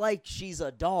 This is like she's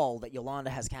a doll that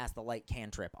Iolanda has cast the light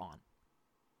cantrip on.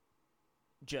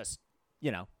 Just,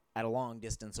 at a long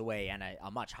distance away and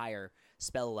a much higher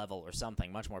spell level or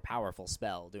something, much more powerful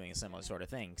spell doing a similar sort of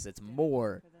thing, because it's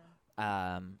more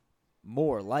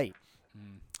light.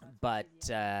 But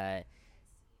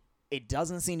it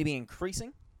doesn't seem to be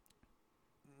increasing.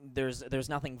 There's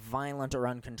nothing violent or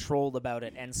uncontrolled about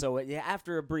it, and so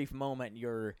after a brief moment,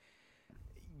 your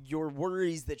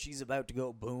worries that she's about to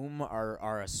go boom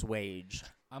are assuaged.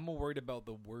 I'm more worried about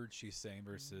the words she's saying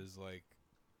versus, like...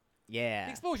 Yeah.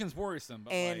 The explosion's worrisome,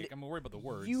 but, And I'm worried about the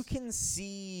words. You can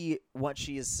see what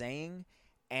she is saying,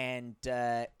 and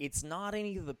it's not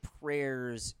any of the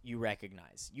prayers you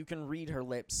recognize. You can read her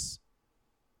lips,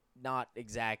 not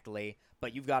exactly,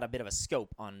 but you've got a bit of a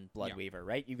scope on Bloodweaver,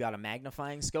 right? You've got a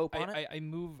magnifying scope on it? I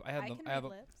move... I can have read a...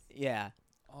 lips. Yeah.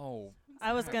 Oh.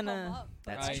 I was gonna.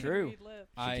 That's I- true.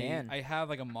 I can. I have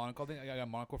like a monocle thing. I got a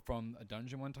monocle from a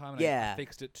dungeon one time. And Yeah. I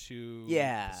fixed it to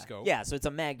Yeah. the scope. Yeah, so it's a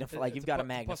like It's you've got a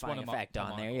plus one magnifying to effect to on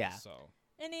there, monocle, yeah. So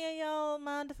Any of y'all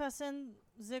mind if I send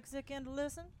Zig in to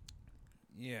listen?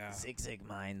 yeah. Zig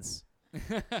minds.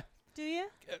 Do you?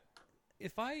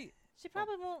 If I She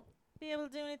probably won't be able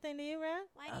to do anything to you, right?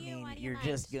 Why do you you're mind?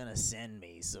 just gonna send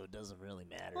me, so it doesn't really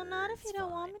matter. Well, not if It's you don't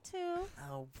want fine. me to.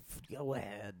 Oh, go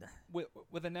ahead.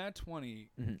 with a nat 20,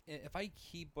 Mhm. if I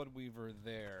keep Bloodweaver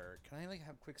there, can I like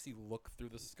have Quixie look through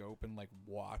the scope and like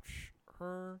watch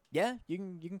her? Yeah, you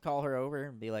can call her over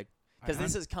and be like, because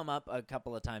this I'm- has come up a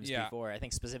couple of times Yeah. before. I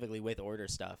think specifically with order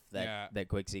stuff that Yeah. that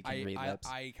Quixie can read lips.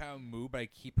 I kind of move, but I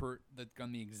keep her the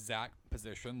gun the exact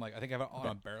position. Like I think I have it on Okay.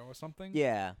 a barrel or something.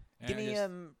 yeah. And Give I me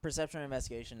just- perception or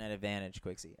investigation at advantage,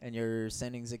 Quixie, and you're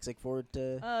sending Zig forward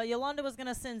to Yolanda was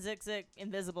gonna send Zig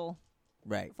invisible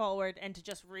right. forward and to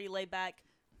just relay back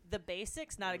the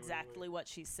basics, not exactly what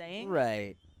she's saying.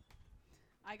 Right.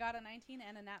 I got a 19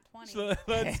 and a nat 20. So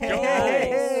let's go.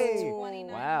 Hey.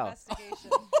 29 Wow.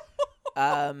 investigation.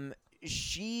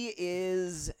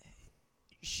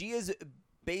 She is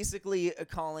basically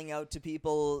calling out to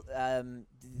people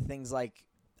things like,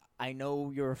 I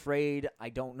know you're afraid. I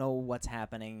don't know what's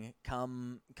happening.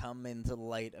 Come into the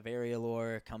light of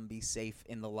Arielor. Come be safe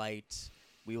in the light.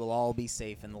 We will all be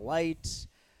safe in the light.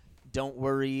 Don't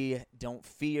worry. Don't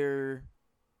fear.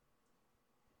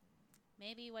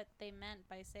 Maybe what they meant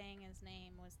by saying his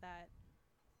name was that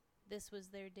this was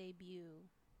their debut,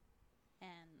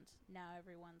 and now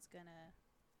everyone's gonna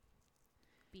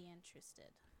be interested.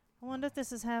 I wonder if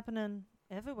this is happening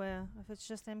everywhere. If it's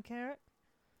just them carrot.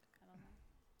 I don't know.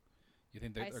 You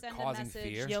think I they're send a causing message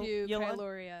fear? to Yolan-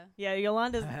 Kyloria. Yeah,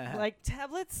 Yolanda's like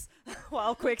tablets,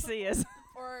 while Quixie is.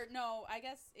 Or no, I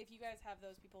guess if you guys have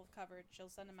those people covered, she'll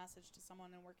send a message to someone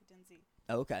in Workatinzy,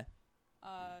 Okay.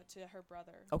 to her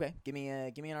brother. Okay. Give me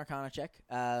an Arcana check.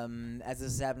 As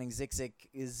this is happening, Zikzik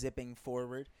is zipping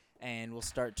forward, and we'll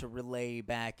start to relay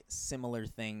back similar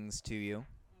things to you.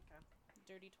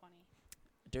 Dirty 20.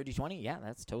 Dirty 20? Yeah,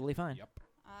 that's totally fine. Yep.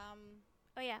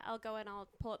 Oh yeah, I'll go and I'll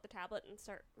pull up the tablet and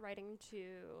start writing to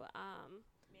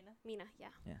Mina.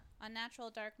 Yeah. Unnatural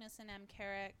darkness in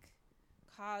Amkaric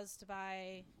caused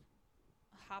by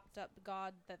a hopped up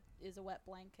god that is a wet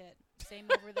blanket. Same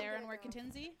over there in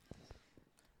Workatinzy.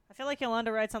 I feel like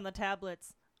Yolanda writes on the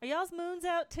tablets. Are y'all's moons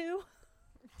out too?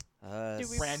 Do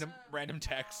we Random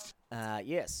text.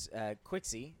 Yes,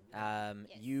 Quixie,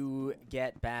 you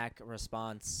get back a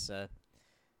response,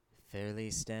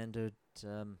 fairly standard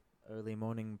early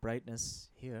morning brightness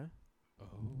here, Oh.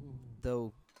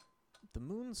 though the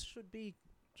moons should be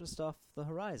just off the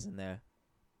horizon there.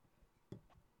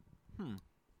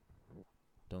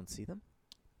 Don't see them?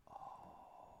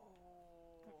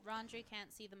 Rondry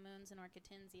can't see the moons in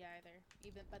Workatinzy either.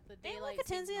 But the Ain't daylight Workatinzy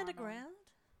seems normal. underground?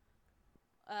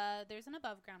 There's an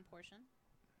above ground portion.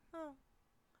 Oh,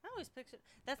 I always pictured.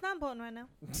 That's not important right now.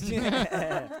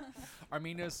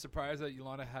 Armina's surprised that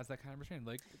Iolanda has that kind of machine.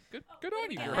 Like, good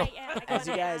on you, Yeah, girl. I go As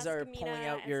you and guys ask are Mina pulling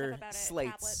out and your stuff about it,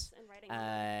 slates, tablets and writing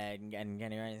on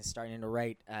them. and starting to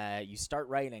write, you start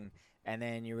writing, and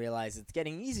then you realize it's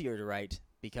getting easier to write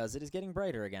because it is getting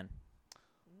brighter again.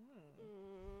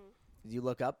 You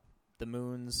look up, the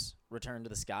moons return to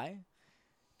the sky,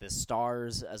 the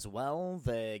stars as well,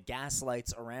 the gas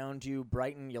lights around you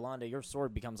brighten. Yolanda, your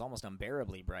sword becomes almost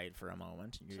unbearably bright for a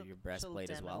moment, your breastplate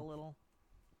as well. A little.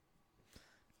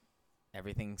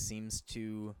 Everything seems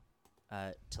to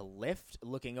lift.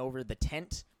 Looking over, the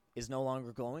tent is no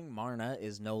longer glowing. Marna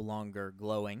is no longer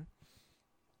glowing.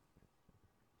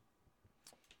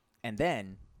 And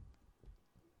then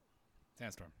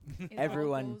Sandstorm.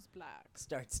 everyone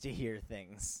starts to hear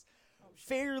things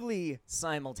fairly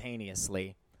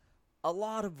simultaneously. A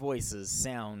lot of voices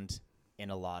sound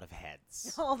in a lot of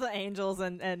heads. All the angels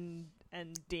and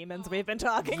demons we've been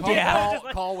talking Call,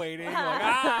 to. call waiting. Like,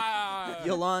 ah!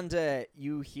 Yolanda,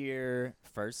 you hear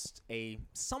first a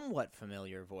somewhat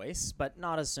familiar voice, but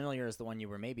not as familiar as the one you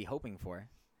were maybe hoping for.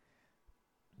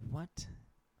 What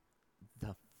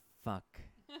the fuck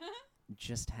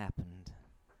just happened?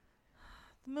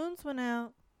 The moons went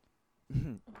out.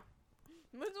 Moons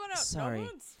went out. Sorry. No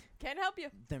moons. Can't help you.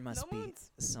 There must No be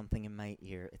moons. something in my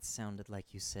ear. It sounded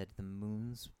like you said the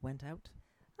moons went out.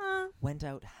 Uh, Went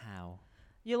out how?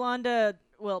 Yolanda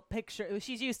will picture.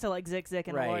 She's used to like Zik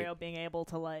and Right. Oreo being able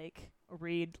to like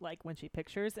read like when she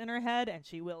pictures in her head, and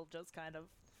she will just kind of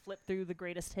flip through the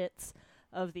greatest hits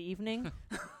of the evening.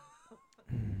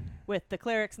 With the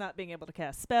clerics not being able to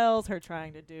cast spells, her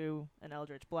trying to do an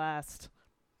Eldritch Blast,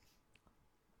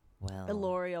 Well,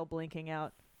 Eloriel blinking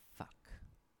out. fuck.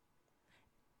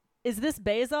 Is this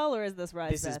Basil or is this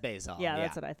Rise? This is Basil. Yeah,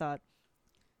 that's what I thought.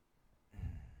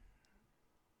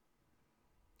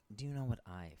 Do you know what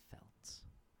I felt?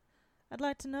 I'd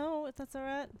like to know if that's all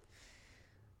right.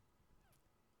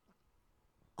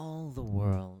 All the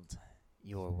world,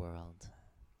 your world,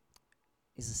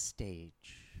 is a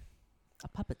stage. A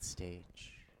puppet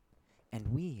stage. And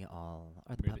we all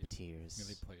are the Really- puppeteers.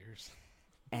 Really players.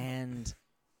 And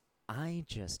I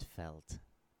just felt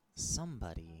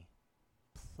somebody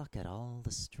pluck at all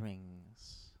the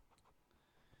strings.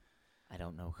 I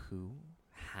don't know who,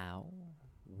 how,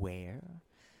 where,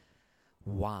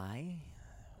 why,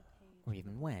 or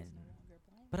even when.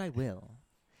 But I will.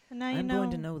 And now you I'm know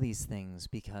going to know these things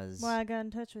because why I got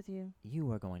in touch with you.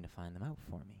 you are going to find them out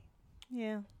for me.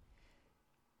 Yeah.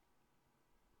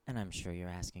 And I'm sure you're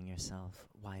asking yourself,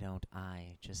 why don't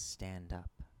I just stand up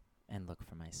and look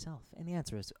for myself? And the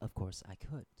answer is, of course, I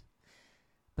could.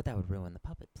 But that would ruin the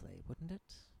puppet play, wouldn't it?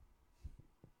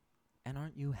 And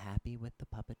aren't you happy with the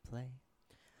puppet play?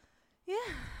 Yeah.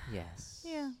 Yes.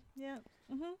 Yeah. Yeah.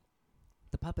 Mm-hmm.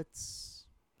 The puppets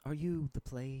are you, the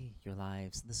play, your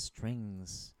lives. The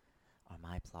strings are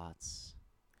my plots.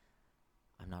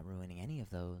 I'm not ruining any of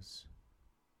those.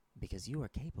 Because you are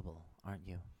capable, aren't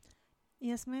you?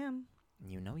 Yes, ma'am.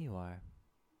 You know you are.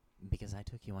 Because I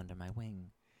took you under my wing.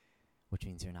 Which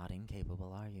means you're not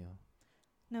incapable, are you?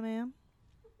 No, ma'am.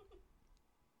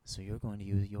 So you're going to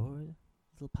use your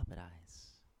little puppet eyes.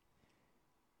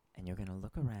 And you're going to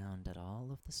look around at all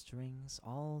of the strings,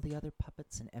 all the other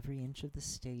puppets, and every inch of the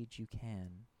stage you can.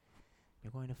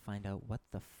 You're going to find out what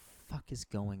the fuck is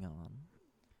going on.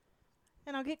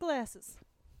 And I'll get glasses.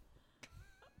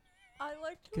 I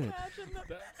like to Good. imagine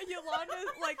that Yolanda,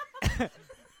 like,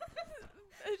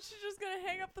 she's just gonna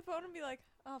hang up the phone and be like,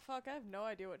 "Oh fuck, I have no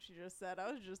idea what she just said.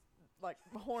 I was just like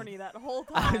horny that whole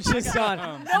time. I was just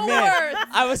on. no man, words."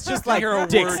 I was just like, Hear a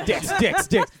dicks, word. dicks, dicks,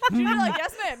 dicks. She'd be like,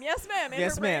 "Yes, ma'am. Yes, ma'am." And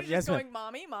Yes, her brain ma'am, is yes, just ma'am. going,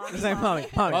 "Mommy, mommy, It's like, mommy,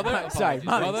 mommy, Mother, mommy, sorry, apologies.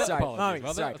 mommy, Mother, sorry, apologies. mommy,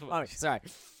 Mother, sorry, apologies. mommy, sorry.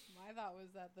 My thought was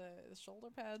that the shoulder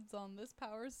pads on this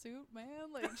power suit,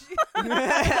 man, like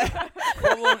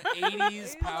Full-on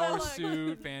 80s power Like,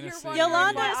 suit fantasy. You're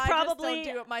Yolanda wondering is why I probably- just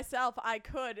don't do it myself. I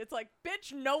could. It's like,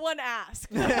 bitch, no one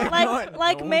asked. like No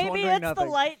one's maybe wondering it's nothing.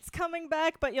 the lights coming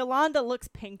back, but Yolanda looks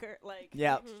pinker. Like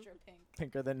Yeah, extra pink.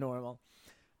 pinker than normal.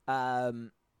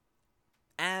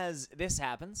 As this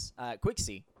happens,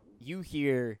 Quixie, you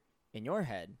hear in your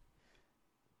head,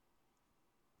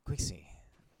 Quixie,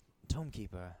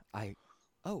 Tomekeeper, I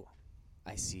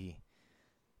see.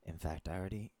 In fact, I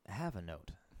already have a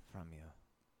note from you.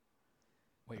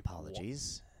 Wait,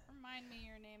 Apologies. Remind me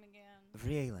your name again.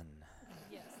 Vreelan.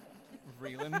 Yes.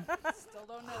 Vreelan? Still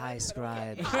don't know. High it, but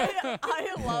scribe. okay.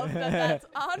 I love that that's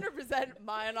 100%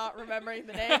 Maya not remembering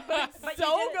the name, but it's But you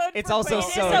so did- good It's for also It Quixie.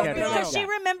 is so so good. because Yeah. she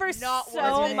remembers Not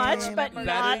so words much, to but remember.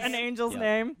 not That an is- angel's yeah.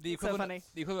 name. The So equivalent, funny.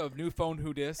 the equivalent of new phone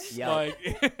who dis. Yeah.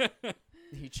 Like,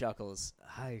 He chuckles.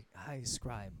 High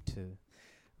scribe to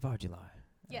Vardular.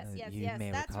 Yes, yes, you yes.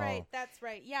 may That's recall. right. That's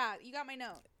right. Yeah, you got my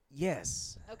note.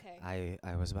 Yes. Okay.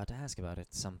 I was about to ask about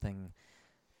it. Something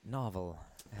novel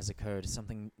has occurred.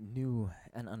 Something new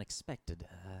and unexpected,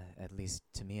 at least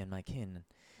to me and my kin.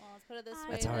 Well, let's put it this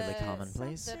way. That's hardly the-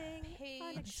 commonplace. The Something page,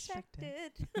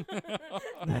 unexpected.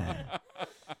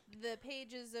 the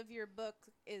pages of your book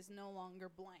is no longer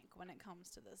blank when it comes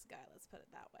to this guy. Let's put it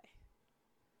that way.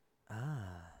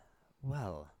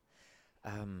 Well,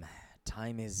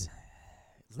 time is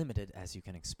limited, as you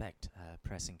can expect.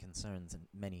 Pressing concerns and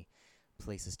many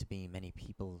places to be, many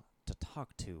people to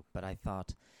talk to. But I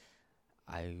thought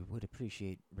I would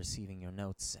appreciate receiving your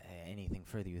notes. Anything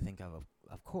further you think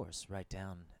of course, write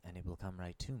down, and it will come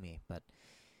right to me. But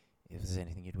if there's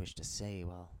anything you'd wish to say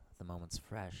while the moment's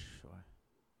fresh, or...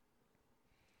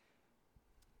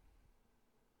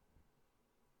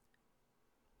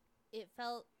 It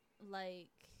felt like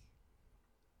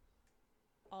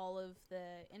all of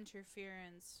the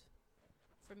interference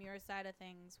from your side of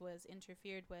things was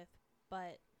interfered with,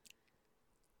 but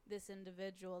this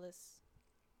individual, this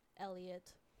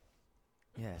Elliot,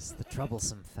 Yes, the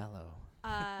troublesome fellow.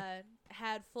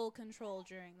 had full control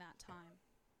during that time.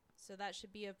 So that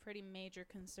should be a pretty major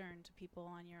concern to people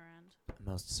on your end.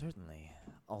 Most certainly.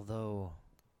 Although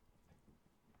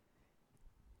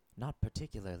not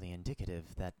particularly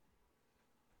indicative that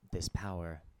this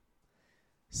power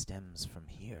stems from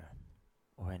here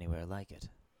or anywhere like it.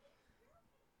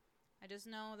 I just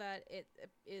know that it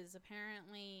is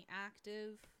apparently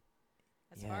active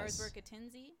as far as Yes.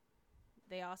 Workatinzi.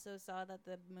 They also saw that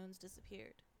the moons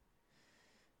disappeared.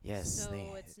 Yes, So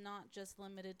they it's not just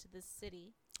limited to this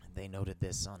city. they noted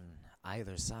this on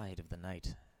either side of the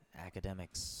night.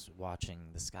 Academics watching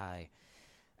the sky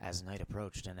as night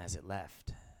approached and as it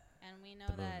left. And we know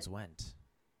The that moons went.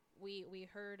 we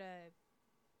heard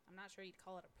I'm not sure you'd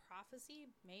call it a prophecy,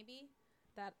 maybe,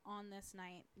 that on this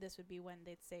night, this would be when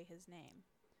they'd say his name.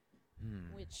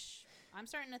 Which I'm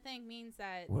starting to think means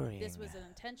that this was an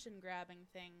attention-grabbing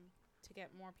thing to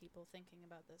get more people thinking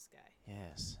about this guy.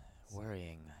 Yes,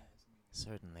 worrying,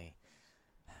 certainly.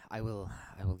 I will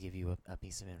give you a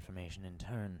piece of information in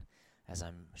turn, as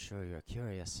I'm sure you're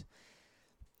curious.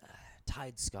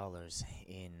 Tide scholars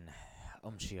in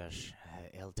Umchiash,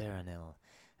 Eldaranil,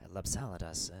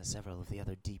 Lapsaladas, several of the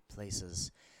other deep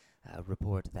places,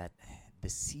 report that the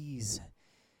seas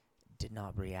did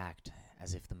not react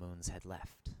as if the moons had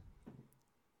left.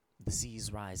 The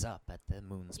seas rise up at the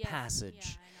moon's passage.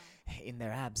 Yeah, I know. In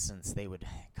their absence, they would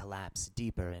collapse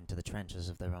deeper into the trenches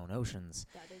of their own oceans.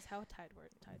 That is how tides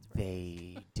work.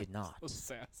 They did not. so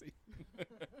sassy.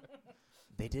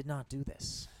 They did not do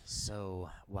this. So,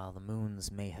 while the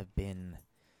moons may have been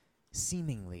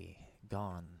seemingly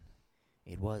gone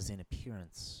It was in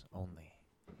appearance only.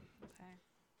 Okay.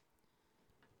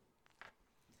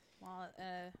 Well,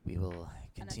 We will an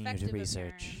continue to effective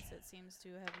research. appearance, it seems to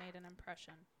have made an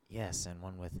impression. Yes, and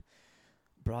one with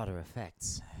broader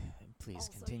effects. Please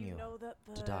Also, continue you know that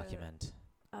to document.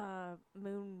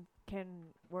 moon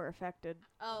were affected,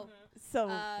 Oh, so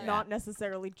Yeah. not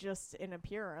necessarily just in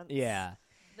appearance. Yeah.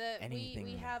 we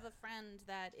Anything- have a friend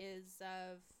that is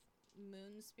of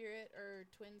moon spirit or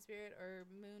twin spirit or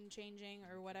moon changing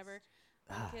or whatever,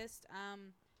 kissed.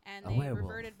 And A they werewolf.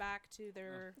 reverted back to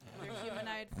their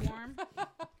humanoid form.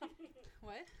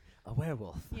 What? A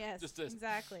werewolf. Yes, Just a-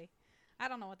 exactly. I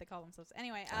don't know what they call themselves.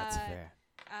 Anyway, That's fair.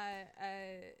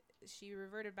 she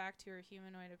reverted back to her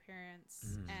humanoid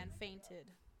appearance and fainted.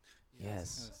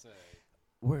 Yes.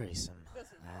 Worrisome.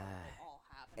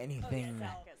 Anything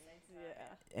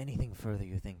anything further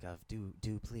you think of, do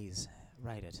please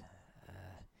write it.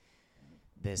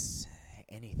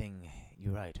 Anything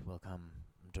you write will come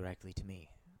directly to me,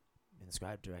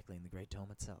 inscribed directly in the Great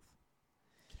Tome itself.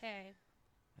 Okay.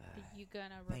 You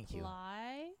gonna thank you.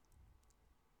 reply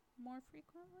more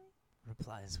frequently?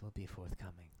 Replies will be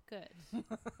forthcoming. Good.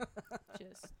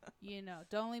 Just,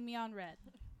 don't leave me on red.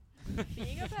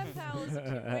 Being a pen pal is a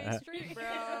two-way street,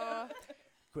 bro.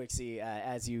 Quixie,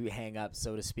 as you hang up,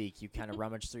 so to speak, you kind of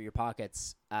rummage through your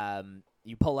pockets.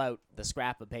 You pull out the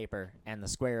scrap of paper and the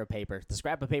square of paper. The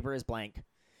scrap of paper is blank.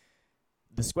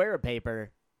 The square of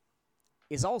paper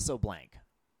is also blank.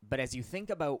 But as you think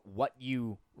about what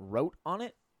you wrote on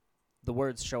it, the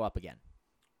words show up again.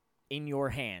 In your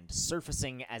hand,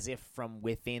 surfacing as if from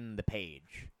within the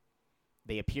page.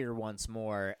 They appear once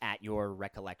more at your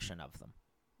recollection of them.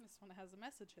 This one has a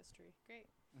message history. Great.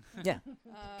 Yeah.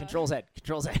 Control Z.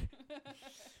 Control Z.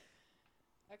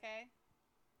 Okay.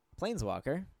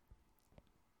 Planeswalker.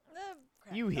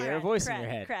 You hear Alright, a voice in crad, your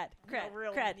head. Crad, crad, No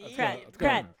real crad, need. crad, Let's go.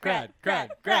 crad, Crad, crad,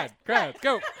 crad, crad, crad,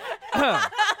 go.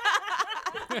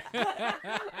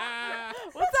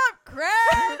 What's up,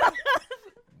 Craig?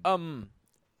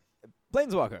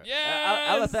 Planeswalker.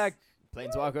 Yes! Alathak.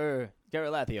 Planeswalker.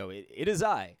 Garalathio. It is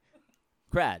I.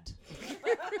 Crad.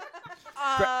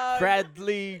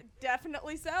 Cradley.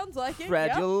 Definitely sounds like it. Yep.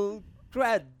 Fragile.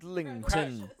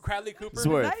 Cradlington. Cradley Cooper.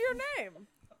 Sworth. Is that your name?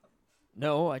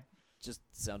 No, I just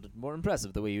sounded more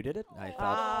impressive the way you did it. I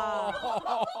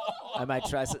thought I might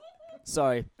try.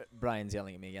 Sorry, Brian's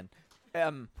yelling at me again.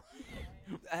 I'm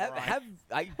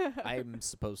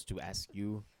supposed to ask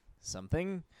you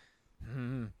something.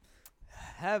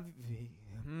 Have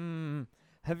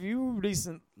you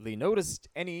recently noticed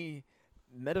any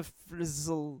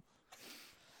metaphysical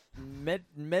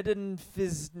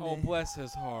Oh, bless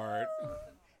his heart.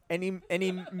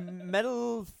 any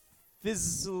metal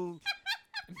physical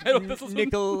Metaphysical-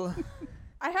 nickel?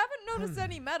 I haven't noticed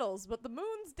any metals, but the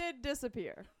moons did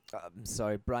disappear. I'm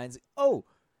sorry, Brian's. Oh,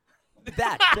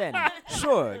 that then.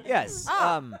 Sure, yes.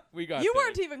 We got You there.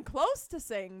 weren't even close to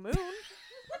saying moon.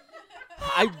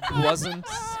 I wasn't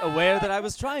aware that I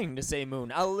was trying to say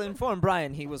moon. I'll inform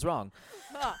Brian he was wrong.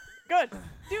 Good.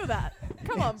 Do that.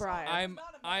 Come on, Brian.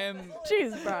 I am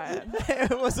Jeez, Brian.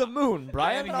 It was a moon, I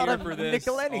Brian. am Not here a for this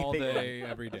nickel anything. all day,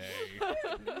 every day.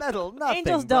 Metal, nothing.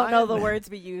 Angels don't know the Brian. words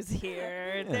we use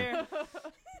here. They're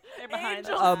behind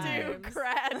Angels those do. terms.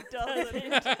 Crad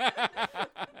doesn't.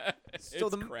 So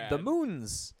It's the crad.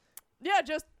 moons Yeah,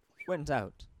 just went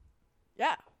out.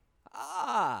 yeah.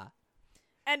 Ah.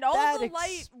 And all That of the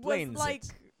light was explains like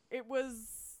it.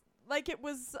 it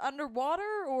was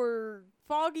underwater or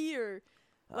foggy or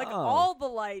like Oh. all the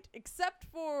light except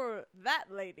for that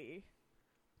lady.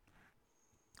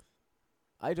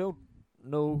 I don't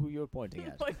know who you're pointing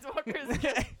at.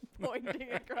 Planeswalker's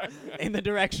pointing across. In the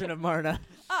direction of Marna.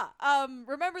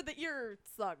 Remember the ear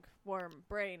slug worm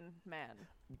brain man.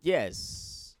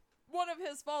 Yes. One of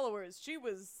his followers, she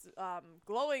was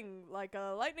glowing like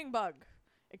a lightning bug,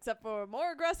 except for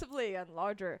more aggressively and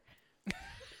larger.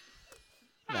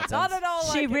 That Not sounds, at all.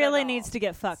 She like it really at all. needs to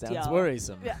get fucked, sounds y'all.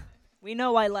 worrisome. Yeah. We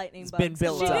know why lightning It's bugs. been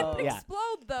built She glow. up. didn't Yeah.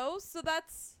 explode though, so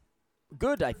that's.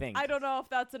 Good, I think. I don't know if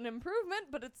that's an improvement,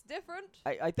 but it's different.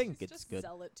 I think Just it's good.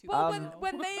 Sell it to Well, them.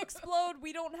 when they explode,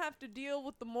 we don't have to deal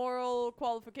with the moral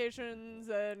qualifications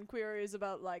and queries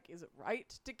about like, is it right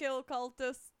to kill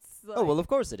cultists? Oh, well, of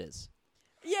course it is.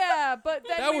 Yeah, but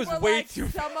then That we was were way like, too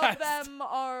some fast. of them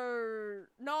are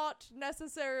not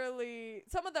necessarily.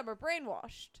 Some of them are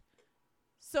brainwashed.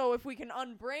 So if we can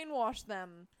unbrainwash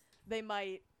them, they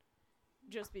might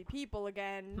just be people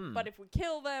again. But if we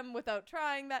kill them without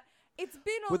trying that, it's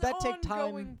been Would an that take time?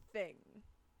 ongoing thing.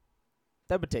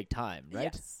 That would take time,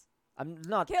 right? Yes. I'm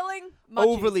not Killing much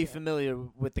overly easier. familiar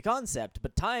with the concept,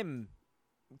 but time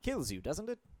kills you, doesn't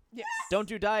it? Yes. Don't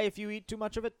you die if you eat too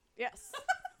much of it? Yes.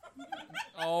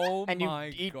 Oh And you my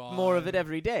eat god. more of it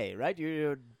every day, right?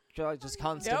 You're just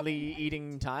constantly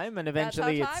eating time, and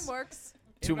eventually That's how it's time works.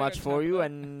 too Anybody much got for time you, that?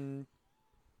 and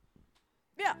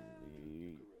Yeah.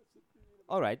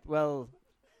 all right. Well,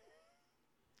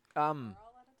 We're all out of time.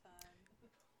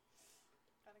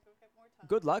 Gotta go get more time.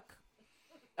 good luck.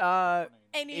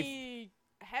 Any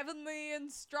heavenly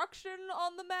instruction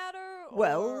on the matter?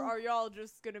 Well- or are y'all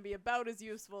just gonna be about as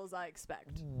useful as I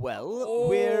expect? Well,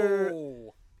 we're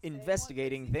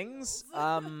investigating things.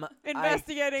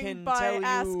 Investigating can by tell you-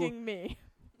 asking me.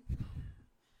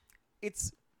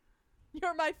 It's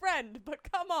You're my friend, but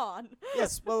come on.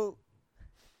 yes. Well,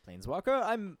 Planeswalker,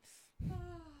 I'm. This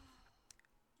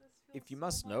If feels you so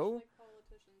must much know- like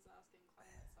politicians asking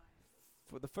climate scientists.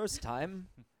 For the first time,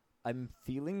 I'm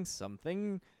feeling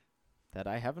something that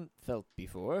I haven't felt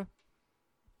before.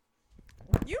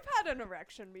 You've had an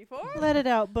erection before. Let it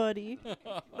out, buddy.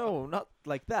 No, not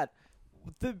like that.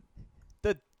 The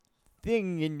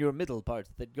thing in your middle part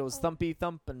that goes Oh. thumpy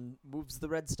thump and moves the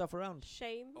red stuff around.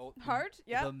 Shame. Oh, Heart?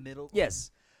 Yeah. The middle.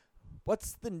 Yes.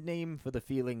 What's the name for the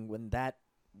feeling when that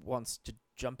wants to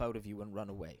jump out of you and run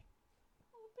away?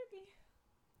 Anxiety.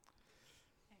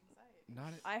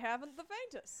 Not I haven't the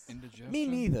faintest. indigestion. Me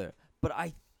neither. But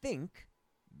I think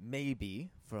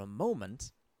maybe for a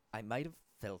moment I might have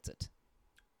felt it.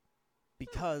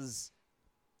 Because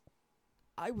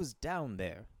I was down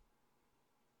there.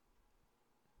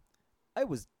 I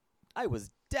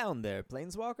was down there,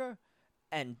 Planeswalker,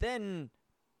 and then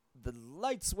the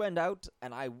lights went out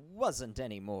and I wasn't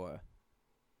anymore.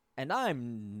 And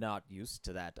I'm not used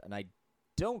to that, and I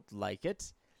don't like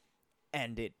it.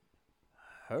 And it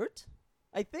hurt,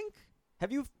 I think.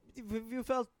 Have you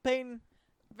felt pain?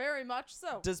 Very much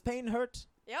so. Does pain hurt?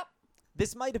 Yep.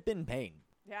 This might have been pain.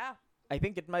 Yeah. I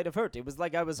think it might have hurt. It was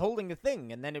like I was holding a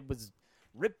thing, and then it was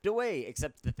ripped away,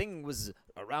 except the thing was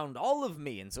around all of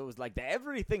me, and so it was like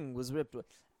everything was ripped away.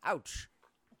 Ouch.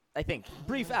 I think.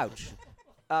 Brief ouch.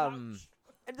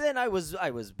 And then I was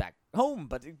back home,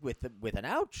 but with an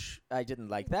ouch. I didn't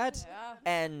like that. Yeah.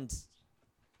 And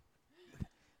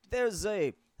there's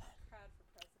a... Crowd for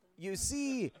president. You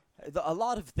see, a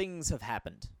lot of things have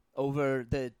happened over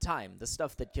the time, the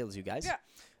stuff that kills you guys.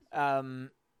 Yeah.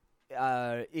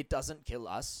 It doesn't kill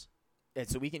us, and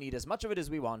so we can eat as much of it as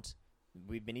we want.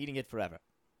 We've been eating it forever.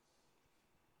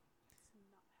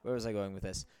 Where was I going with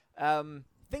this?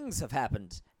 Things have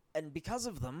happened, and because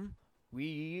of them,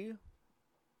 we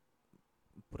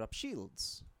put up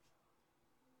shields.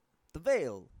 The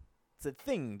veil. It's a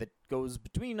thing that goes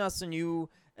between us and you,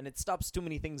 and it stops too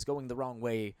many things going the wrong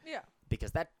way. Yeah.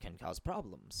 Because that can cause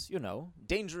problems, you know.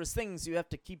 Dangerous things, you have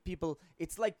to keep people...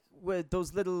 It's like with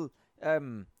those little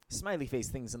smiley face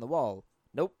things in the wall.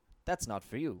 Nope, that's not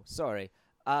for you. Sorry.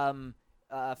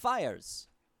 Fires.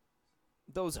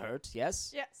 Those hurt,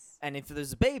 yes? Yes. And if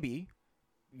there's a baby,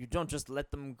 you don't just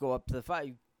let them go up to the fire.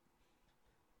 You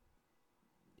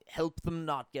help them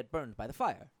not get burned by the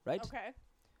fire, right? Okay.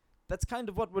 That's kind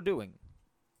of what we're doing.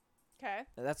 Okay.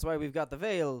 That's why we've got the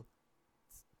veil.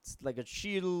 It's like a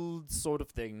shield sort of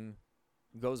thing.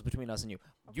 Goes between us and you.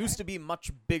 Used to be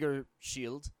much bigger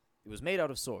shield. It was made out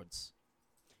of swords.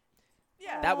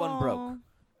 Yeah. That one broke. Aw,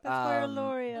 That's where Um,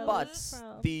 Loria But is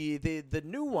from. the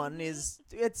new one it's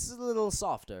a little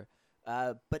softer.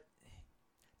 But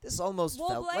this almost Wool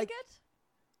felt blanket? like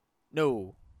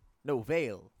no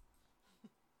veil.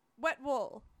 Wet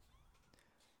wool.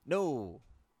 No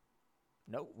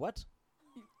what?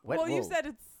 Wet well, you wool. said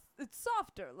it's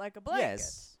softer, like a blanket.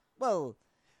 Yes. Well,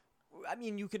 I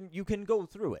mean, you can go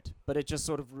through it, but it just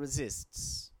sort of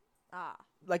resists. Ah.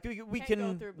 Like we Can't go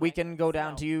can through we can go blankets,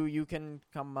 down no. to you. You can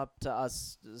come up to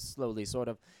us slowly, sort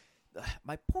of.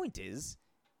 My point is,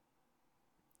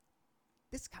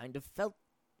 this kind of felt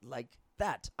like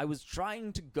that. I was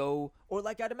trying to go, or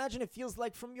like I'd imagine it feels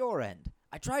like from your end.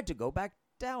 I tried to go back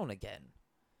down again.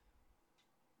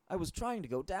 I was trying to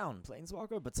go down,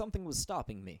 Planeswalker, but something was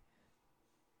stopping me.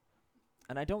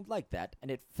 And I don't like that,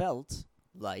 and it felt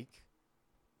like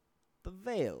the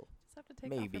veil. Just have to take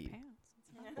Maybe. off your pants.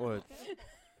 It's not Or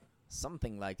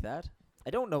something like that. I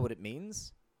don't know what it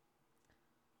means.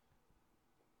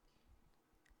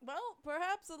 Well,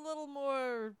 perhaps a little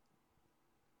more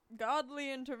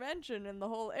godly intervention in the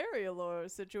whole Aerialor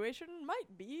situation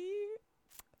might be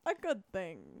a good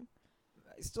thing.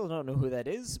 I still don't know who that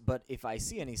is, but if I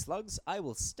see any slugs, I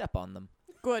will step on them.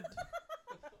 Good.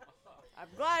 I'm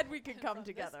glad we could come From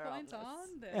together this on point this.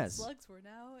 on, the Yes. slugs were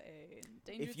now a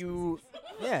dangerous If you,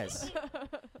 yes,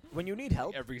 when you need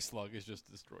help, Every slug is just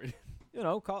destroyed. you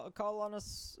know, call on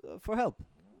us for help.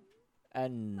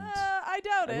 And I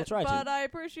doubt I will it, try to. but I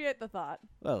appreciate the thought.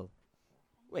 well,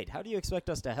 wait. How do you expect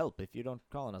us to help if you don't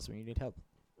call on us when you need help?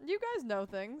 You guys know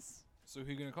things. So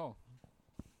who you gonna call?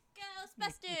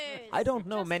 Ghostbusters. I don't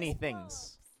know Justice many Blobs.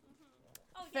 things.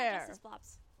 Oh yeah, Fair. Justice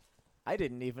Blobs. I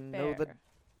didn't even know the Fair.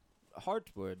 heart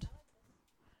word.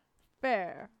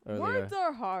 Fair. Earlier. Words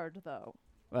are hard, though.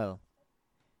 Well,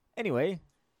 anyway,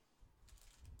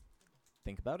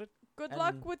 think about it. Good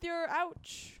luck And- with your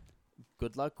ouch.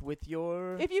 Good luck with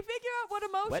your. If you figure out what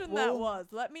emotion Wet that wool? was,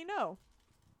 let me know.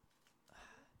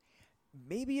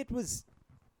 Maybe it was.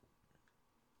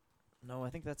 No,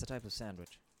 I think that's a type of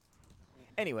sandwich.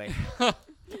 Anyway, I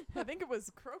think it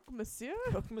was croque monsieur.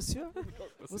 croque monsieur?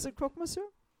 Was it croque monsieur?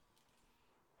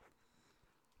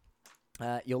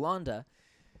 Iolanda,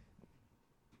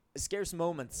 scarce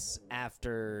moments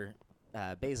after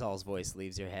Basil's voice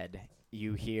leaves your head,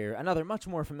 you hear another much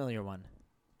more familiar one.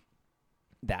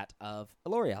 That of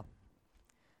Eloriel.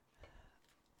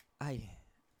 Oh,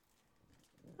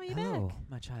 you Hello, back?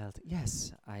 my child.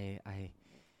 Yes, I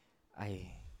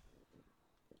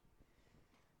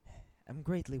am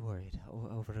greatly worried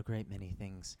over a great many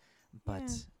things,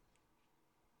 but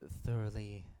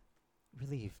thoroughly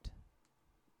relieved.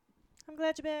 I'm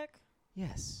glad you're back.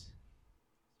 Yes.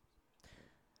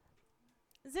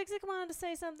 Zig wanted to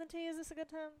say something to you. Is this a good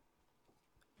time?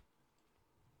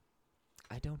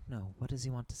 I don't know. What does he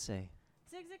want to say?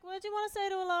 Zig, what did you want to say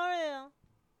to Elariel?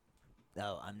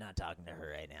 Oh, I'm not talking to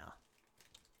her right now.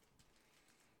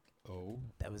 Oh.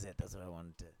 That was it. That's what I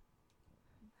wanted to say.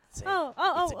 It's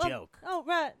a joke. Oh,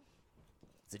 right.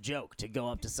 It's a joke to go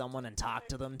up to someone and talk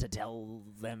to them to tell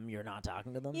them you're not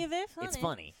talking to them. You're very funny. It's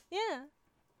funny. Yeah.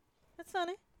 That's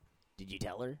funny. Did you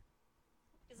tell her?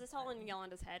 Is this all in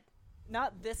Yolanda's head?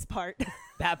 Not this part.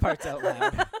 That part's out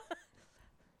loud.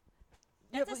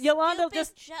 That's a Yolanda stupid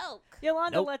just joke.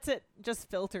 Yolanda Nope. lets it just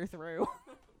filter through.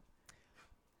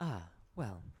 Ah,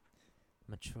 well,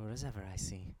 mature as ever, I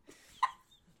see.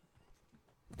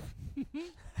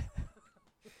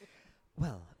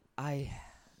 Well, I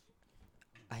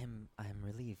am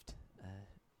relieved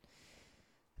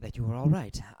that you were all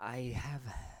right. I have,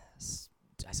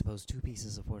 I suppose, two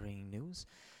pieces of worrying news.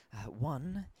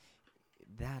 One,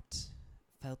 that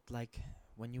felt like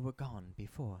when you were gone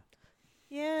before.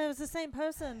 Yeah, it was the same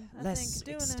person, I Less think,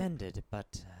 doing extended,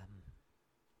 but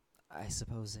I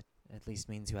suppose it at least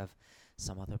means you have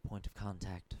some other point of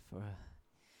contact for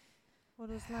What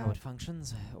was how it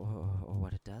functions or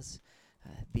what it does.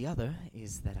 The other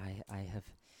is that I have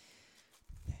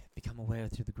become aware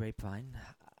through the grapevine.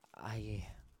 I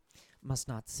must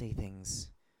not say things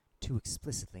too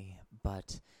explicitly,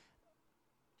 but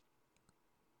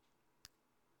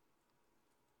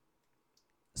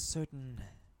certain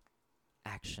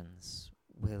actions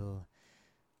will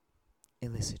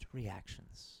elicit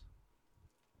reactions.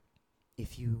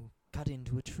 If you cut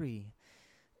into a tree,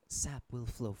 sap will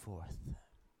flow forth.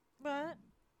 Right.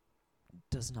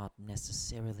 Does not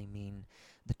necessarily mean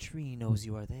the tree knows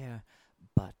you are there,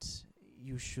 but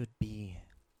you should be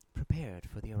prepared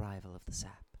for the arrival of the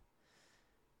sap.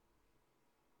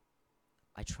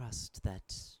 I trust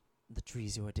that the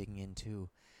trees you are digging into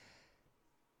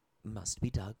must be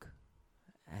dug,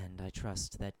 and I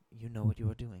trust that you know what you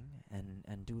are doing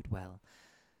and do it well.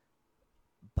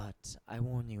 But I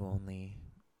warn you only,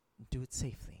 do it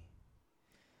safely.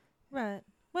 Right.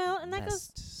 Well, and that goes...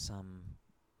 lest some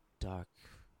dark,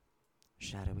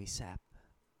 shadowy sap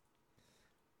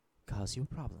cause you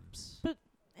problems.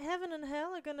 Heaven and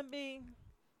hell are gonna be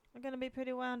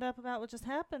pretty wound up about what just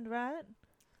happened, right?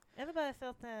 Everybody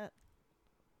felt that.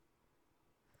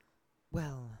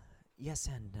 Well, yes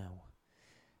and no.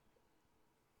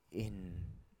 In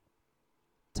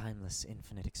timeless,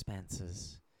 infinite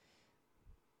expanses,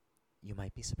 you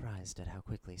might be surprised at how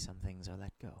quickly some things are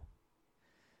let go.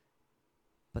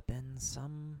 But then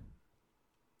some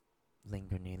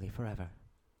linger nearly forever.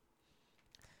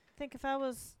 I think if I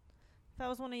was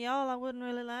one of y'all, I wouldn't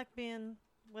really like being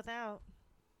without.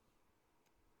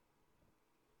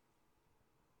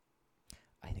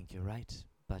 I think you're right,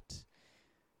 but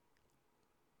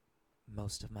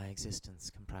most of my existence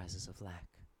comprises of lack.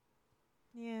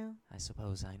 Yeah. I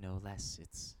suppose I know less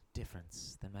its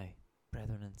difference than my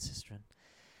brethren and sistren,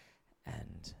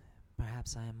 and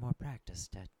perhaps I am more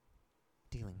practiced at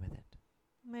dealing with it.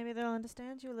 Maybe they'll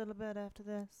understand you a little bit after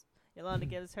this. Yolanda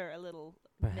gives her a little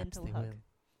Perhaps mental they hug.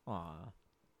 will. Aww.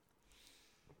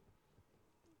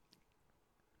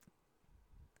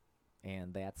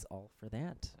 And that's all for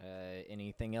that.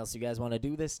 Anything else you guys want to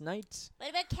do this night? What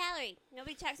about Calree?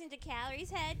 Nobody talks into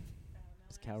Calree's head.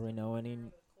 Does Calree know any?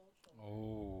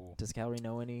 Oh. Does Calree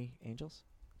know any angels?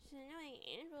 She doesn't know any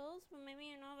angels, but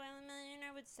maybe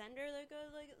Filomellionar would send her like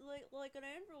an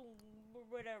angel or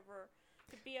whatever.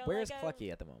 Could be Where's like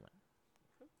Clucky at the moment?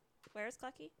 Where's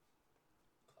Clucky?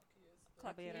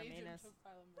 Clucky at Agent Armmina's. of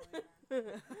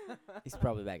Filomellionar. He's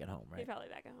probably back at home, He's right? probably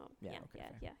back at home. Yeah, Yeah, okay,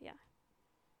 fair. yeah.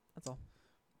 That's all.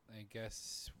 I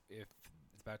guess if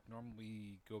it's back to normal,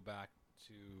 we go back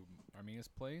to Armina's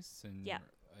place, and Yeah.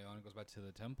 Iolanda goes back to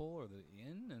the temple or the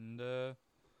inn, and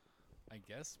I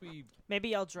guess we.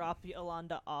 Maybe I'll drop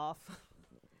Iolanda off.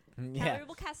 Yeah. We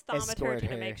will cast Escort thaumaturgy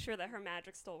to her. make sure that her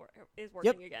magic still is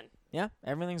working again. Yeah,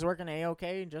 everything's working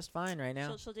A-okay, just fine right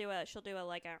now. She'll do a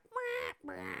like a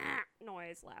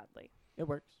noise loudly. It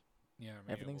works. Yeah,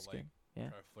 Armina Everything's will, like, good. Yeah.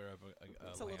 try to flare up a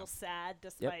It's a little lamp. sad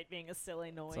despite being a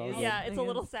silly noise. all good. Yeah, it's a Yeah.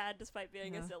 little sad despite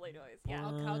being a Yeah. silly noise. Yeah.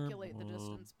 I'll calculate the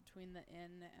distance between the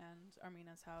inn and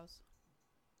Armina's house.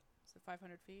 Is it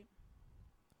 500 feet?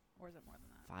 Or is it more than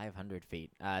that? 500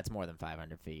 feet. It's more than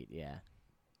 500 feet, yeah.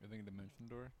 You think dimension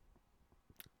door?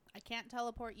 I can't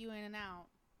teleport you in and out.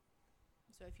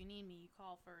 So if you need me, you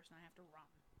call first and I have to run.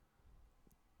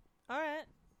 All right.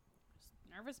 Just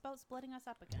nervous about splitting us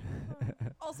up again.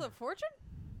 Also, Fortune?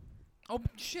 Oh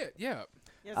shit! Yeah.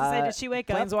 You have to say, did she wake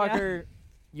up? Planeswalker,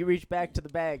 you reach back to the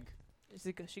bag. Yeah.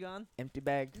 Is she gone? Empty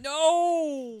bag.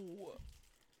 No.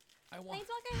 I want.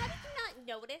 Planeswalker, how did you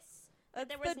not notice that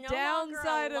there That's was the no longer a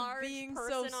downside of large being so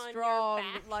person on your strong.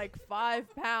 back? Like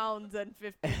 5 pounds and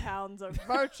 50 pounds are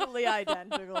virtually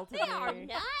identical to They are me.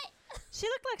 not. She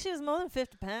looked like she was more than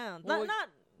 50 pounds. Well, not.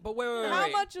 But wait. How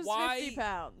much is Why 50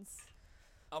 pounds?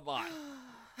 a lot?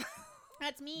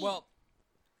 That's me. Well,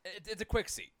 it's a quick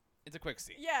seat. It's a quick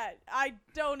seat. Yeah, I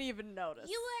don't even notice.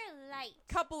 You are light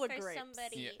Couple of for grapes.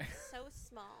 somebody Yeah. so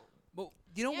small. Well,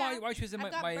 you know Yeah, why she was in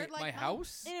I've got my bird-like legs.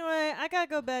 house? Anyway, I gotta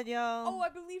go to bed, y'all. Oh, I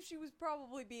believe she was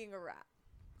probably being a rat.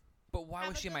 But why Have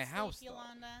was a she in good my sleep, house though?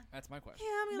 Yolanda. That's my question.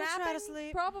 yeah, I'm gonna try to Napping,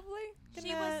 sleep. probably. Good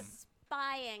She night. was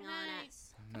spying on Night.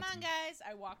 us. Come on, guys.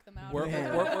 I walk them out. We're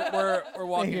Yeah. we're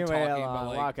walking and Anyway, talking, but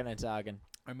like walking and talking.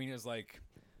 Armina's like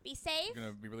Be safe.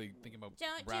 gonna be really thinking about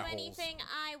Don't do rat holes. anything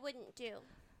I wouldn't do.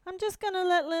 I'm just gonna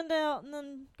let Linda out and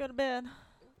then go to bed.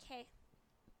 Okay.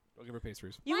 Don't give her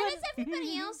pastries. You Why would- does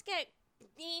everybody else get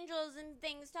angels and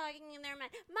things talking in their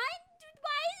mind? Why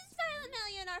is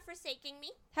Filomellionar forsaking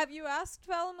me? Have you asked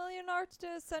Filomellionar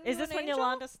to send Is you this an when angel?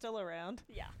 Yolanda's still around?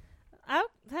 Yeah. I've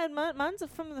had mine's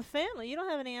from the family. You don't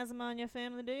have any asthma in your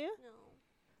family, do you? No.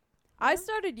 I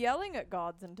started yelling at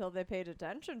gods until they paid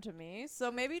attention to me,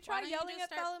 so maybe try don't you yelling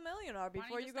just at start- Filomellionar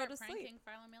before you go to sleep. pranking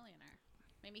Filomellionar?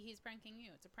 Maybe he's pranking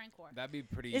you. It's a prank war. That'd be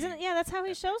pretty. Isn't it? Yeah, that's how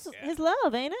he epic, shows yeah. his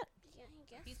love, ain't it? Yeah, I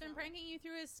guess He's been so. pranking you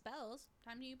through his spells.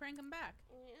 Time do you prank him back?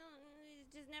 He's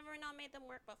just never not made them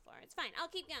work before. It's fine. I'll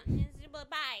keep going.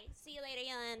 Bye. See you later,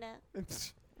 Yolanda.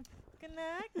 Good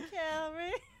night,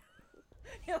 Calree.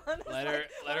 Yolanda's Let her- like,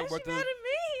 let her "Why is work she through mad the- at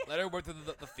me?" Let her work through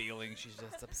the feeling. She's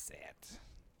just upset.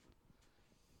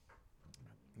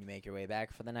 You make your way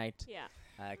back for the night. Yeah.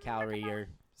 Calree, you're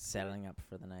settling up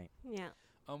for the night. Yeah.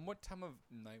 What time of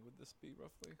night would this be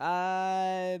roughly?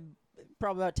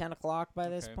 Probably about 10 o'clock by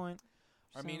this Okay. point.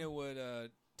 Armina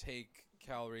would take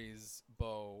Calree's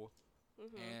bow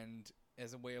Mm-hmm. and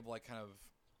as a way of like kind of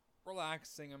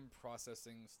relaxing and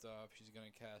processing stuff, she's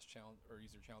gonna cast channel or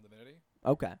use her channel divinity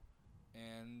Okay.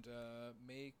 and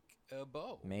make a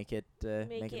bow. Make it a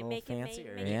little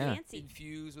fancier. Yeah. fancy.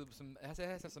 Infused with some. It has to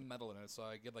have some metal in it, so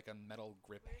I get like a metal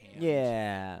grip hand.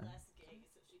 Yeah.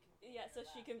 Yeah, so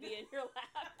she can be in your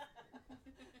lap.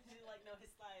 She's like, no,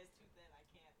 his thigh is too thin. I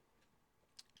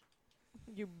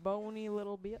can't. You bony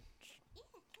little bitch.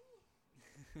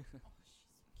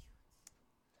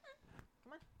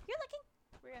 You're looking.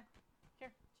 Where ya?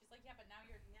 Here. She's like, yeah, but now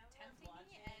you're tempting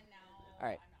me, and now All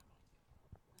right.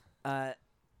 I'm not going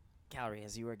to. Calree,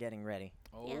 as you are getting ready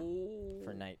Oh.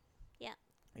 for night. Yeah.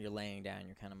 You're laying down.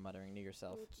 You're kind of muttering to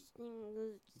yourself.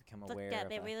 Become Fuck aware that.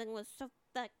 of Everything was so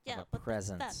fucked a up. What the fuck?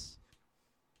 presence.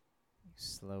 You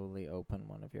slowly open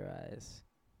one of your eyes.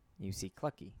 You see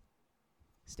Clucky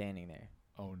standing there,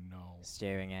 Oh no.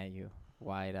 staring at you,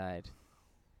 wide-eyed.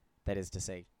 That is to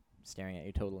say, staring at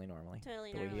you totally normally.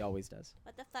 Totally The way he normal. always does.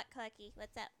 What the fuck, Clucky?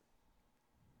 What's up?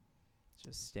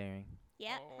 Just staring.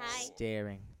 Yeah. Oh. Hi.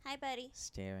 Staring. Hi, buddy.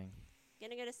 Staring.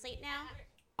 Gonna go to sleep now?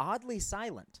 Oddly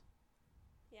silent.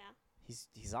 Yeah.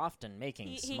 He's often making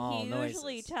He small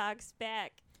usually noises. talks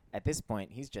back. At this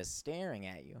point, he's just staring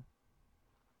at you.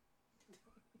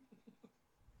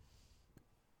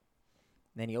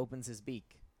 Then he opens his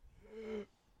beak.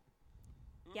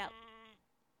 Yep.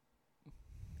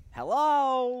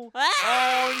 Hello.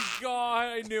 Oh God!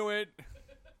 I knew it.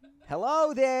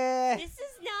 Hello there. This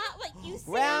is not what you sound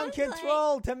Ground like.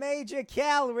 control to Major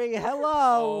Calree.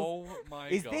 Hello. Oh my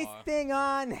Is god. this thing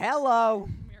on? Hello.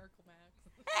 Miracle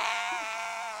Max.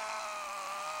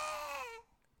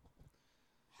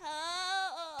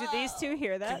 Oh. Do these two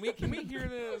hear that? Can we hear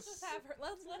this?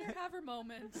 Let's let her have her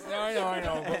moment. No, I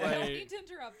know, but I don't like, need to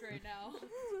interrupt right now.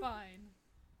 It's fine.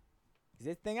 Is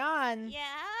this thing on? Yeah.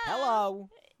 Hello.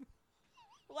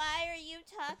 Why are you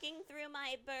talking through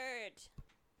my bird?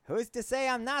 Who's to say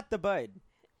I'm not the bird?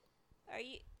 Are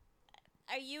you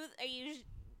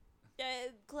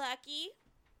Clucky?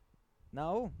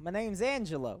 No, my name's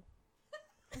Angelo.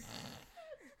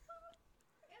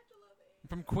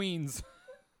 from Queens.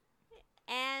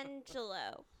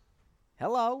 Angelo.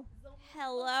 Hello.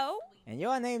 Hello? And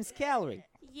your name's Calree.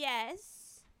 Yes.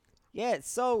 Yeah,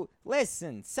 so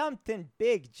listen, something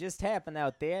big just happened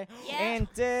out there. Yeah.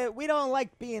 And we don't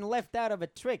like being left out of a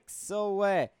trick,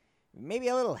 so maybe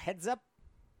a little heads up.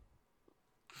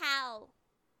 How?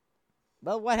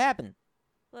 Well, what happened?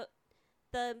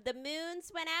 The moons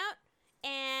went out,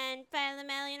 and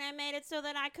Filomellionar made it so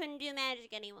that I couldn't do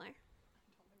magic anymore.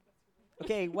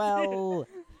 Okay, well,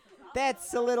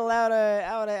 that's a little out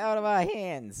of our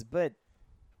hands, but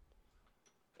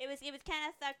It was kind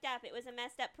of fucked up. It was a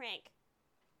messed up prank.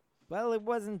 well, it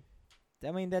wasn't.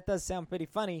 I mean, that does sound pretty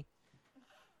funny.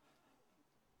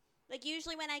 Like,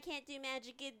 usually when I can't do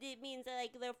magic, it means that,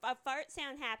 like, a fart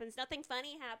sound happens. Nothing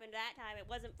funny happened that time. It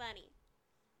wasn't funny.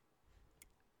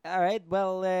 All right,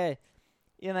 well, I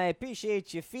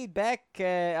appreciate your feedback.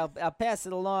 I'll pass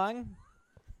it along.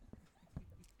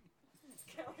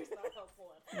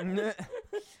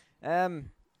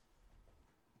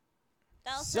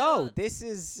 Also, So this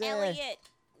is Elliot,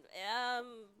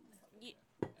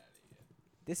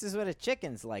 this is what a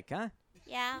chicken's like, huh?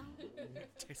 yeah.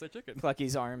 Tastes like chicken.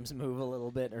 Clucky's arms move a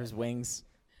little bit, or his wings.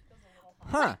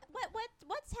 Huh?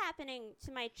 What's happening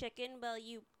to my chicken while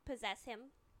you possess him?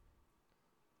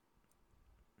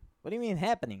 What do you mean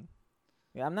happening?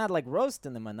 Yeah, I'm not like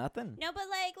roasting him or nothing. No, but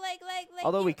like.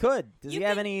 Although we could. Does you he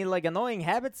have could- any like annoying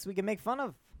habits we can make fun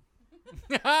of?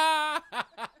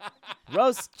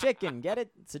 Roast chicken, get it?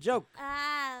 It's a joke.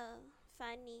 Oh,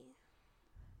 funny.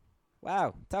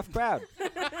 Wow, tough crowd. For a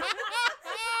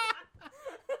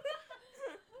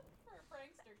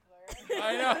prankster clerk.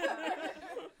 I know.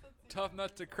 Tough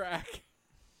nut to crack.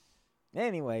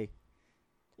 Anyway.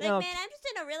 Like, No. man, I'm just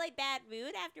in a really bad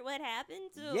mood after what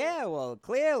happened. So Yeah, well,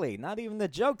 clearly, not even the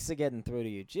jokes are getting through to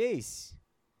you. Jeez.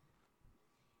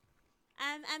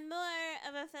 I'm more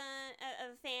of a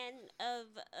fan of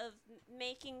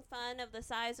making fun of the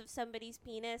size of somebody's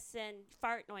penis and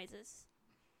fart noises.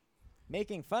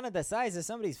 Making fun of the size of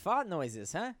somebody's fart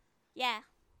noises, huh? Yeah.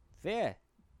 Fair.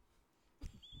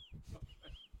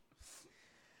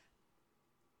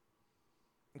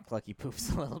 Clucky poops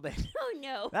a little bit. Oh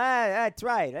no. That's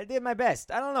right. I did my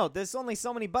best. I don't know. There's only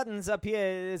so many buttons up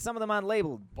here. Some of them aren't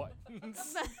labeled.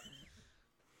 Buttons.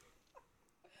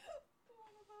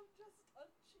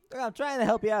 I'm trying to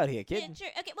help you out here, Yeah, kid. sure.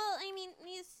 Okay. Well, I mean,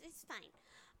 it's fine.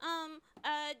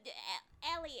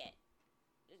 Elliot,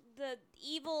 the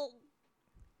evil.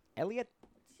 Elliot?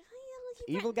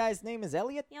 He Evil guy's name is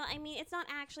Elliot? You know, I mean, it's not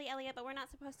actually Elliot, but we're not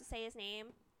supposed to say his name.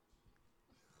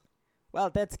 Well,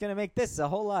 that's going to make this a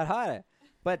whole lot harder.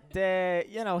 But,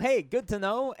 hey, good to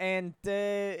know. And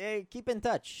keep in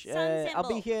touch. Sun I'll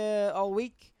be symbol. here all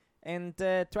week. And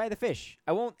try the fish.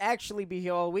 I won't actually be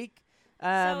here all week.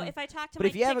 So if I talk to But my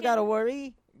if you ever chicken, got to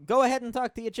worry, go ahead and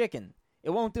talk to your chicken. It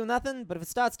won't do nothing, but if it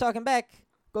starts talking back,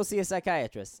 go see a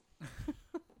psychiatrist.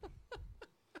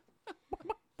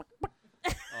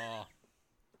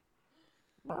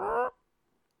 Oh.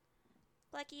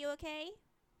 Lucky, you okay?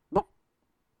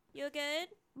 You good?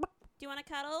 Do you want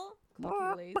to cuddle?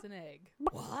 Clucky lays an egg.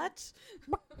 What?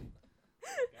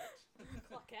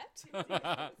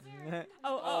 Cluckette?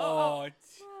 Oh.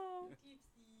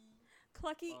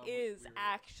 Clucky Oh, is dear.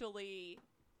 actually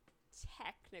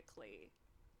technically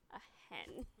a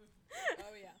hen.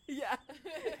 Oh, yeah.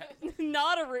 Yeah.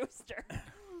 Not a rooster.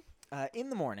 In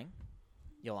the morning,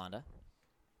 Yolanda,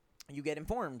 you get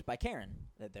informed by Karen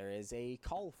that there is a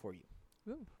call for you.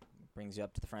 Ooh. Brings you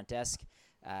up to the front desk,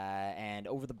 and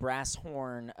over the brass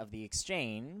horn of the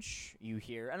exchange, you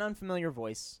hear an unfamiliar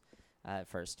voice at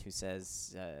first who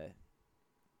says,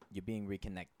 "You're being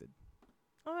reconnected."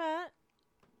 All right.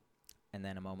 And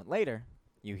then a moment later,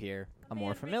 you hear a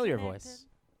more being familiar reconnected. voice.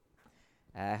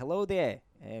 Hello there,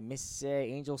 Miss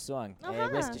Angel Song. Oh,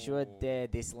 Rest hi. assured,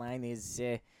 this line is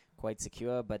quite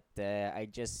secure, but I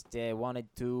just wanted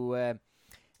to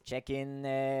check in,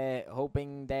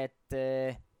 hoping that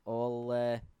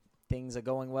all things are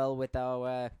going well with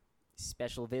our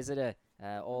special visitor.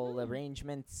 All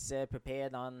arrangements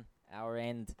prepared on our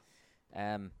end.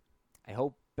 I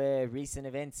hope recent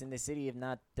events in the city have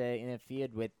not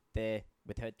interfered with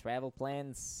her travel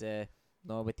plans,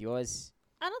 nor with yours.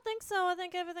 I don't think so. I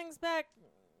think everything's back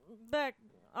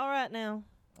all right now.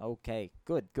 Okay,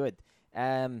 good.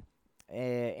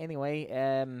 Anyway,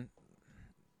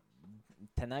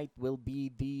 tonight will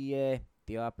be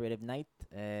the operative night.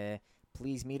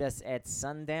 Please meet us at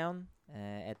sundown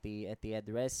at the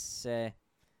address,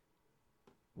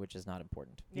 which is not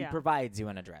important. Yeah. He provides you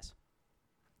an address.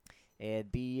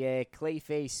 The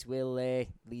Clayface will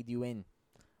lead you in.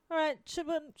 All right. Should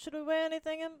we wear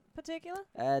anything in particular?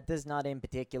 Does not in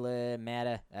particular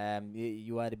matter.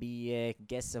 You are to be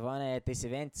guests of honor at this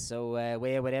event, so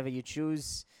wear whatever you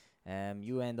choose.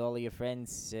 You and all of your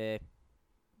friends,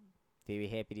 very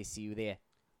happy to see you there.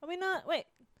 Are we not? Wait.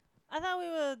 I thought we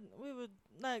were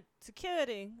like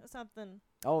security or something.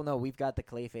 Oh no, we've got the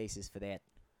Clayfaces for that.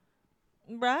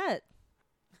 Right.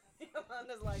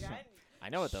 Yolanda's like, I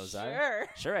know what those are. Sure.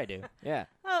 Sure I do. Yeah.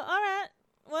 Oh, all right.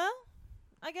 Well,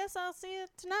 I guess I'll see you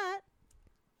tonight.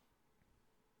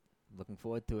 Looking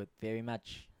forward to it very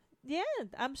much. Yeah,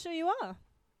 I'm sure you are.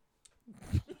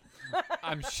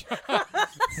 I'm sure.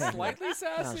 Slightly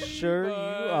sassy. I'm sure you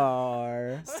but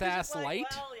are. Sass light.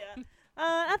 Well, yeah.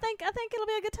 I think it'll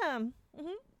be a good time.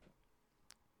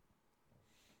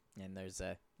 And there's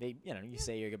you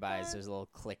say your goodbyes. There's a little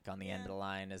click on the end of the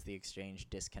line as the exchange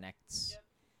disconnects.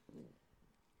 Yep.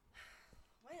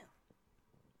 Well,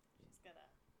 she's gonna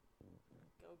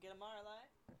go get a Marley.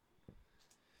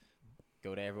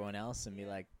 Go to everyone else and be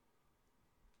like,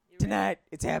 You ready? tonight,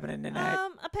 it's happening tonight.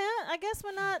 I guess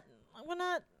we're not.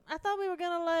 I thought we were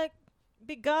gonna like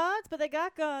be gods, but they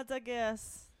got gods. I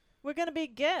guess we're gonna be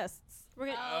guests. We're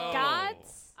gonna Oh.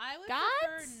 gods. I would Gods?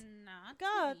 prefer not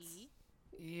Gods. to be.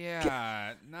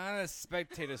 Yeah, not a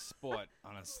spectator sport,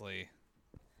 honestly.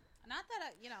 Not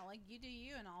that like you do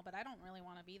you and all, but I don't really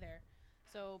want to be there.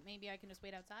 So maybe I can just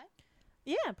wait outside.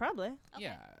 Yeah, probably. Okay.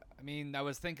 Yeah, I mean, I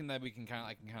was thinking that we can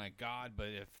kind of god, but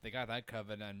if they got that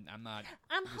covered, I'm not.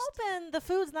 I'm Just- hoping the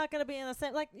food's not gonna be in the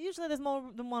same. Like usually, there's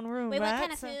more than one room. Wait, right? what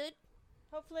kind of So food?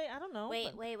 Hopefully, I don't know. Wait.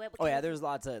 but- What Oh kind yeah, of there's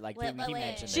lots of like Wait, he wait,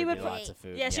 mentioned She there'd be would- lots of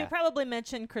food. Yeah, she would probably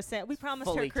mention croissant. We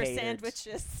promised Fully her croissant catered.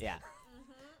 sandwiches. Yeah. Mm-hmm.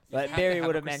 But have to Barry have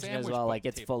would a have mentioned as sandwich well, by like the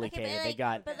it's table. fully Okay, but catered.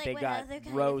 like- but like they what got other kind of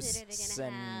food are they roasts gonna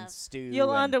and have? stew.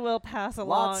 Yolanda will pass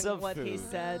Lots along of what he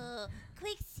food. said.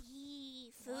 Quick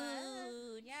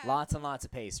seafood. Yeah. Lots and lots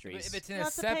of pastries. If it's in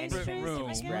Lots a of separate pastries, room,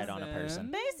 I spread on a then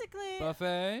person. Basically,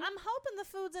 buffet. I'm hoping the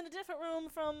food's in a different room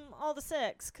from all the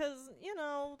six, cause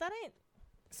that ain't.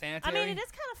 Sanitary. I mean, it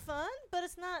is kind of fun, but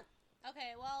it's not.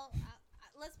 Okay, well,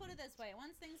 let's put it this way.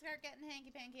 Once things start getting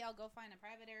hanky-panky, I'll go find a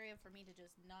private area for me to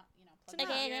just not, plug To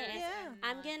my not- ears yeah. and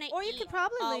I'm not- gonna Or you eat could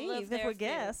probably all leave of if their we're food.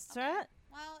 guests, Okay. right?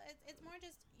 Well, it's more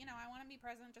just, I want to be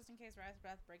present just in case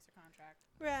Beth breaks her contract.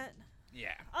 Right.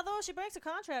 Yeah. Although if she breaks her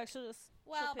contract, she'll just.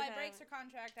 Well, pick by out. breaks her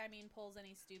contract, I mean pulls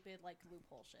any stupid,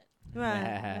 loophole shit. Right.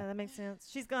 Yeah, that makes sense.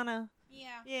 She's gonna.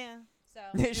 Yeah. Yeah. So.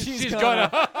 She's gonna.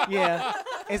 Yeah,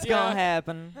 it's gonna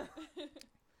happen.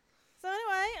 So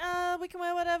anyway, we can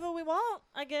wear whatever we want,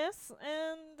 I guess,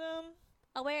 and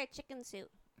I'll wear a chicken suit.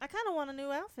 I kind of want a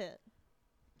new outfit.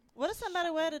 What does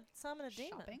somebody wear to summon a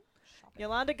demon? Shopping.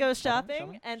 Yolanda goes shopping,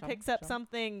 shopping, and shopping, picks up shopping.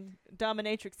 something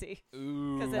dominatrixy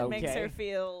Ooh. because it makes her Okay.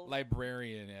 feel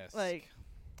Librarian-esque. like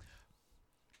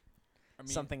I mean,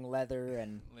 Something leather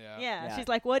and Yeah. yeah. She's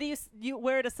like, "What do you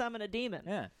wear to summon a demon?"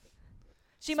 yeah.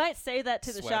 She might say that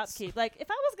to the Sweats. shopkeep. Like, if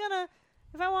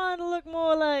I wanted to look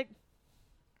more like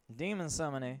Demon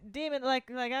summoning. demon, like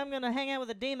I'm gonna hang out with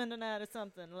a demon tonight or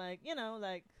something, like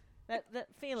like that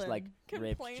feeling. Just like Can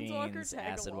ripped Planeswalker jeans, tag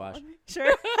acid along? wash.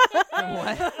 sure.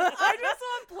 I just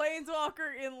want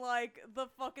Planeswalker in the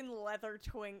fucking leather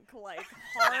twink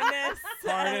harness.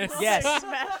 Harness. and, Yes.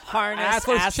 mesh.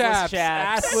 Assless chaps.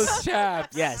 Assless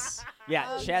chaps. Yes.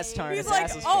 Yeah. Okay. Chest harness. He's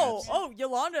like, assless oh, chaps.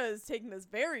 Yolanda is taking this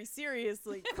very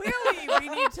seriously. Clearly, we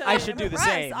need to. I should do the impress.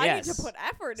 same, I yes. need to put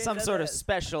effort Some into sort of this.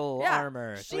 special Yeah.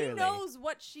 armor. She Clearly. knows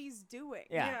what she's doing.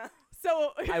 Yeah.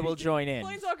 So I will join in.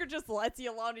 Planeswalker just lets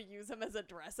Yolanda use him as a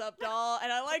dress-up doll,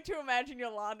 and I like to imagine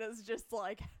Yolanda's just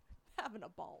having a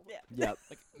ball. Yeah. Yep.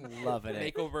 Loving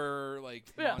it. Makeover,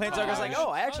 Yeah. Planeswalker's like, montage. oh,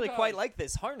 I actually quite Montage. like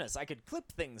this harness. I could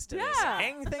clip things to this, Yeah.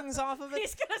 hang things off of it.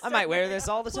 He's gonna I start might wear looking this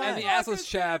up all the And time. the Planeswalker's assless gonna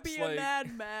chaps, be a like-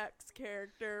 Mad Max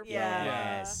character. Yeah.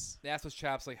 Yes. The assless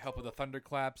chaps help with the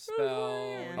thunderclap spell.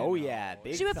 yeah. Oh, yeah,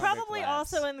 big She would probably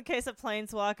thunderclaps. also, in the case of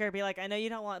Planeswalker, be like, I know you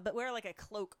don't want, but wear a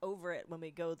cloak over it when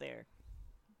we go there.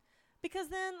 Because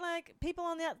then, people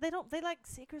on they like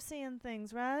secrecy and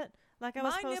things, right? Like I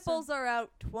was My supposed nipples are out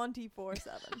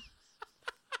 24/7.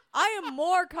 I am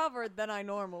more covered than I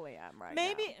normally am right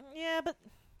Maybe, now. yeah, but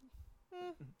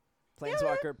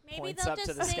Planeswalker Maybe points they'll up to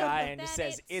just the think sky and that just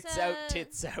says, it's, "It's out,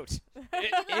 tits out."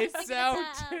 It's out.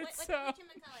 What you call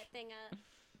it thing? A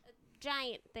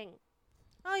giant thing.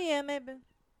 oh yeah, maybe.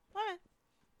 All right.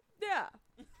 Yeah.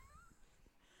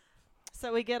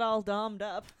 So we get all dommed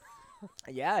up.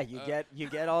 Yeah, you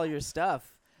get all your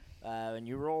stuff, and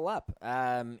you roll up.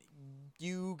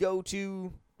 You go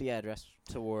to the address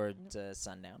towards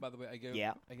sundown. By the way, I give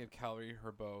Calree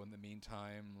her bow in the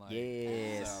meantime. Like,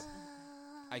 Yes.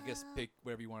 I guess pick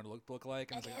whatever you want it to look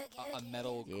like. And it's like a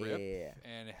metal grip,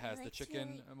 and it has the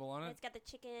chicken symbol on it. It's got the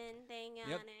chicken thing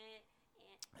on it.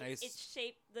 Nice. It's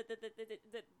shaped. The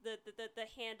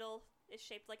handle is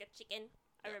shaped like a chicken,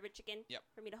 a rubber chicken. Yep.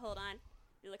 For me to hold on.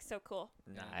 It looks so cool.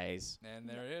 Nice. And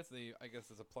there it is. I guess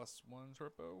there's a +1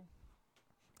 short bow.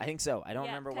 I think so. I don't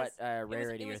Yeah, remember what 'cause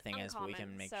rarity it your was thing is, but we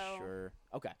can uncommon, make so- sure.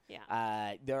 Okay.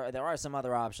 Yeah. There are some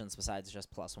other options besides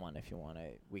just +1 if you want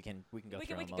to. We can go We through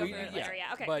can them go a through little it bit. later.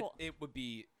 Yeah. Okay. but Cool. it would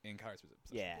be in Calree's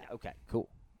possession. Yeah. Okay. Cool.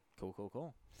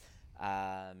 I'll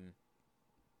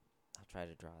try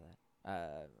to draw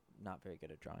that. Not very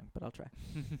good at drawing, but I'll try.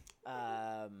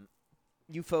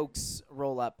 You folks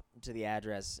roll up to the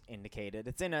address indicated.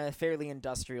 It's in a fairly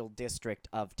industrial district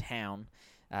of town,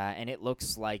 and it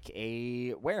looks like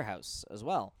a warehouse as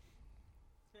well.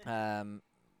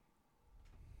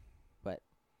 But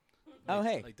oh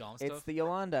hey, like Dom it's stuff. the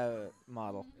Iolanda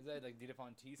model. Is that like Dita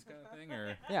Fonteese kind of thing,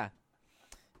 or? Yeah.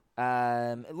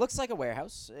 It looks like a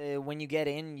warehouse. When you get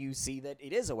in, you see that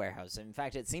it is a warehouse. In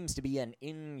fact, it seems to be an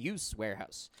in-use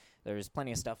warehouse. There's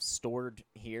plenty of stuff stored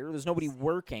here. There's nobody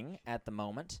working at the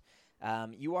moment.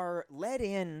 You are led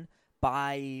in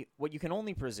by what you can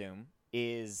only presume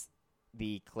is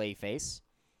the Clayface.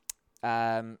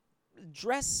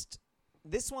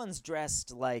 This one's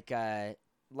dressed like a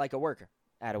worker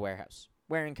at a warehouse,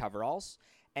 wearing coveralls.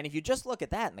 And if you just look at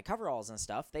that and the coveralls and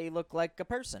stuff, they look like a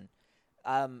person.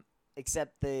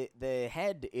 Except the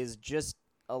head is just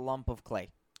a lump of clay.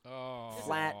 Oh.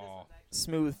 Flat.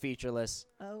 Smooth, featureless.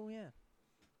 Oh, yeah.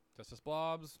 Just as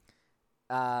blobs.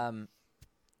 So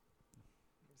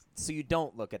you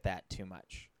don't look at that too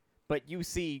much. But you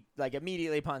see, like,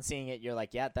 immediately upon seeing it, you're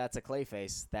like, yeah, that's a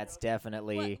Clayface. That's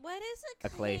definitely What is a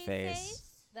Clayface.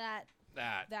 That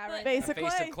That. right. Face A of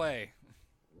face clay. of clay.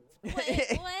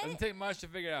 Wait, what? Doesn't take much to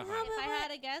figure out. How Huh? about- If I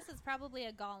had to guess, it's probably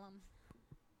a golem.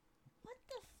 What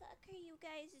the fuck are you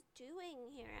guys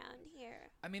doing around here?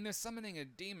 I mean, they're summoning a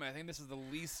demon. I think this is the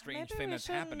least strange Maybe thing we that's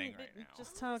happening shouldn't right be now.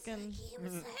 Just talking. He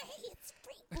was like, hey, it's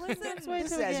free. Listen, Let's wait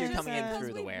Just till as we you're get coming in inside. through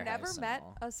the we've warehouse never and met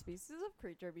all. a species of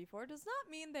creature before does not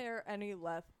mean they're any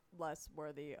less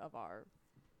worthy of our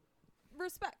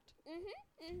respect.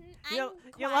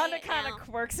 Yolanda kind of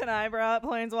quirks an eyebrow at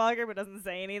Planeswalker, but doesn't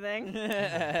say anything.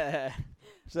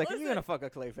 She's like, are you Listen. gonna fuck a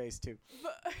Clayface too?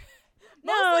 But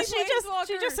No, mostly she just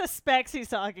Planeswalker- suspects he's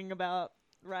talking about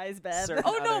Rise Bev. Certain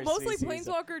Oh no, other mostly species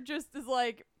of- Planeswalker just is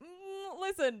like,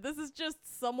 listen, this is just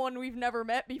someone we've never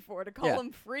met before. To call Yeah.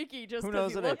 him freaky just Who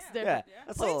because knows he it looks is? different. Yeah,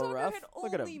 that's a little Planeswalker rough. had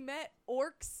Look at only him. met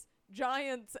orcs,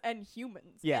 giants, and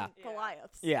humans. Yeah. And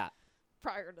Goliaths. Yeah.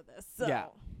 Prior to this, so. Yeah.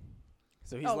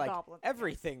 So he's Oh, like, goblins, I guess.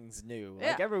 everything's new.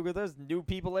 Yeah. Like there's new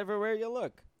people everywhere you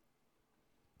look.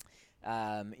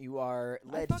 You are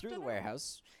led fucked through it the up.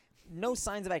 warehouse. No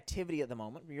signs of activity at the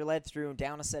moment. You're led through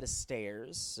down a set of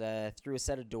stairs, through a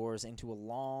set of doors into a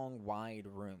long, wide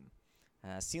room.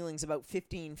 Ceiling's about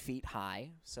 15 feet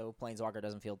high, so Planeswalker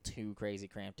doesn't feel too crazy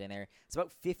cramped in there. It's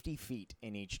about 50 feet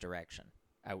in each direction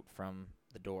out from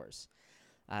the doors.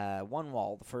 One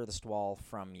wall, the furthest wall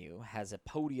from you, has a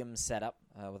podium set up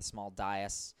with a small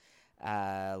dais.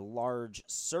 A large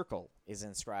circle is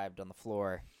inscribed on the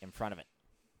floor in front of it.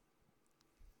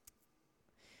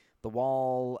 The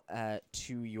wall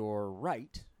to your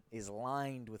right is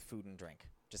lined with food and drink.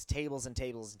 Just tables and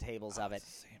tables and tables of it.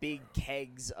 Big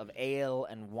kegs of ale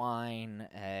and wine,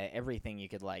 everything you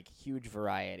could like. Huge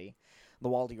variety. The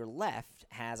wall to your left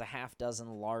has a half dozen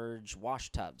large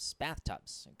wash tubs,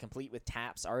 bathtubs, complete with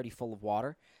taps already full of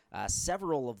water.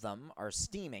 Several of them are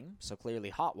steaming, so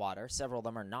clearly hot water. Several of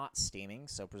them are not steaming,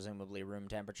 so presumably room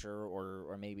temperature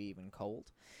or maybe even cold.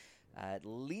 At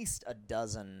least a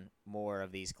dozen more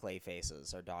of these clay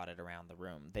faces are dotted around the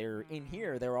room. They're in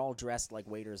here. They're all dressed like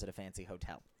waiters at a fancy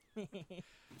hotel.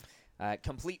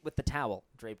 Complete with the towel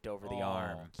draped over the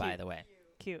arm, by the way.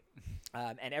 Cute.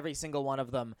 And every single one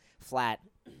of them flat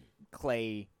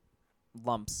clay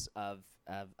lumps of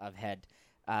head.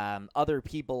 Other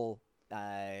people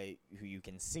who you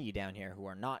can see down here who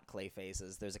are not clay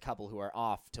faces, there's a couple who are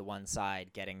off to one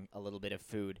side getting a little bit of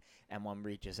food, and one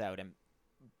reaches out and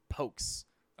pokes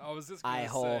I was just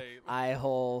gonna eye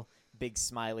hole, big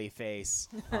smiley face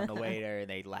on the waiter, and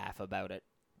they laugh about it.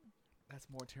 That's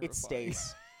more terrifying. It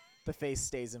stays. The face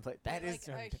stays in place. That is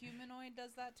like a humanoid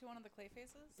does that to one of the clay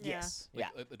faces. Yes. Like,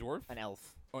 Yeah. a dwarf? An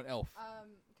elf. Oh, an elf.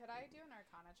 Could I do an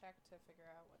Arcana check to figure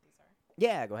out what these are?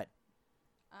 Yeah, go ahead.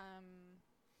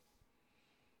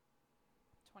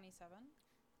 27.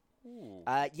 Ooh.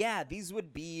 Yeah, these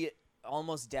would be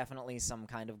almost definitely some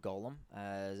kind of golem,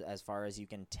 as far as you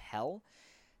can tell.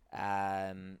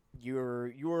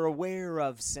 You're aware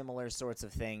of similar sorts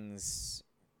of things.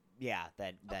 Yeah,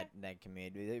 that can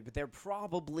be, but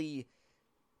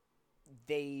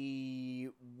they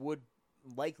would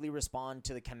likely respond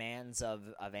to the commands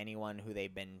of anyone who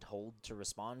they've been told to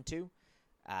respond to.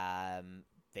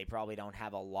 They probably don't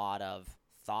have a lot of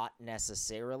thought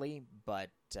necessarily, but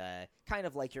kind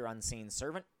of like your unseen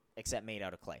servant, except made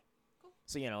out of clay. Cool.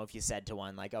 So, if you said to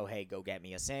one, like, oh, hey, go get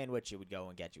me a sandwich, it would go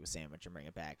and get you a sandwich and bring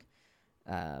it back.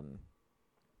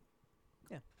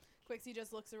 Quixie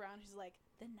just looks around. She's like,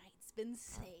 the night's been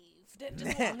saved. And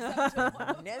just walks up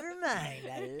to him. Never mind.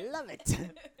 I love it.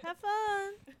 Have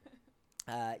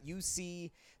fun. You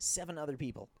see 7 other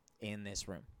people in this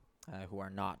room who are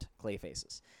not clay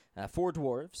faces. 4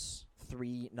 dwarves,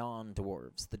 3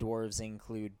 non-dwarves. The dwarves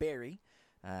include Barry,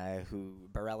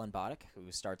 Barell Boddick,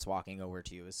 who starts walking over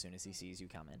to you as soon as he sees you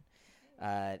come in.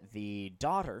 The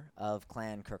daughter of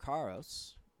Clan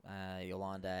Kirkaros,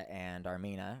 Iolanda and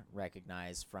Armmina,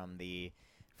 recognize from the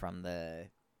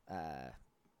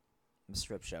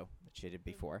strip show that she did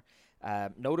before.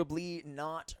 Notably,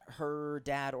 not her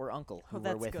dad or uncle who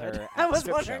were with her I at the was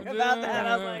strip wondering show. about that.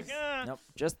 I was like, Nope,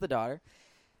 just the daughter.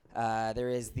 There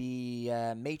is the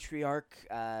matriarch,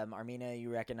 Armmina.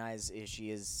 You recognize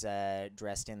she is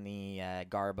dressed in the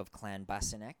garb of Clan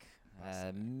Basinek.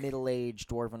 Middle-aged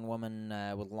dwarven woman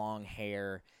with long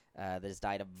hair that is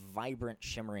dyed a vibrant,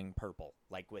 shimmering purple,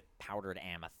 like with powdered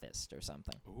amethyst or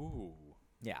something. Ooh.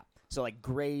 Yeah. So like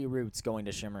gray roots going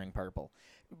to shimmering purple.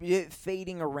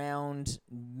 Fading around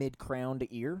mid-crown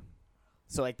to ear.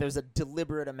 So like there's a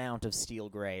deliberate amount of steel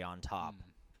gray on top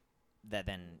that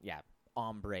then,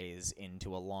 ombres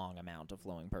into a long amount of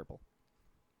flowing purple.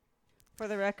 For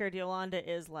the record,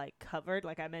 Iolanda is like covered,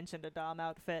 like I mentioned, a Dom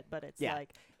outfit, but it's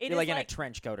like You're like in a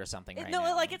trench coat or something right no,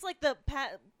 now. like it's like the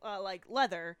like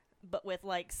leather, but with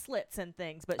like slits and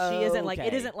things. But she isn't like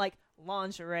it isn't like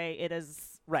lingerie. It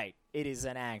is right. It is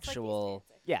an actual.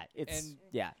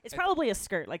 It's probably a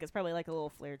skirt. Like it's probably like a little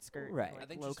flared skirt. Right. Like I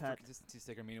think low cut. just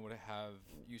Armmina would have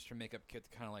used her makeup kit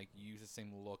to kind of like use the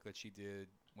same look that she did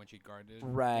when she guarded.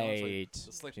 Right.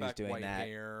 The slick She was back doing white that.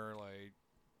 hair, like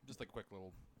just like quick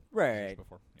little. Right.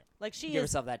 Before. Yeah. Like she Give is.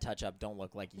 yourself that touch up. Don't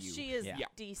look like you. She is Yeah.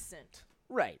 decent,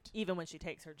 Right. even when she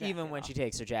takes her jacket Even when off. she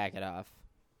takes her jacket off.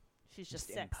 She's just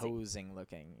sexy. Imposing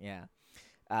looking. Yeah.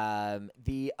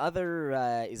 The other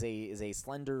is a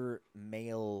slender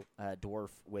male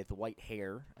dwarf with white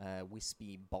hair,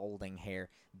 wispy, balding hair,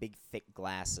 big, thick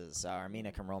glasses.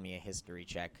 Armmina can roll me a history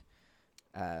check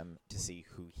to see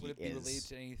who he Would it be is. related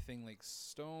to anything like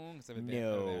stone? 'Cause I have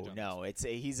a No.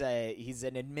 He's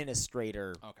an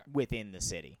administrator within the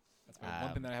city. That's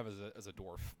one thing that I have as a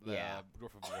dwarf. The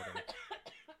dwarf of Warden.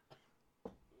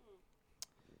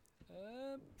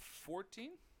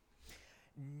 14.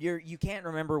 You can't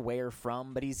remember where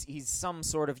from, but he's some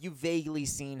sort of. You've vaguely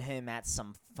seen him at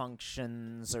some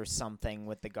functions or something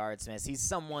with the guardsmiths. He's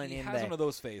someone He in has one of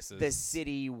those faces. the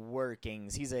city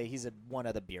workings. He's a one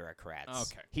of the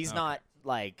bureaucrats. Okay. He's not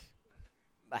like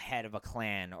a head of a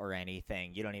clan or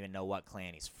anything. You don't even know what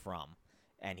clan he's from,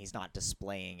 and he's not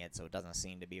displaying it, so it doesn't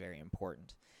seem to be very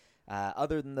important.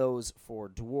 Other than those 4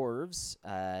 dwarves,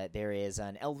 there is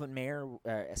an elven male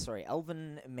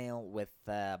with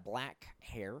black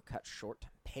hair, cut short,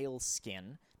 pale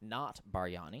skin, not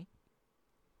Baryani.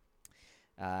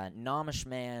 Gnomish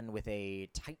man with a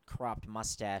tight-cropped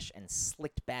mustache and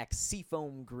slicked-back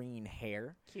seafoam green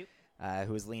hair. Cute.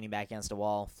 Who is leaning back against a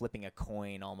wall, flipping a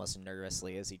coin almost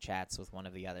nervously as he chats with one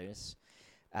of the others.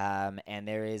 And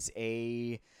there is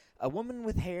a woman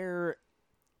with hair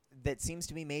that seems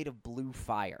to be made of blue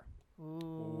fire.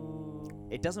 Ooh.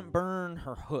 It doesn't burn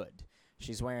her hood.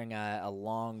 She's wearing a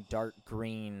long, dark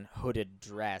green hooded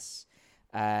dress.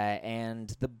 And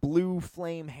the blue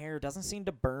flame hair doesn't seem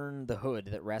to burn the hood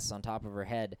that rests on top of her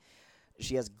head.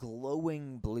 She has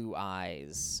glowing blue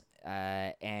eyes,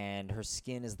 and her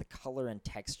skin is the color and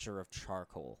texture of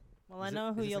charcoal. Well, I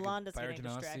know who Yolanda's fire getting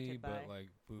genasi, distracted by. but like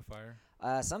blue fire.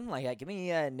 Something like that. Give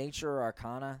me nature or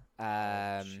arcana.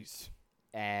 Jeez.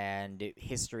 And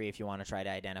history if you want to try to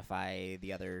identify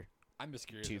the other I'm just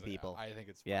curious. 2 people. I think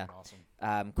it's Yeah.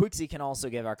 awesome. Quixie can also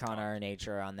give arcana or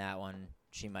nature on that one.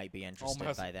 she might be interested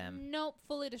Almost. by them. Nope,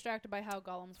 fully distracted by how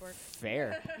golems work.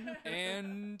 Fair.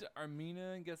 And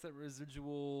Armmina gets that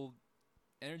residual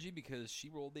energy because she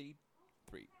rolled a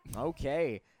 3.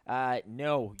 Okay.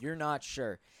 No, you're not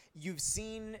sure. You've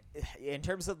seen, in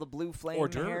terms of the blue flame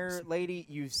Hors hair d'oeuvres. lady,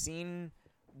 you've seen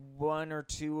one or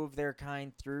two of their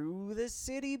kind through the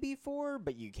city before,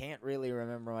 but you can't really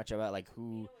remember much about, like,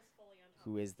 who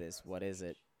is this? What is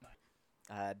it?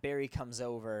 Barry comes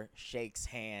over, shakes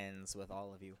hands with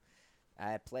all of you.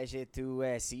 Pleasure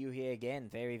to see you here again.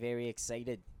 Very, very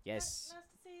excited. Yes. Nice to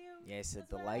see you. Yes, a as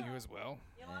well. delight. You as well.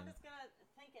 Yolanda's gonna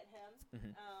think at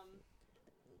him. Mhm.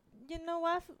 You no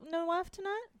wife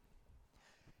tonight?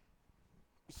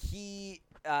 He,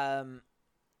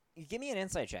 give me an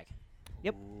insight check.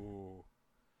 Yep. Ooh.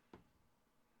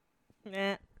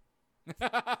 Nah.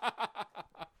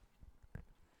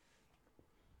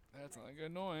 That's not a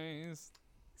good noise.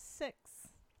 6.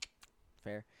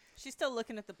 Fair. She's still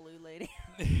looking at the blue lady.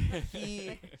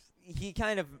 He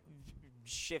kind of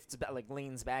shifts back, like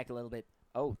leans back a little bit.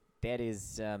 Oh, that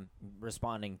is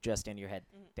responding just in your head.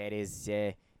 Mhm. That is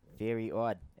very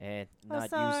odd. Not used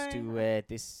sorry. to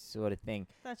this sort of thing.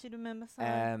 Thought you'd remember.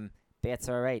 Sorry. That's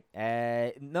all right.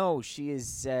 No, she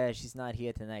is. She's not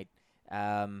here tonight.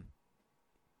 For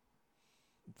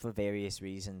various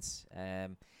reasons.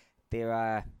 There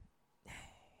are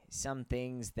some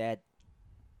things that.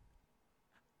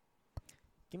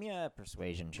 Give me a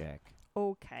persuasion check.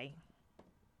 Okay.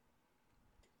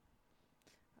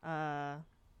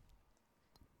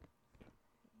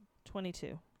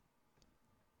 22.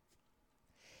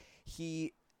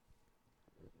 He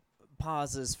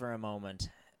pauses for a moment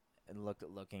and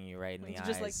looking you right in the It's eyes.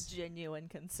 just like genuine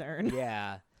concern.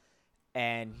 Yeah,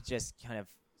 and he just kind of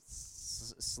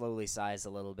slowly sighs a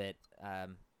little bit,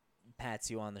 pats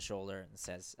you on the shoulder, and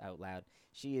says out loud,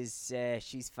 she's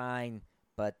fine,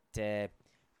 but there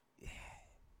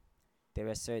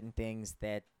are certain things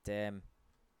that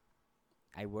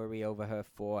I worry over her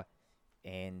for,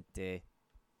 and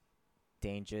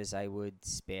dangers I would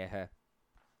spare her,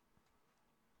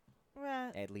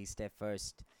 Right. at least at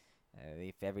first.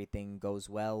 If everything goes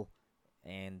well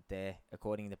and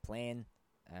according to plan,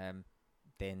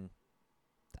 then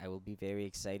I will be very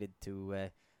excited to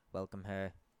welcome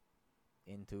her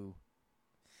into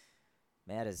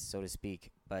matters, so to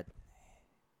speak. But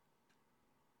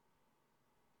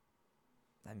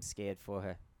I'm scared for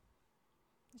her.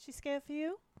 Is she scared for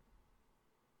you?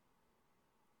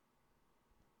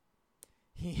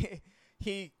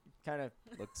 He kind of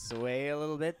looks away a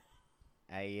little bit.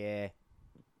 I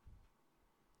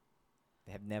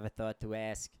have never thought to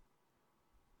ask.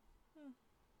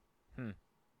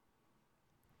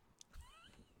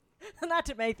 Not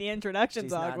to make the introductions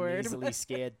She's not an awkward. easily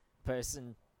scared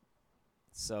person,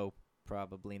 so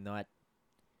probably not.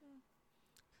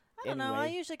 I don't know. I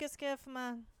Anyway. usually get scared for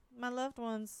my loved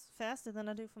ones faster than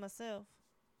I do for myself.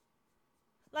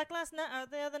 Like last night or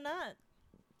the other night.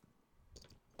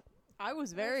 I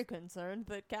was very concerned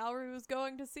that Calree was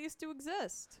going to cease to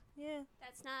exist. Yeah.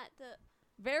 That's not the.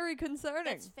 Very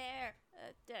concerning. That's fair.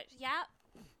 Yeah.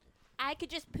 I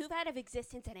could just poof out of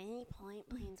existence at any point,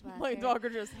 Planeswalker.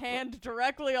 Planeswalker just hand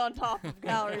directly on top of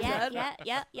Calree's head.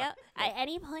 Yeah. At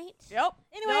any point. Yep.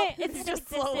 Anyway, Nope. it's He just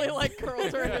slowly like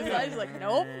curls her in his eyes. He's like,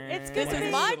 nope. It's This good to is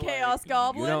be my Chaos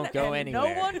Goblin, don't go and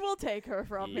anywhere. no one will take her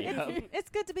from me. Yep. it's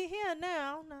good to be here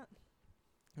now. Not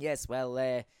Yes,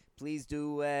 well, please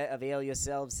do avail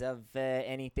yourselves of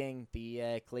anything.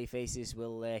 The clay faces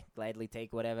will gladly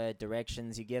take whatever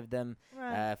directions you give them.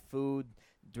 right. Food,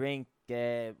 drink,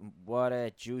 water,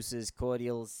 juices,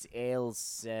 cordials,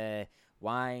 ales,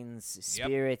 wines,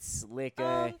 spirits,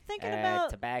 liquor, Thinking about.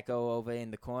 tobacco over in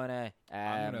the corner.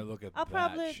 I'm gonna look at I'll that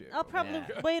probably shit.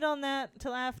 Yeah. wait on that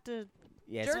till after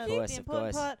Yes, jerky, of course, the of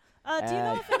important course. part. Do you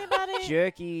know if anybody?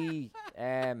 Jerky,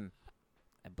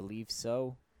 I believe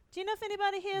so. Do you know if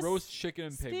anybody here Roast chicken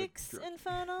and pig. speaks with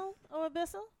Infernal or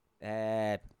Abyssal?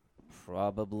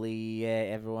 Probably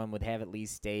everyone would have at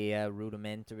least a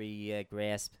rudimentary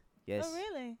grasp. Yes. Oh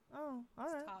really? Oh,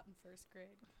 all right. Taught in first grade.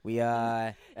 We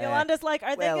are. Yolanda's like,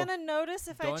 are well, they gonna notice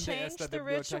if I Donde change esta the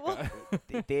ritual?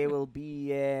 biblioteca? There will be.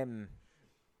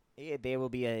 There will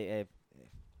be a.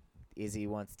 Izzy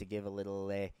wants to give a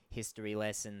little history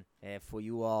lesson for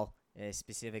you all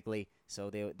specifically, so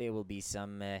there will be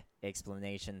some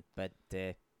explanation. But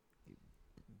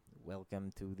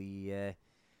welcome to the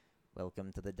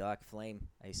Dark Flame,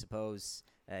 I suppose.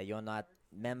 You're not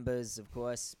members, of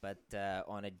course, but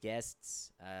honored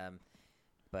guests.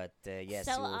 But yes,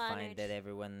 So you will honored. find that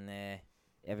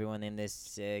everyone in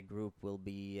this group will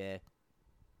be,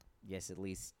 yes, at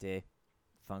least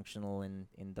functional in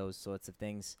those sorts of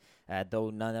things. Though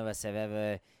none of us have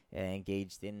ever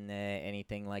engaged in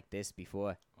anything like this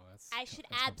before. Oh, I should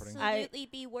that's comforting. absolutely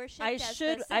be worshipped.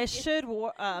 I should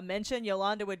mention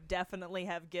Yolanda would definitely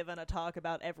have given a talk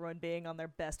about everyone being on their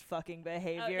best fucking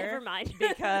behavior. Oh, never mind.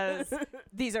 Because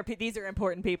these are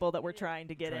important people that we're trying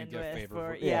to get Trying in to get a with. favor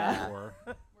For, for- yeah. for-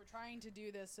 We're trying to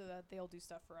do this so that they'll do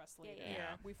stuff for us later. yeah.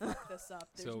 Yeah. We fuck this up.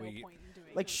 There's So no we- point in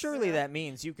doing Like, this. surely that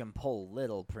means you can pull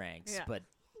little pranks, Yeah. but,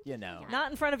 you know, Yeah.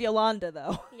 Not in front of Yolanda,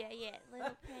 though. Yeah,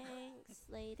 little pranks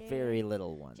later. very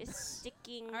little ones. Just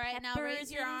sticking All right, now peppers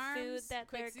raise your in arms. food that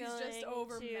Quixie's they're going just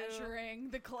over to. measuring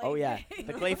the clay. Oh, yeah. face.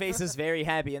 The clay face is very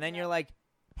happy. And then Yeah. you're like,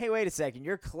 hey, wait a second.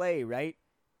 You're clay, right?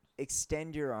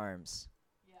 Extend your arms.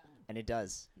 Yeah. And it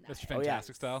does. That's Oh, yeah.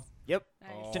 fantastic style. Yep.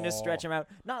 Nice. To just stretch them out.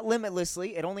 Not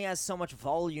limitlessly. It only has so much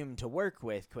volume to work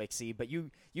with, Quixie. But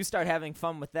you start having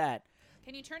fun with that.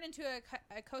 Can you turn into a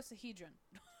icosahedron?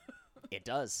 It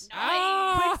does.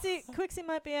 Quixie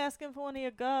might be asking for one of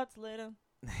your gods later.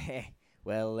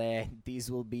 Well, these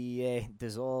will be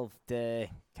dissolved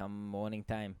come morning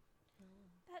time.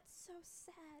 That's so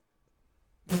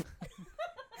sad.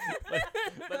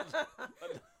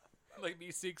 Like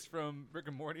B6 from Rick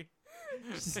and Morty.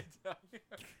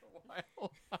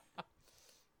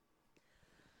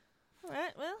 All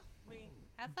right, well,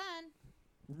 Have fun.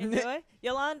 enjoy.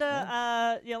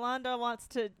 Yolanda wants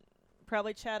to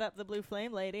probably chat up the Blue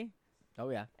Flame lady Oh,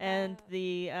 yeah. and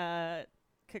the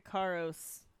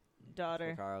Kakaros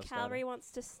daughter. Kakarot's Calree daughter.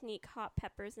 wants to sneak hot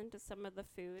peppers into some of the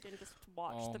food and just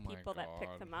watch Oh the my people that pick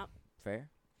God. them up. Fair.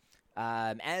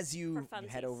 As you For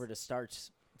head funsies. over to start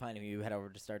finding, you head over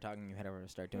to start talking, you head over to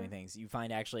start doing things, you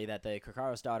find actually that the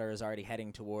Kakaros daughter is already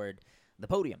heading toward the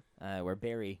podium, where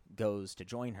Barry goes to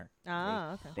join her.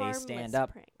 Ah, okay. They Harmless stand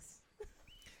up Pranks.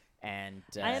 and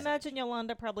I imagine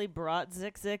Yolanda probably brought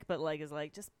Zik, but like is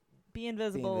like just be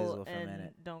invisible, invisible for a and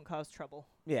minute. don't cause trouble.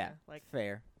 yeah, Like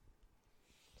fair.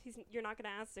 You're not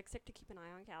gonna ask Zik to keep an eye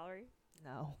on Calree.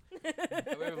 no.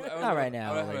 Not right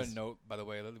now, I would at have a least. note, by the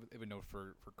way. I have a note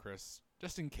for Chris,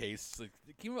 just in case. Like,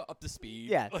 keep him up to speed.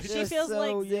 Yeah, Like, She Just feels so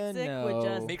like you Zik would know.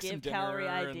 just Make some give dinner Calree and,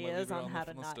 like, ideas leave it on on how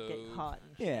the to not get stove. caught.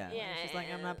 And shit. Yeah. Yeah. She's like,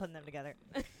 I'm not putting them together.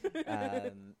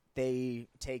 They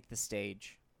take the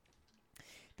stage.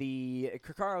 The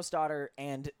Kakaros daughter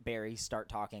and Barry start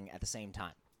talking at the same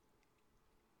time.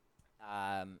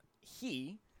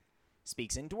 He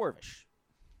speaks in Dwarvish.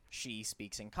 She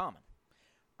speaks in Common.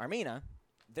 Armmina,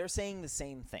 they're saying the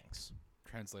same things.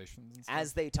 Translations and stuff.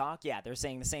 As they talk, yeah, they're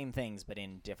saying the same things, but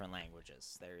in different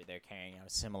languages. They're carrying out a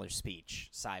similar speech,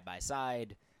 side by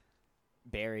side.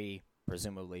 Barry,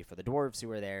 presumably for the dwarves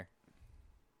who are there,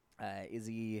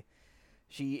 Izzy.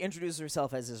 She introduces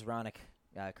herself as Isronic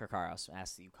Kakaros,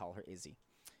 asks that you call her Izzy,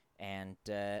 and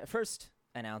first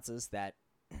announces that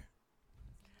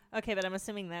Okay, but I'm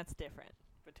assuming that's different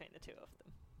between the two of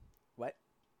them. What?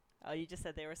 Oh, you just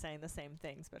said they were saying the same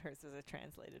things, but hers is a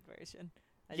translated version.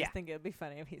 I Yeah. just think it would be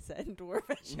funny if he said in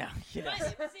Dwarvish. no, he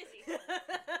doesn't.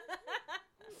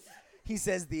 He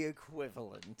says the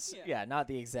equivalent. Yeah. Yeah, not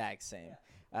the exact same.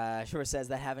 Shore says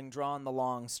that having drawn the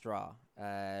long straw,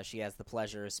 she has the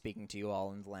pleasure of speaking to you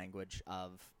all in the language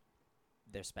of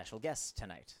their special guests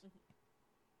tonight.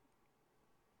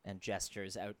 And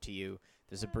gestures out to you.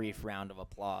 There's a brief round of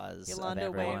applause Yolanda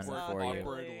of everyone waves before you.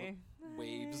 awkwardly.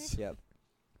 Waves. Yep.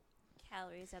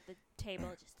 Calree's at the table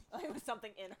just. It was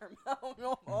something in her mouth.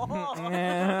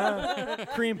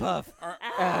 Cream puff.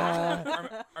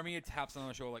 Armenia taps on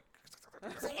the shoulder like.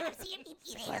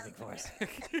 Classic voice.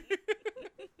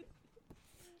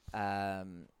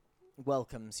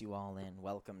 Welcomes you all in.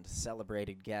 Welcomed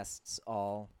celebrated guests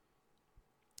all.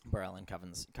 Berlin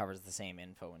covers the same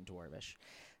info in Dwarvish.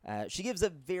 She gives a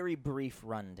very brief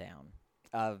rundown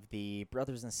of the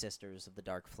brothers and sisters of the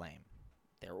Dark Flame,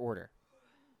 their order.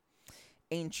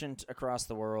 Ancient across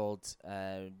the world,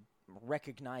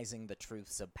 recognizing the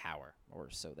truths of power, or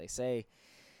so they say.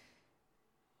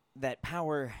 That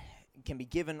power can be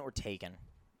given or taken,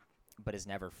 but is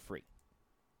never free.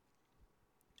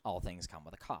 All things come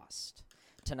with a cost.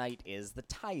 Tonight is the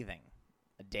tithing,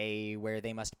 a day where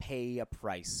they must pay a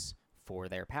price for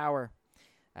their power.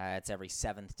 It's every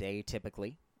 7th day,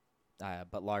 typically,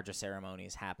 but larger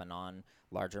ceremonies happen on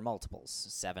larger multiples,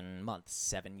 7 months,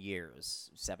 7 years,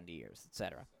 70 years,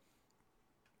 etc.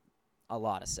 A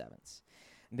lot of sevens.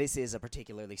 This is a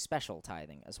particularly special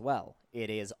tithing as well. It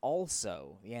is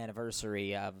also the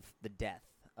anniversary of the death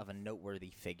of a noteworthy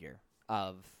figure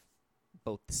of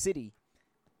both the city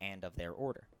and of their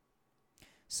order.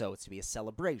 So it's to be a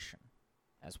celebration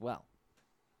as well.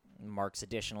 Marks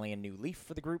additionally a new leaf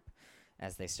for the group,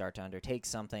 as they start to undertake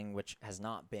something which has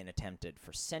not been attempted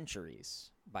for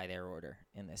centuries by their order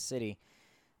in this city,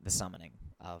 the summoning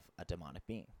of a demonic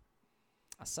being.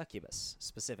 A succubus,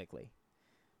 specifically,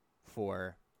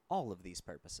 for all of these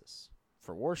purposes.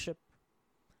 For worship,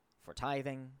 for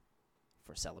tithing,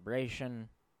 for celebration,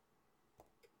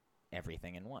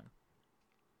 everything in one.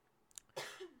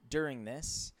 During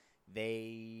this,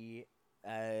 they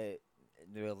then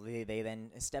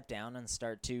step down and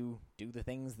start to do the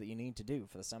things that you need to do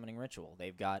for the summoning ritual.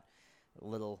 They've got a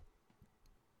little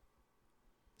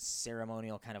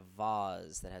ceremonial kind of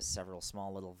vase that has several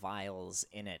small little vials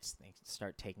in it. They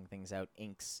start taking things out,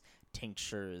 inks,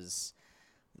 tinctures,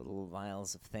 little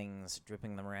vials of things,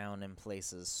 dripping them around in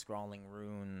places, scrawling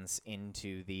runes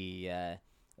into the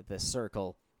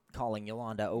circle, calling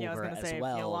Iolanda over as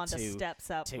well Iolanda steps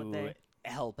up to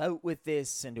help out with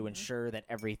this and to ensure that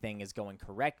everything is going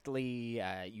correctly.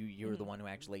 You're the one who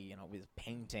actually was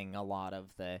painting a lot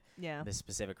of the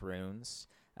specific runes.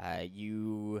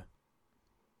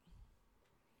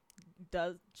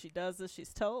 She does as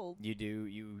she's told. You do.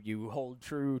 You hold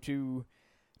true to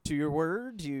your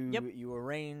word. You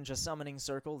arrange a summoning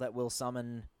circle that will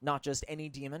summon not just any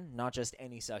demon, not just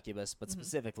any succubus, but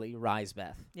specifically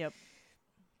Risebeth. Yep.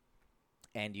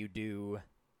 And you do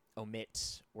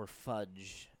omit or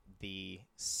fudge the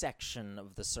section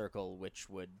of the circle which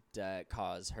would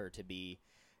cause her to be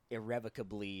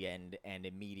irrevocably and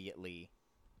immediately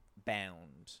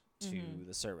bound to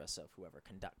the service of whoever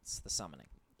conducts the summoning.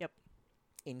 Yep.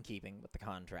 In keeping with the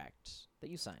contract that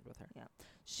you signed with her. Yeah.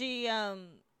 She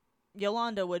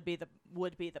Iolanda would be the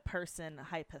person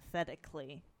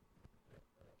hypothetically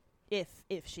if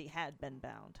she had been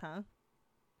bound, huh?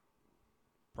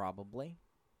 Probably.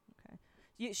 Okay.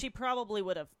 She probably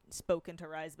would have spoken to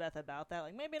Risebeth about that.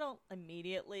 Like, maybe don't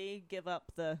immediately give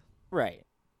up the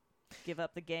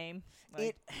game.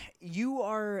 Like, you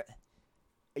are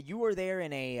there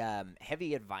in a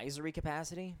heavy advisory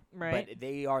capacity, right? But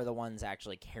they are the ones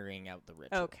actually carrying out the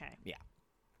ritual. Okay. Yeah.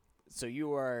 So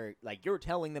you are you're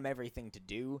telling them everything to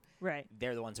do. Right.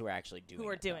 They're the ones who are actually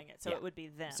doing it. So it would be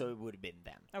them. So it would have been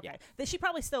them. Okay. Yeah. She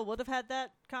probably still would have had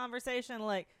that conversation.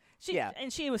 Like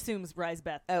and she assumes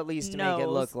Risebeth at least to knows, make it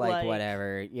look like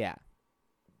whatever. Yeah.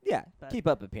 Yeah. Keep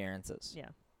up appearances. Yeah.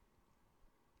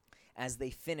 As they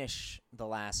finish the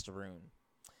last rune,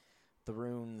 the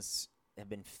runes have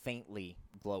been faintly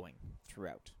glowing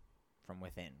throughout from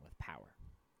within with power.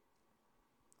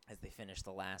 As they finish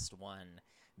the last one,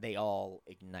 they all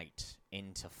ignite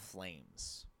into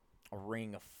flames, a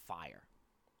ring of fire,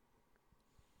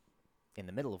 in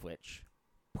the middle of which,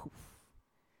 poof,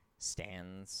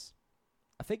 stands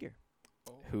a figure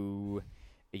who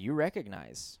you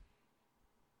recognize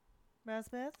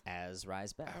Risebeth? as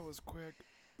Risebeth. That was quick.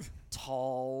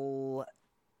 Tall,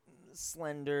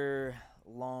 slender,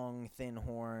 long, thin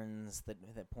horns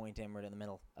that point inward in the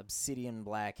middle. Obsidian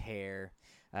black hair.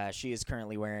 She is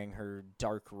currently wearing her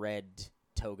dark red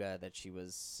toga that she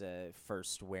was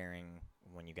first wearing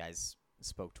when you guys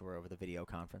spoke to her over the video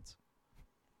conference.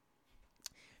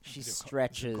 She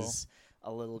stretches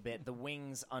a little bit, the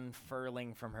wings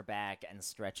unfurling from her back and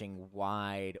stretching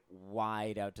wide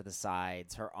out to the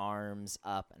sides, her arms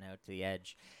up and out to the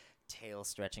edge, tail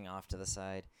stretching off to the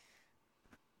side.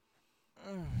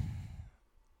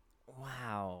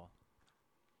 Wow.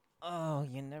 Oh,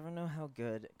 you never know how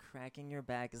good cracking your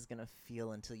back is going to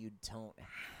feel until you don't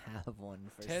have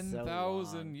one for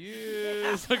 10,000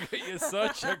 years. Look at you,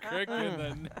 such a crick in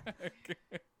the neck.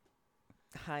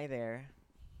 Hi there.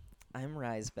 I'm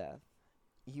Risebeth.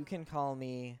 You can call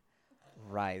me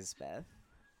Risebeth.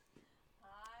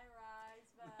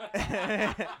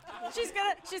 She's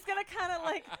gonna kind of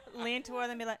like lean toward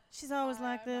them and be like, she's always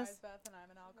like this. Risebeth, and I'm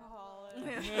an alcoholic.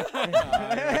 Callie's just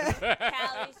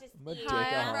eating.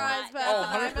 Hi, I'm Risebeth, Oh,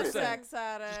 and I'm a 100%. sex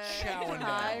addict. Chowing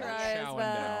Hi, down, chowing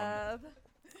down. Risebeth.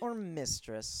 Or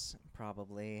mistress,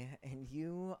 probably. And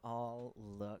you all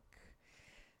look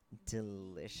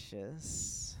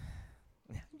delicious.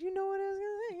 You know what I was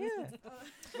going to say? Yeah.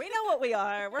 We know what we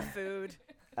are. We're food.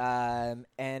 And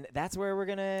that's where we're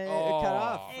going to cut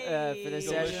off for this Delicious.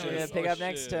 session. We're going to pick up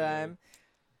next shit. time.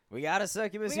 We got a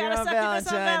succubus We here got on a succubus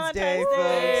on Valentine's Day, Valentine's folks.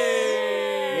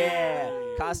 Day. Yeah.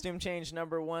 Costume change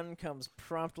number 1 comes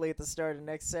promptly at the start of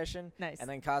next session. Nice. And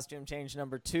then costume change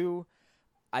number 2,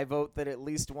 I vote that at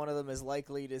least one of them is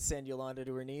likely to send Iolanda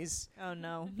to her knees. Oh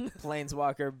no.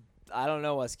 Planeswalker I don't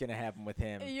know what's gonna happen with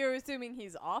him. You're assuming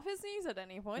he's off his knees at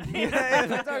any point.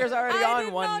 Motherfucker's already I on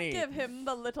did one not knee. give him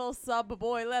the little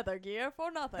sub-boy leather gear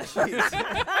for nothing.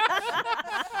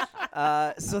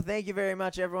 So thank you very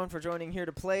much, everyone, for joining here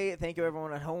to play. Thank you,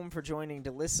 everyone at home, for joining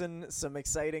to listen. Some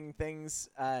exciting things.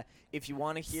 If you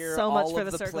want to hear So much all for of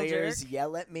the the circle players jerk.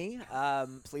 yell at me,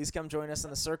 please come join us in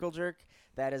the Circle Jerk.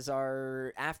 That is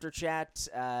our after chat.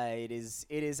 It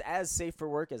is as safe for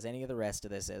work as any of the rest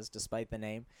of this is, despite the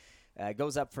name. It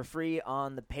goes up for free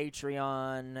on the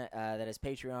Patreon. That is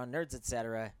Patreon, Nerds,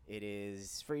 etc. It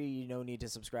is free. No need to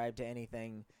subscribe to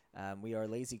anything. We are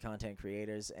lazy content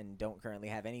creators and don't currently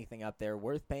have anything up there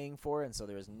worth paying for, and so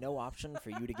there is no option for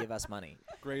you to give us money.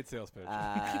 Great sales pitch.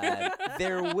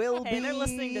 There will Hey, be, they're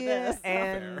listening to this.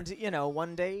 and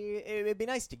one day it'd be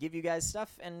nice to give you guys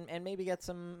stuff and maybe get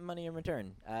some money in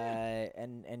return.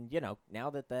 And now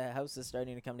that the house is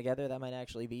starting to come together, that might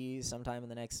actually be sometime in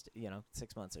the next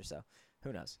 6 months or so.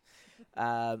 Who knows?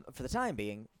 For the time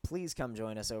being, please come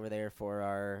join us over there for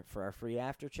our free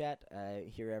after chat.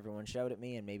 Hear everyone shout at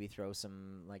me and maybe throw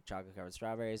some chocolate covered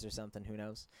strawberries or something. Who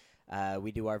knows?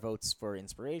 We do our votes for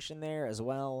inspiration there as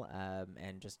well,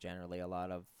 and just generally a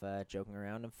lot of joking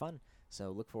around and fun.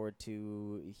 So look forward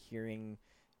to hearing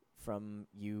from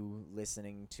you,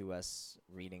 listening to us,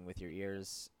 reading with your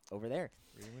ears over there.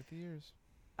 Reading with the ears.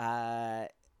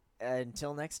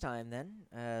 Until next time, then,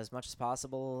 as much as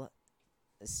possible,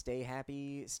 stay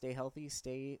happy, stay healthy,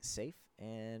 stay safe,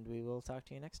 and we will talk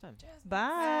to you next time.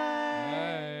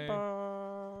 Bye.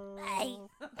 Bye.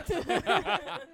 Bye.